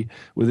activity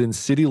within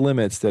city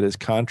limits that is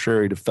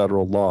contrary to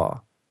federal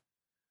law.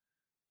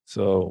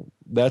 So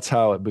that's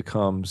how it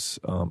becomes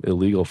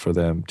illegal for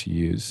them to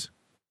use.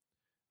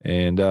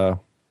 And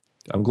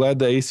I'm glad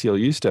the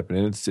ACLU stepping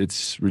in.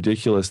 It's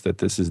ridiculous that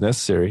this is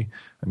necessary.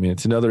 I mean,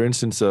 it's another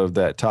instance of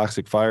that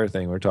toxic fire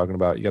thing we're talking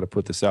about. You got to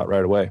put this out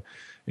right away.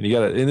 And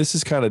and this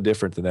is kind of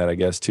different than that, I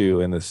guess,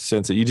 too, in the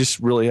sense that you just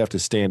really have to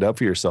stand up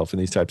for yourself in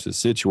these types of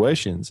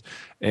situations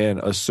and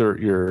assert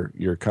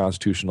your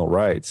constitutional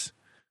rights.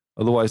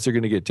 Otherwise, they're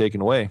going to get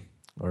taken away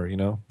or,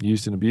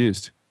 used and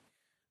abused.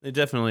 They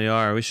definitely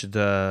are. We should.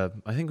 I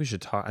think we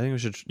should talk. I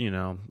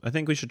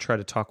think we should try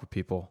to talk with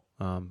people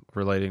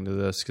relating to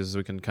this, because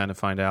we can kind of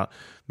find out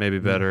maybe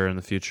better in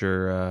the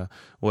future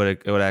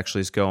what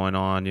actually is going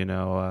on.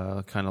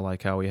 Kind of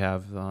like how we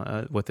have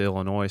with the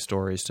Illinois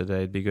stories today.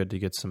 It'd be good to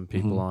get some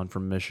people on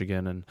from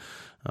Michigan and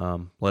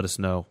let us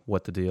know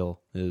what the deal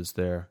is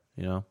there.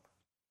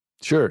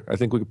 Sure. I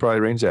think we could probably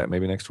arrange that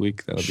maybe next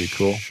week. That'll be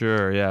cool.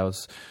 Sure. Yeah.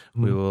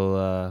 We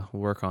will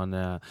work on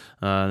that.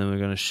 Then we're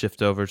going to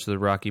shift over to the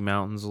Rocky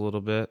Mountains a little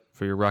bit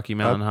for your Rocky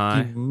Mountain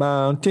High.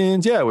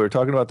 Mountains. Yeah. We were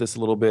talking about this a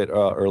little bit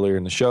earlier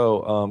in the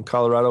show.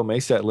 Colorado may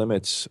set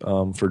limits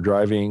for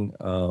driving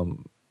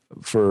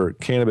for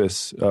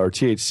cannabis or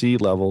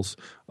THC levels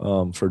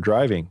for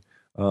driving,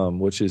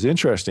 which is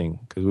interesting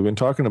because we've been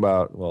talking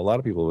about, a lot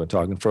of people have been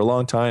talking for a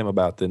long time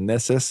about the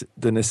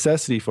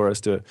necessity for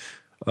us to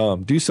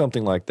do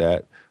something like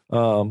that.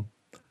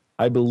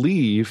 I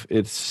believe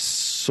it's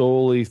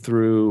solely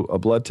through a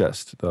blood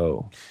test,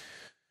 though.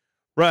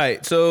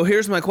 Right. So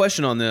here's my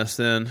question on this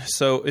then.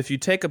 So if you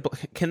take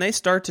can they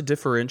start to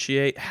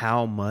differentiate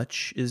how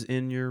much is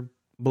in your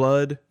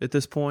blood at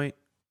this point?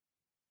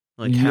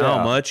 Like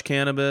how much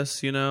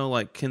cannabis,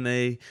 can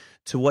they,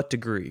 to what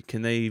degree?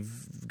 Can they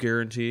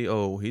guarantee,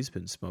 he's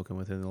been smoking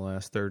within the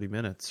last 30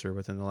 minutes or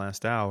within the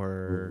last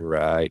hour?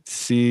 Right.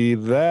 See,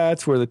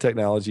 that's where the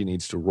technology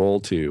needs to roll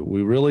to.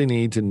 We really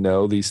need to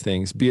know these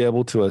things, be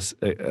able to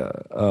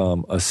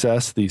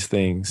assess these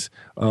things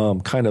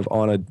kind of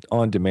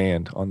on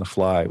demand, on the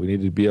fly. We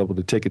need to be able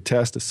to take a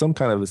test of some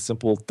kind of a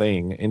simple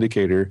thing,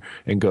 indicator,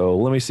 and go,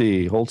 let me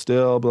see, hold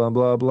still, blah,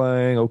 blah, blah,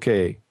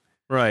 okay.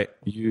 Right.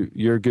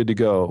 You're good to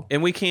go.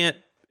 And we can't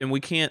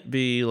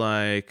be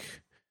like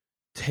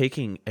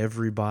taking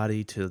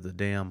everybody to the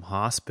damn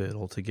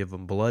hospital to give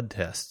them blood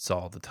tests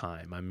all the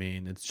time. I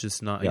mean, it's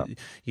just not,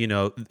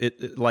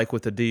 like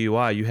with the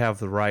DUI, you have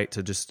the right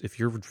to just, if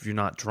you're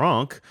not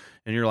drunk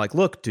and you're like,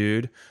 look,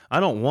 dude, I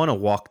don't want to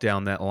walk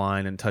down that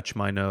line and touch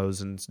my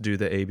nose and do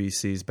the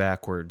ABCs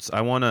backwards.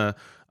 I want to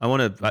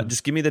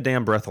just give me the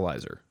damn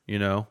breathalyzer,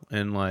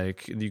 and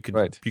like you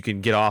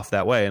can get off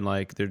that way. And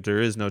like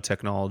there is no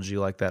technology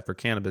like that for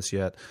cannabis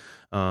yet.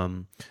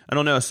 I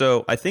don't know.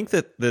 So I think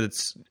that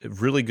it's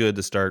really good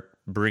to start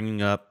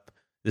bringing up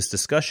this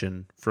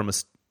discussion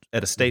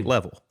at a state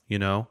level,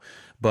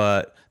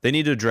 but they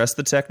need to address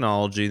the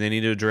technology. They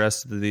need to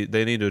address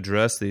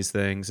these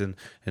things and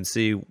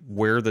see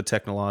where the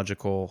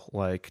technological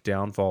like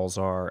downfalls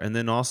are. And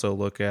then also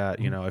look at,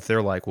 if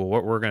they're like, well,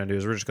 what we're going to do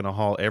is we're just going to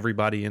haul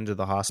everybody into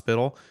the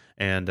hospital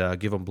and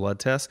give them blood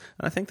tests.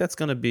 And I think that's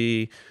going to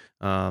be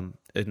an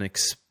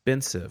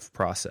expensive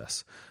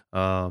process.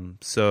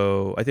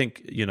 So I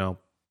think,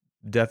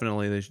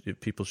 definitely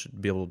people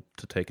should be able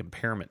to take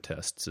impairment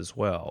tests as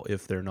well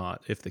if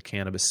the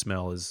cannabis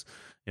smell is,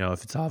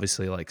 if it's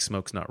obviously like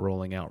smoke's not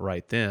rolling out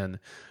right then,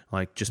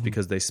 like just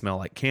because they smell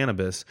like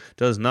cannabis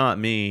does not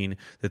mean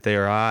that they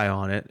are high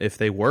on it. If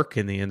they work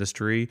in the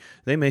industry,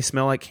 they may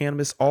smell like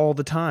cannabis all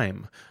the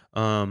time.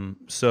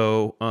 That's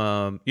all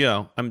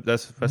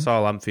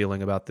I'm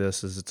feeling about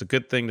this is it's a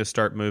good thing to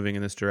start moving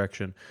in this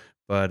direction.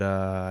 But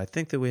I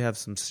think that we have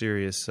some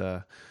serious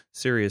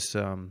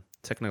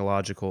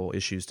technological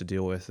issues to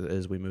deal with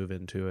as we move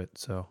into it.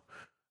 So,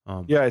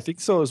 I think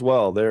so as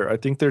well. I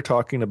think they're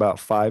talking about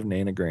 5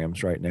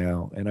 nanograms right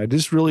now, and I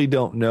just really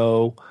don't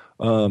know.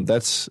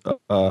 That's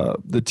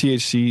the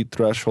THC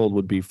threshold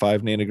would be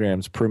 5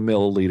 nanograms per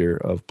milliliter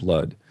of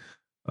blood.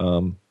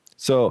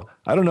 So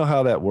I don't know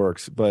how that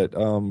works, but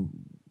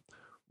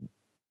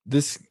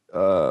this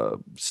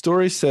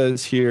story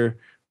says here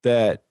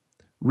that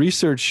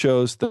research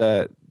shows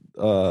that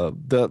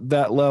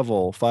that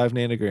level, 5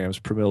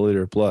 nanograms per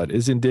milliliter of blood,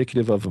 is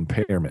indicative of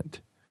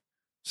impairment.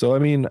 So, I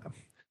mean,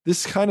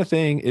 this kind of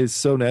thing is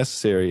so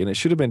necessary, and it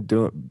should have been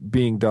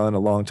being done a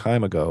long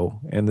time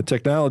ago. And the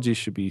technology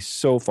should be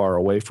so far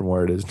away from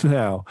where it is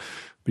now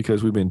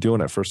because we've been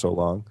doing it for so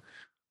long.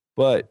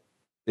 But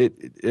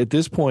at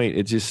this point,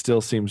 it just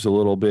still seems a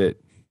little bit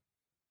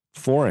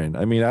foreign.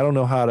 I mean, I don't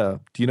know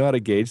do you know how to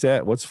gauge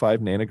that? What's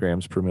 5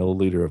 nanograms per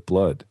milliliter of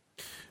blood?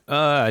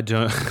 I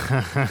don't.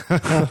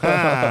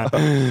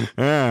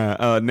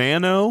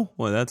 Nano?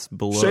 Well, that's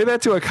below. Say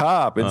that to a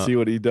cop and see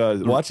what he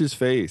does. Watch his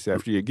face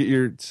after you get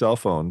your cell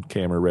phone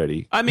camera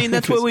ready. I mean,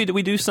 that's what we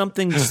do.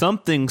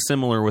 Something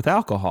similar with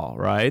alcohol,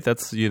 right?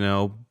 That's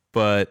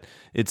but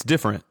it's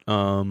different.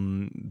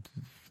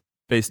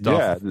 Based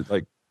off,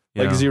 like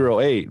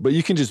 0.8, but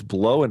you can just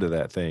blow into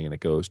that thing and it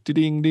goes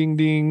ding ding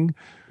ding.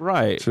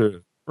 Right.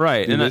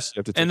 Right.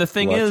 And the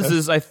thing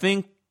is I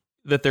think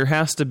that there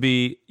has to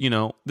be,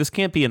 this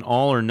can't be an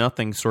all or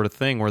nothing sort of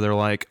thing where they're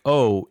like,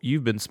 oh,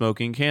 you've been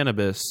smoking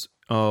cannabis.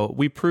 Oh,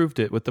 we proved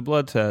it with the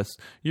blood test.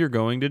 You're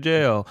going to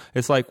jail.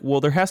 It's like, well,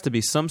 there has to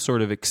be some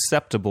sort of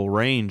acceptable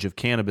range of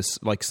cannabis.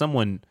 Like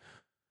someone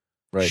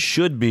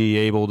should be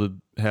able to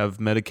have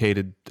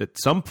medicated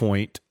at some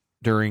point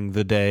during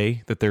the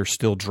day that they're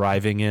still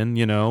driving in,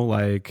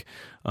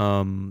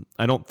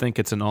 I don't think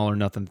it's an all or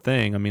nothing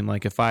thing. I mean,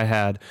 like if I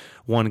had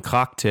one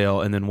cocktail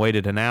and then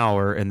waited an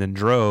hour and then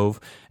drove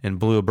and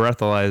blew a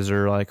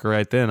breathalyzer like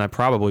right then, I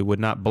probably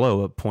would not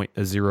blow a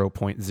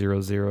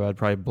 0.00. I'd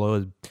probably blow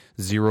a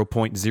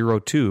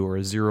 0.02 or a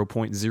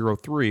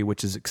 0.03,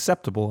 which is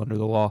acceptable under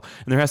the law.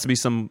 And there has to be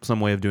some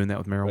way of doing that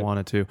with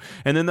marijuana too.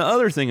 And then the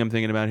other thing I'm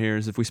thinking about here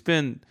is if we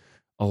spend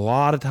a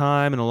lot of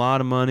time and a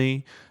lot of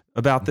money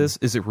about this,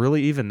 is it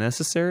really even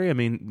necessary? I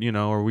mean,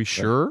 are we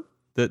sure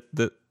that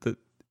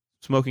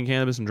smoking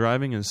cannabis and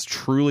driving is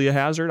truly a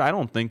hazard? I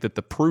don't think that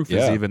the proof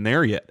is even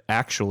there yet,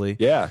 actually.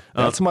 Yeah,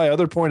 that's my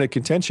other point of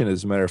contention,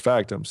 as a matter of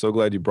fact. I'm so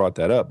glad you brought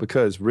that up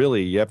because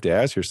really you have to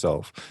ask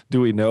yourself, do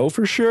we know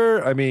for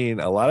sure? I mean,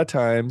 a lot of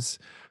times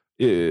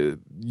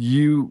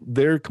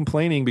they're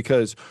complaining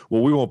because,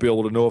 well, we won't be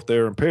able to know if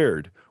they're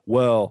impaired.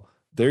 Well,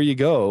 there you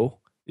go.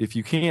 If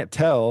you can't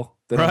tell,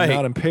 then I'm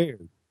not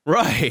impaired.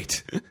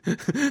 Right.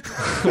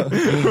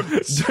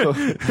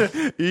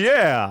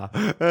 Yeah.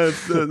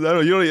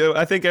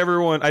 I think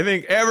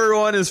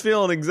everyone is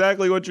feeling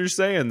exactly what you're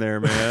saying there,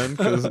 man.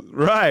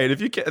 Right.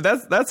 If you can,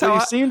 that's how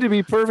you seem to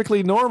be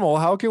perfectly normal.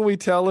 How can we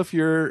tell if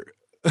you're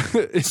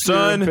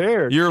son,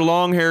 you're a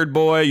long-haired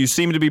boy. You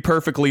seem to be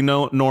perfectly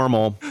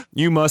normal.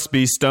 You must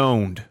be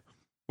stoned.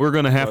 We're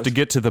going to have to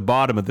get to the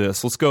bottom of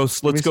this. Let's go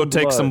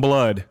take some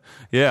blood.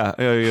 Yeah.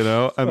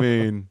 I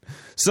mean,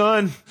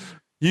 son,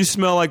 you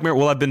smell like marijuana.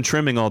 Well, I've been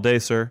trimming all day,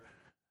 sir.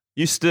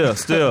 You still,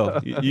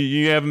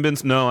 you haven't been.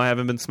 No, I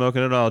haven't been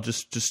smoking at all.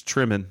 Just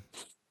trimming,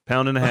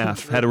 pound and a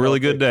half. Had a really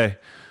good day.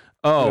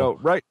 Oh,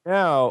 right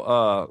now,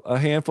 a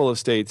handful of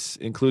states,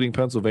 including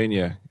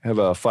Pennsylvania, have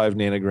a 5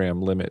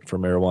 nanogram limit for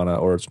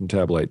marijuana or its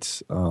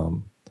metabolites,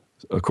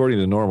 according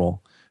to NORML.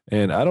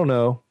 And I don't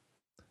know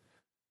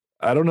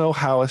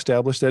how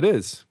established that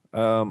is.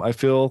 I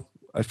feel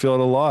at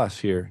a loss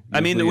here.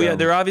 I mean,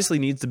 there obviously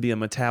needs to be a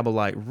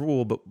metabolite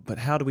rule, but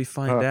how do we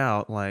find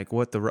out like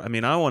what I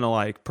want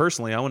to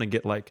personally, I want to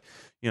get like,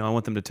 I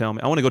want them to tell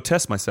me. I want to go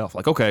test myself.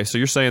 Like, okay, so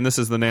you're saying this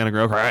is the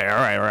nanogram. All right.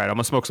 I'm going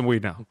to smoke some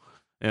weed now.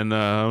 And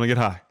I'm going to get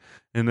high.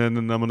 And then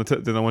I'm going to,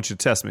 then I want you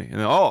to test me. And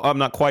then, I'm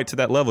not quite to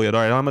that level yet.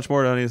 All right, how much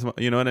more do I need?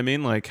 You know what I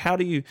mean? Like,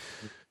 you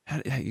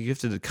have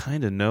to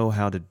kind of know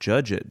how to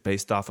judge it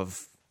based off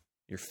of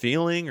your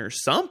feeling or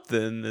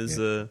something.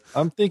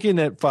 I'm thinking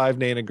that 5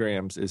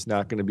 nanograms is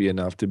not going to be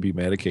enough to be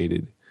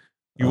medicated.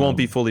 You won't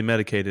be fully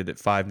medicated at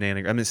 5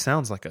 nanograms. I mean, it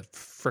sounds like a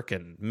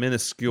freaking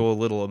minuscule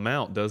little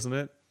amount, doesn't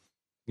it?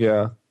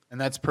 Yeah. And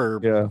that's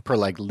per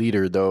like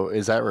liter though.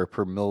 Is that or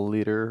per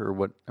milliliter or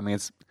what? I mean,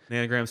 it's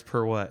nanograms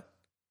per what?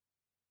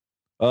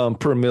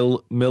 Per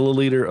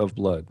milliliter of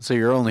blood. So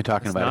you're only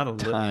talking about a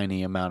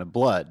tiny amount of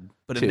blood.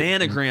 But a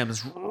nanogram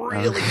is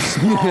really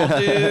small,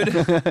 dude.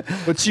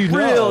 But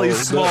really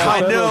small. I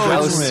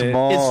know it's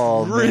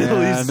small. It's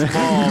really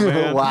small,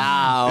 man.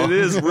 Wow. It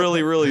is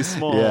really, really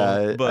small.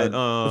 Yeah, but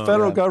the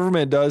federal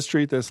government does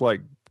treat this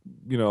like,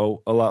 a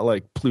lot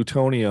like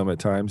plutonium at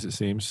times, it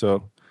seems.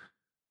 So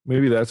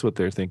maybe that's what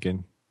they're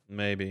thinking.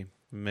 Maybe.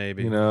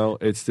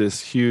 It's this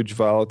huge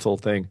volatile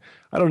thing.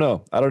 I don't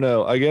know.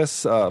 I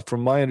guess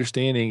from my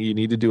understanding, you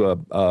need to do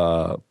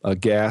a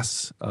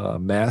gas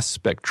mass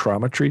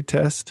spectrometry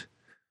test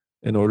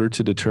in order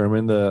to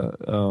determine the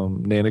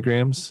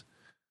nanograms.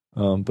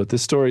 But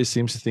this story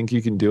seems to think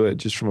you can do it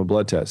just from a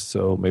blood test.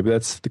 So maybe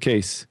that's the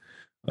case.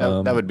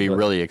 That would be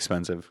really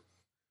expensive.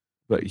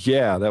 But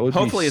yeah, that would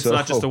hopefully be it's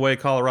not just a way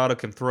Colorado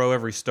can throw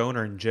every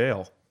stoner in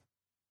jail.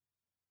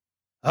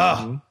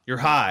 You're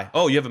high.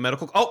 Oh, you have a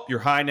medical. Oh, you're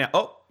high now.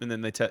 Oh, and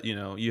then they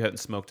you hadn't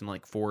smoked in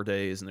like 4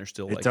 days, and they're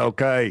still like, it's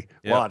okay.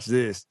 Yep. Watch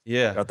this.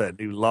 Yeah, got that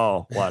new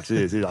law. Watch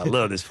this. I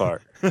love this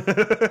part.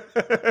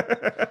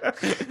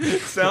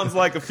 Sounds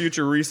like a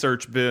future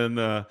research bin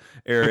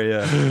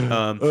area.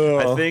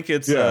 I think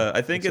it's.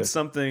 I think it's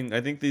something.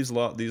 I think these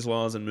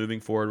laws and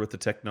moving forward with the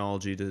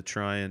technology to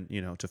try and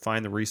to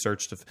find the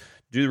research to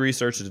do the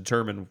research to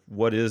determine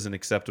what is an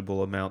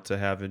acceptable amount to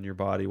have in your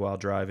body while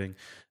driving.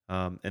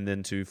 And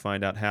then to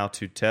find out how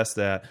to test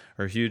that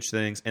are huge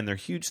things. And they're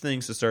huge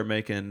things to start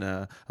making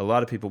a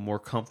lot of people more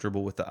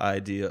comfortable with the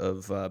idea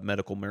of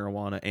medical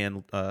marijuana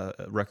and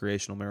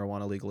recreational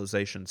marijuana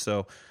legalization.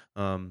 So,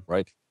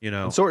 right.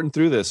 And sorting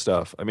through this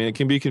stuff, I mean, it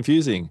can be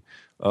confusing.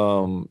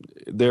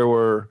 There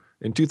were,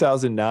 in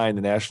 2009,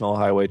 the National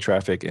Highway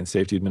Traffic and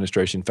Safety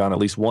Administration found at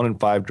least 1 in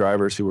 5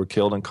 drivers who were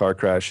killed in car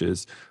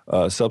crashes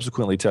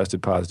subsequently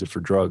tested positive for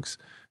drugs.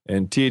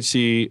 And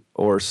THC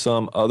or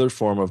some other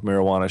form of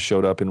marijuana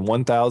showed up in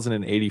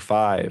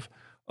 1,085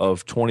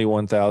 of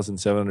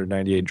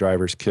 21,798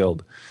 drivers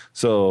killed.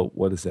 So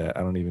what is that? I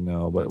don't even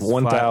know, but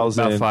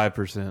 1,000 about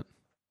 5%.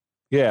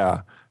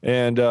 Yeah,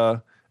 and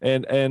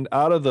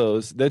out of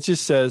those, that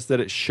just says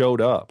that it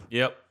showed up.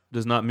 Yep,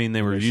 does not mean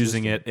they were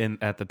using it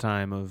at the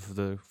time of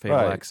the fatal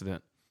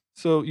accident.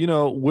 So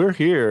we're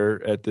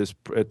here at this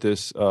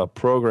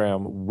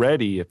program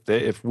ready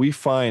if we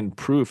find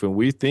proof and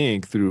we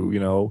think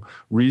through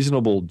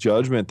reasonable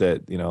judgment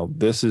that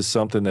this is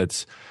something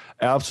that's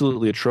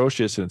absolutely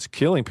atrocious and it's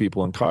killing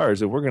people in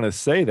cars, and we're going to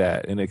say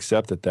that and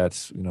accept that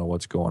that's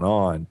what's going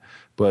on.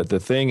 But the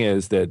thing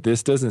is that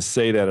this doesn't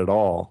say that at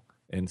all,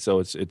 and so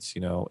it's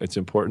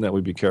important that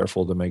we be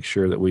careful to make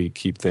sure that we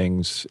keep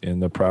things in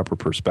the proper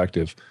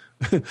perspective,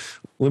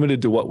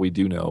 limited to what we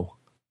do know.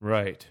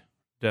 Right.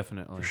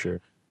 Definitely. For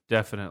sure.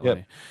 Definitely.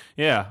 Yep.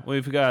 Yeah,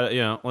 we've got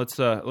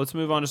let's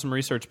move on to some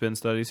research bin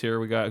studies here.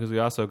 Because we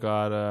also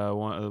got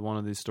one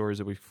of these stories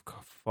that we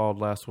followed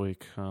last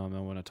week. I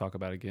want to talk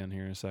about again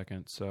here in a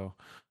second. So,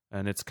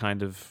 and it's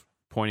kind of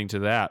pointing to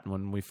that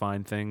when we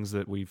find things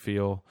that we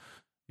feel,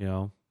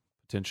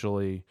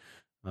 potentially,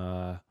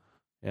 not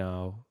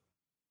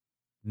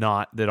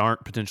that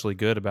aren't potentially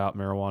good about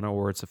marijuana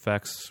or its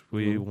effects.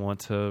 We want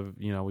to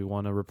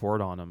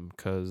report on them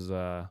because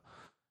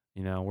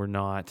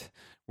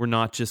we're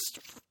not just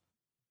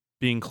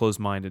being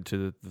closed-minded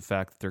to the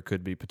fact that there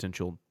could be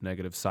potential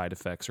negative side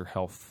effects or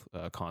health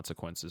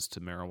consequences to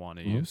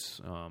marijuana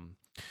use.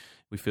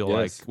 We feel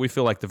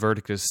like the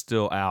verdict is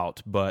still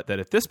out, but that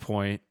at this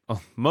point,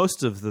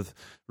 most of the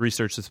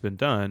research that's been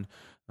done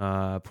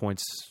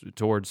points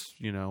towards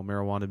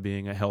marijuana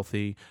being a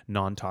healthy,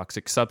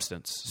 non-toxic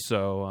substance.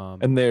 So,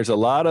 and there's a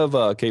lot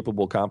of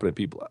capable, competent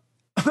people.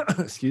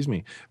 Excuse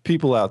me,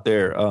 people out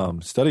there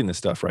studying this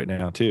stuff right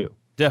now too.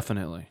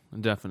 Definitely,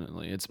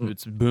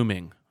 it's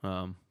booming.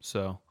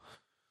 So,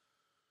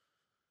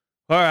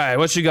 all right,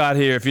 what you got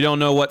here? If you don't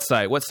know what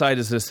site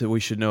is this that we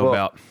should know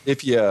about?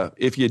 If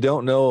you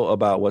don't know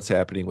about what's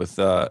happening with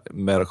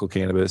medical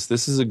cannabis,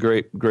 this is a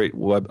great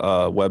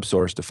web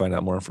source to find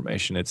out more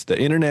information. It's the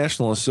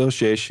International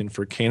Association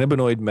for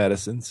Cannabinoid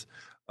Medicines.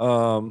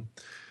 Go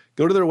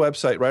to their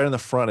website. Right on the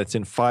front, it's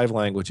in 5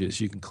 languages.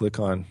 You can click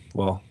on.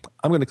 Well,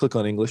 I'm going to click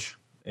on English,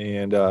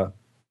 and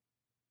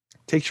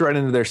takes you right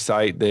into their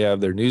site. They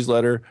have their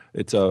newsletter.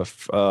 It's a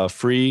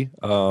free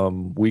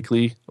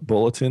weekly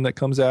bulletin that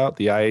comes out,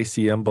 the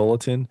IACM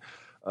bulletin.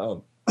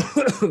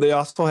 They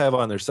also have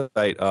on their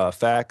site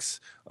facts,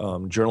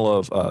 Journal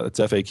of it's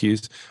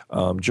FAQs,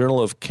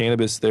 Journal of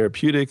Cannabis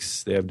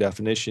Therapeutics. They have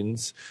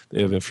definitions.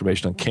 They have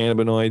information on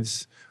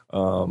cannabinoids.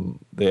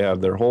 They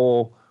have their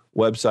whole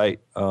website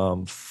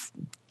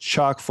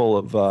chock full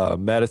of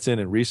medicine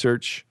and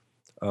research,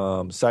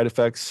 side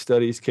effects,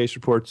 studies, case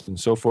reports, and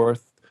so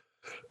forth.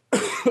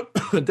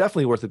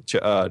 Definitely worth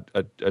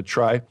a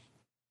try.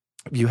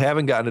 If you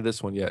haven't gotten to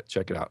this one yet,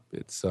 check it out.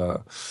 It's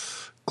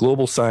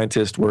global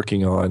scientist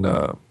working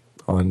on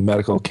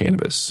medical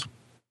cannabis.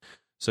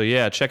 So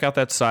yeah, check out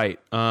that site.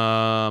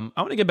 I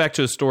want to get back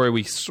to a story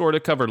we sort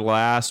of covered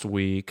last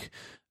week.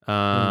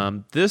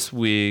 This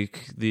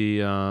week,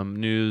 the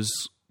news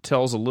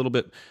tells a little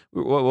bit.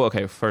 Well,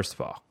 okay, first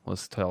of all,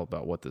 let's tell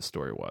about what this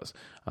story was.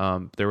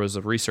 There was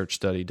a research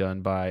study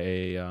done by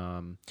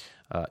a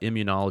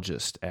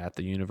immunologist at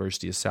the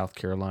University of South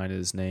Carolina.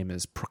 His name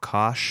is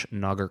Prakash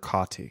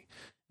Nagarkoti,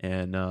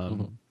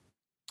 and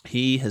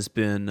he has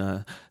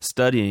been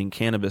studying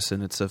cannabis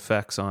and its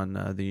effects on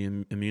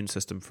the immune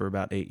system for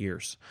about 8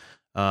 years.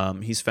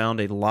 He's found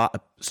a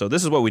lot. So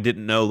this is what we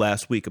didn't know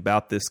last week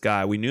about this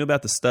guy. We knew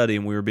about the study,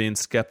 and we were being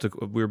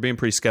skeptical. We were being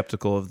pretty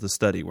skeptical of the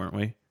study, weren't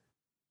we?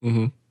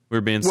 Mm-hmm. We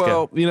were being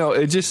well,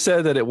 it just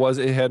said that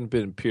it hadn't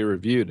been peer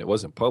reviewed and it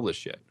wasn't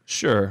published yet.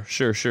 Sure.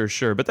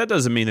 But that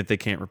doesn't mean that they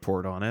can't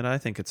report on it. I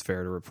think it's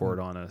fair to report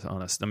on a.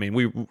 I mean,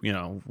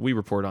 we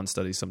report on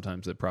studies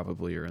sometimes that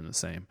probably are in the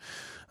same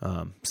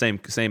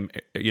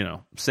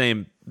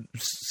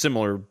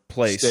similar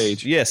place.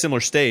 Stage. Yeah,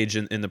 similar stage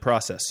in the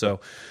process.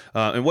 So,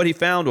 and what he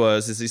found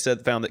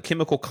found that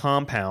chemical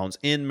compounds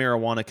in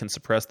marijuana can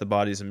suppress the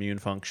body's immune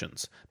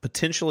functions,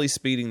 potentially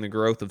speeding the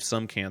growth of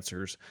some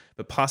cancers,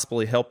 but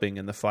possibly helping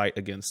in the fight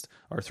against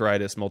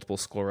arthritis, multiple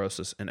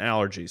sclerosis, and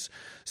allergies.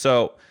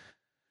 So,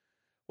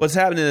 what's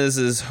happening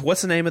is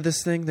what's the name of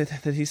this thing that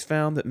he's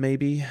found that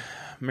maybe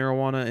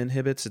marijuana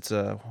inhibits? It's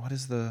what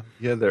is the?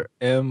 Yeah, they're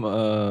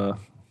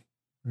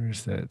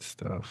where's that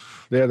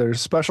stuff? Yeah, there's a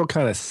special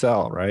kind of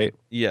cell, right?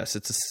 Yes,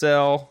 it's a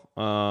cell,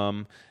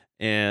 and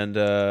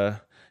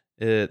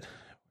it's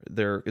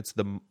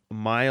the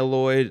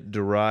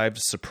myeloid-derived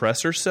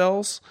suppressor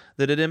cells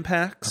that it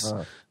impacts,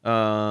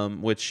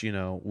 which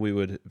we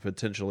would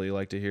potentially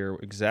like to hear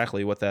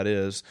exactly what that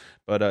is.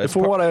 But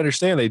from what I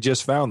understand, they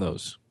just found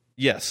those.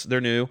 Yes, they're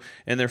new,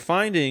 and they're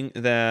finding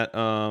that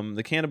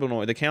the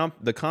cannabinoid,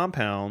 the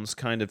compounds,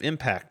 kind of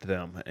impact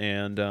them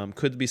and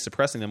could be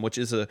suppressing them, which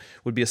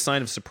would be a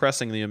sign of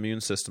suppressing the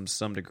immune system to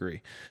some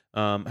degree.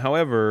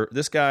 However,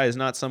 this guy is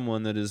not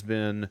someone that has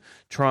been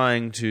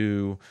trying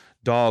to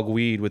dog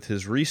weed with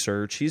his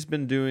research. He's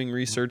been doing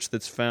research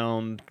that's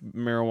found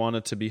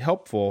marijuana to be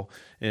helpful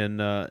in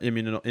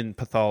in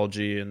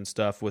pathology and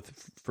stuff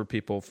for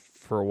people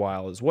for a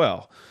while as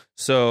well.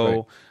 So.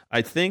 Right.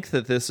 I think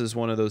that this is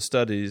one of those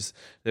studies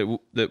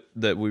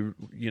that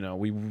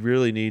we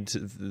really need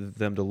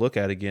them to look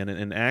at again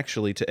and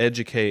actually to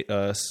educate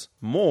us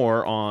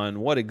more on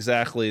what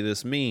exactly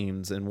this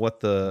means and what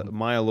the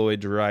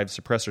myeloid-derived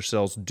suppressor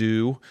cells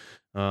do,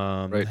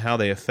 how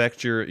they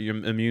affect your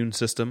immune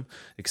system,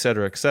 et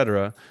cetera, et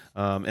cetera.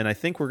 And I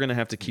think we're going to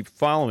have to keep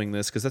following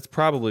this because that's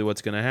probably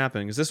what's going to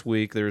happen. Because this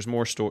week there's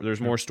more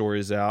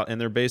stories out,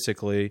 and they're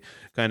basically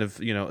kind of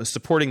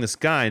supporting this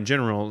guy in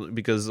general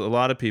because a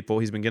lot of people,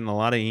 he's been getting a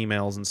lot of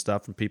emails and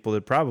stuff from people that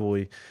are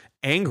probably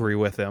angry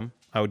with him,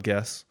 I would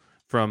guess,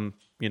 from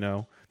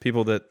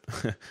people that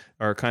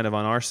are kind of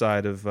on our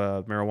side of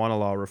marijuana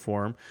law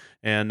reform,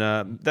 and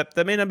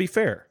that may not be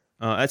fair.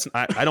 I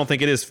don't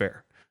think it is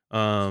fair.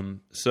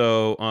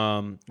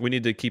 So we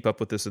need to keep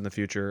up with this in the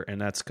future, and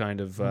that's kind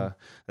of the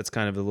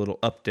little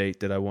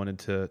update that I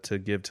wanted to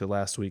give to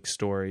last week's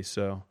story.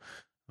 So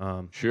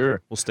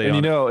sure, we'll stay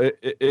on. And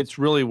it's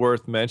really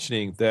worth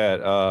mentioning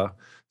that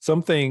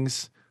some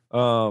things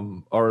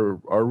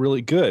are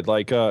really good,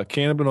 like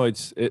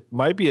cannabinoids. It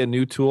might be a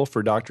new tool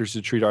for doctors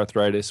to treat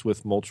arthritis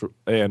with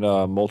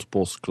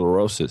multiple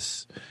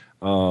sclerosis.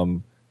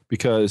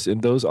 Because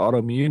in those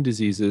autoimmune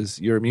diseases,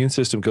 your immune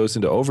system goes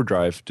into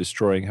overdrive,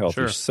 destroying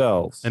healthy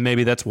cells. And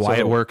maybe that's why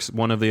it works.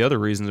 One of the other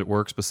reasons it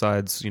works,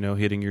 besides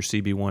hitting your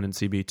CB1 and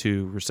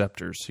CB2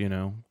 receptors.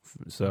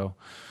 So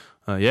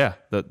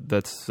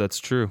that's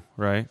true,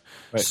 right?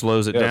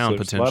 Slows it down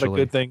potentially. There's a lot of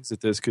good things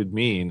that this could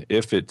mean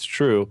if it's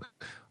true.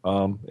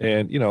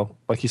 And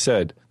like you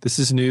said, this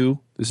is new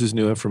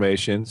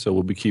information. So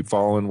we'll keep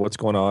following what's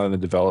going on in the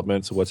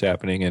developments of what's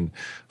happening and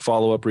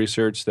follow up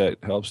research that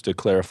helps to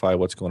clarify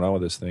what's going on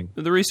with this thing.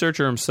 The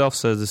researcher himself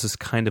says this is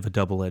kind of a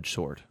double-edged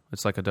sword.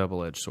 It's like a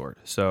double-edged sword.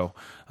 So,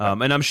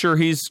 and I'm sure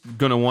he's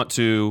going to want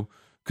to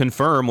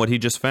confirm what he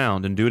just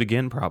found and do it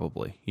again,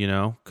 probably,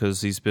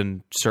 because he's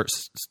been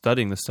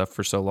studying this stuff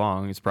for so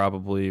long. He's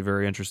probably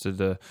very interested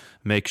to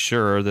make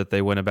sure that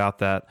they went about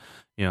that.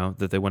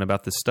 That they went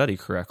about this study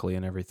correctly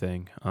and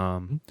everything.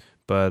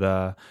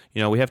 But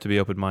we have to be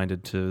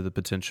open-minded to the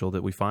potential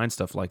that we find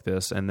stuff like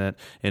this, and that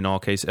in all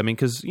cases,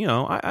 because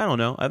I don't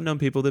know, I've known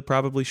people that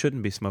probably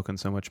shouldn't be smoking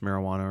so much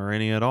marijuana or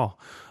any at all.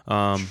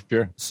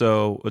 Sure.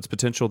 So it's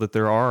potential that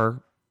there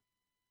are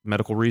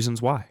medical reasons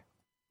why.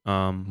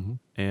 and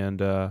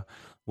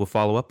we'll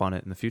follow up on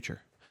it in the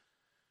future.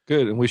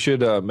 Good. And we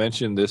should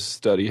mention this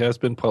study has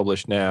been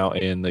published now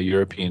in the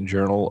European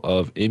Journal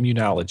of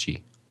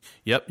Immunology.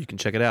 Yep, you can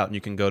check it out. And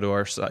you can go to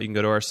our site. You can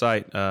go to our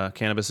site,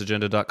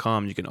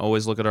 cannabisagenda.com. You can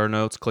always look at our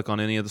notes, click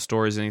on any of the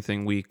stories,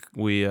 anything we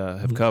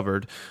have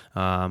covered.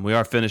 We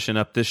are finishing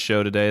up this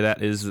show today. That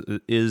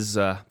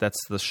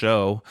that's the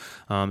show.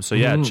 So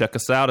yeah, check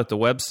us out at the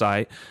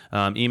website.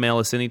 Email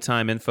us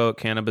anytime,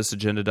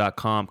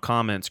 info@cannabisagenda.com.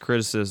 Comments,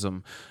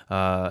 criticism,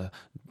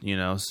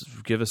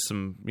 give us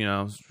some,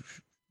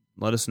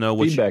 let us know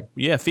feedback.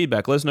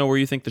 Feedback. Let us know where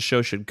you think the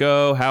show should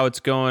go, how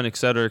it's going, et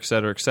cetera, et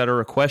cetera, et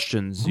cetera.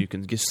 Questions. You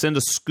can send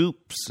us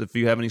scoops if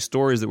you have any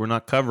stories that we're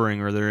not covering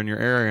or they're in your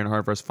area and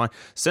hard for us to find.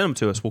 Send them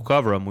to us. We'll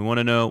cover them. We want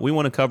to know. We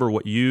want to cover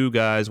what you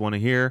guys want to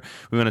hear.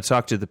 We want to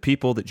talk to the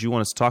people that you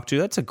want us to talk to.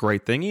 That's a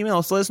great thing. Email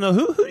us. Let us know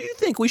who do you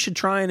think we should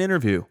try and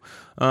interview.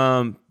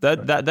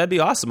 That'd be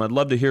awesome. I'd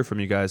love to hear from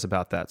you guys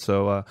about that.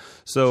 So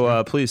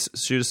please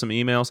shoot us some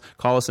emails.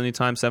 Call us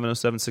anytime,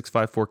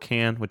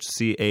 707-654-CAN, which is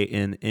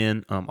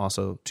CANN.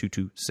 Also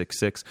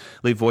 2266.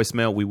 Leave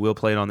voicemail. We will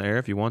play it on the air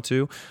if you want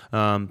to.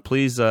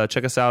 Please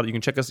check us out. You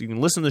can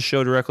listen to the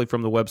show directly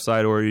from the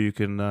website, or you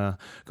can go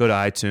to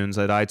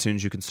iTunes. At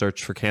iTunes, you can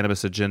search for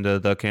Cannabis Agenda,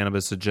 the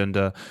Cannabis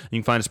Agenda. You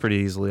can find us pretty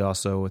easily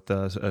also with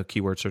a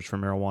keyword search for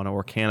marijuana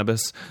or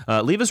cannabis.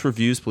 Leave us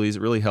reviews, please.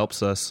 It really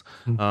helps us.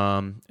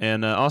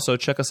 And also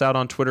check us out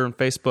on Twitter and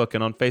Facebook.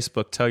 And on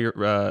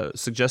Facebook,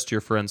 suggest to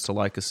your friends to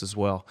like us as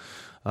well.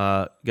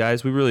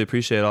 Guys, we really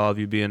appreciate all of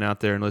you being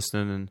out there and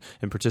listening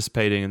and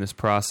participating in this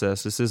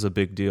process. This is a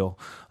big deal.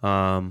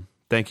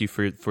 Thank you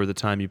for the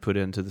time you put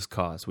into this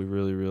cause. We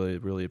really, really,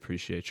 really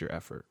appreciate your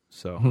effort.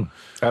 So,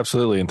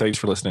 absolutely, and thanks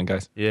for listening,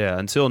 guys. Yeah,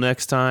 until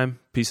next time,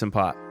 peace and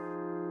pot.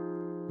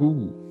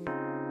 Ooh,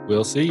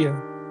 we'll see ya.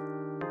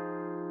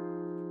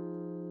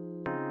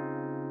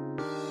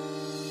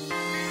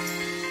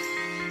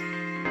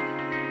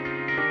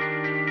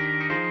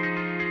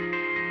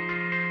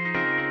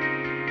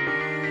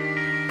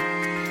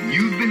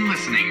 You've been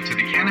listening to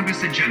the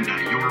Cannabis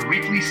Agenda, your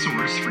weekly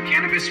source for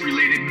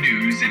cannabis-related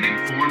news and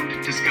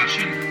informed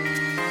discussion.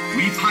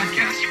 We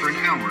podcast for an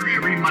hour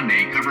every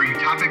Monday covering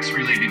topics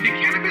related to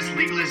cannabis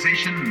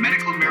legalization,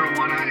 medical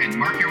marijuana, and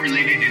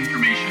market-related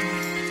information.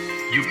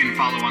 You can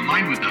follow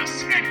online with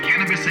us at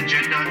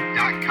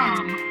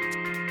cannabisagenda.com.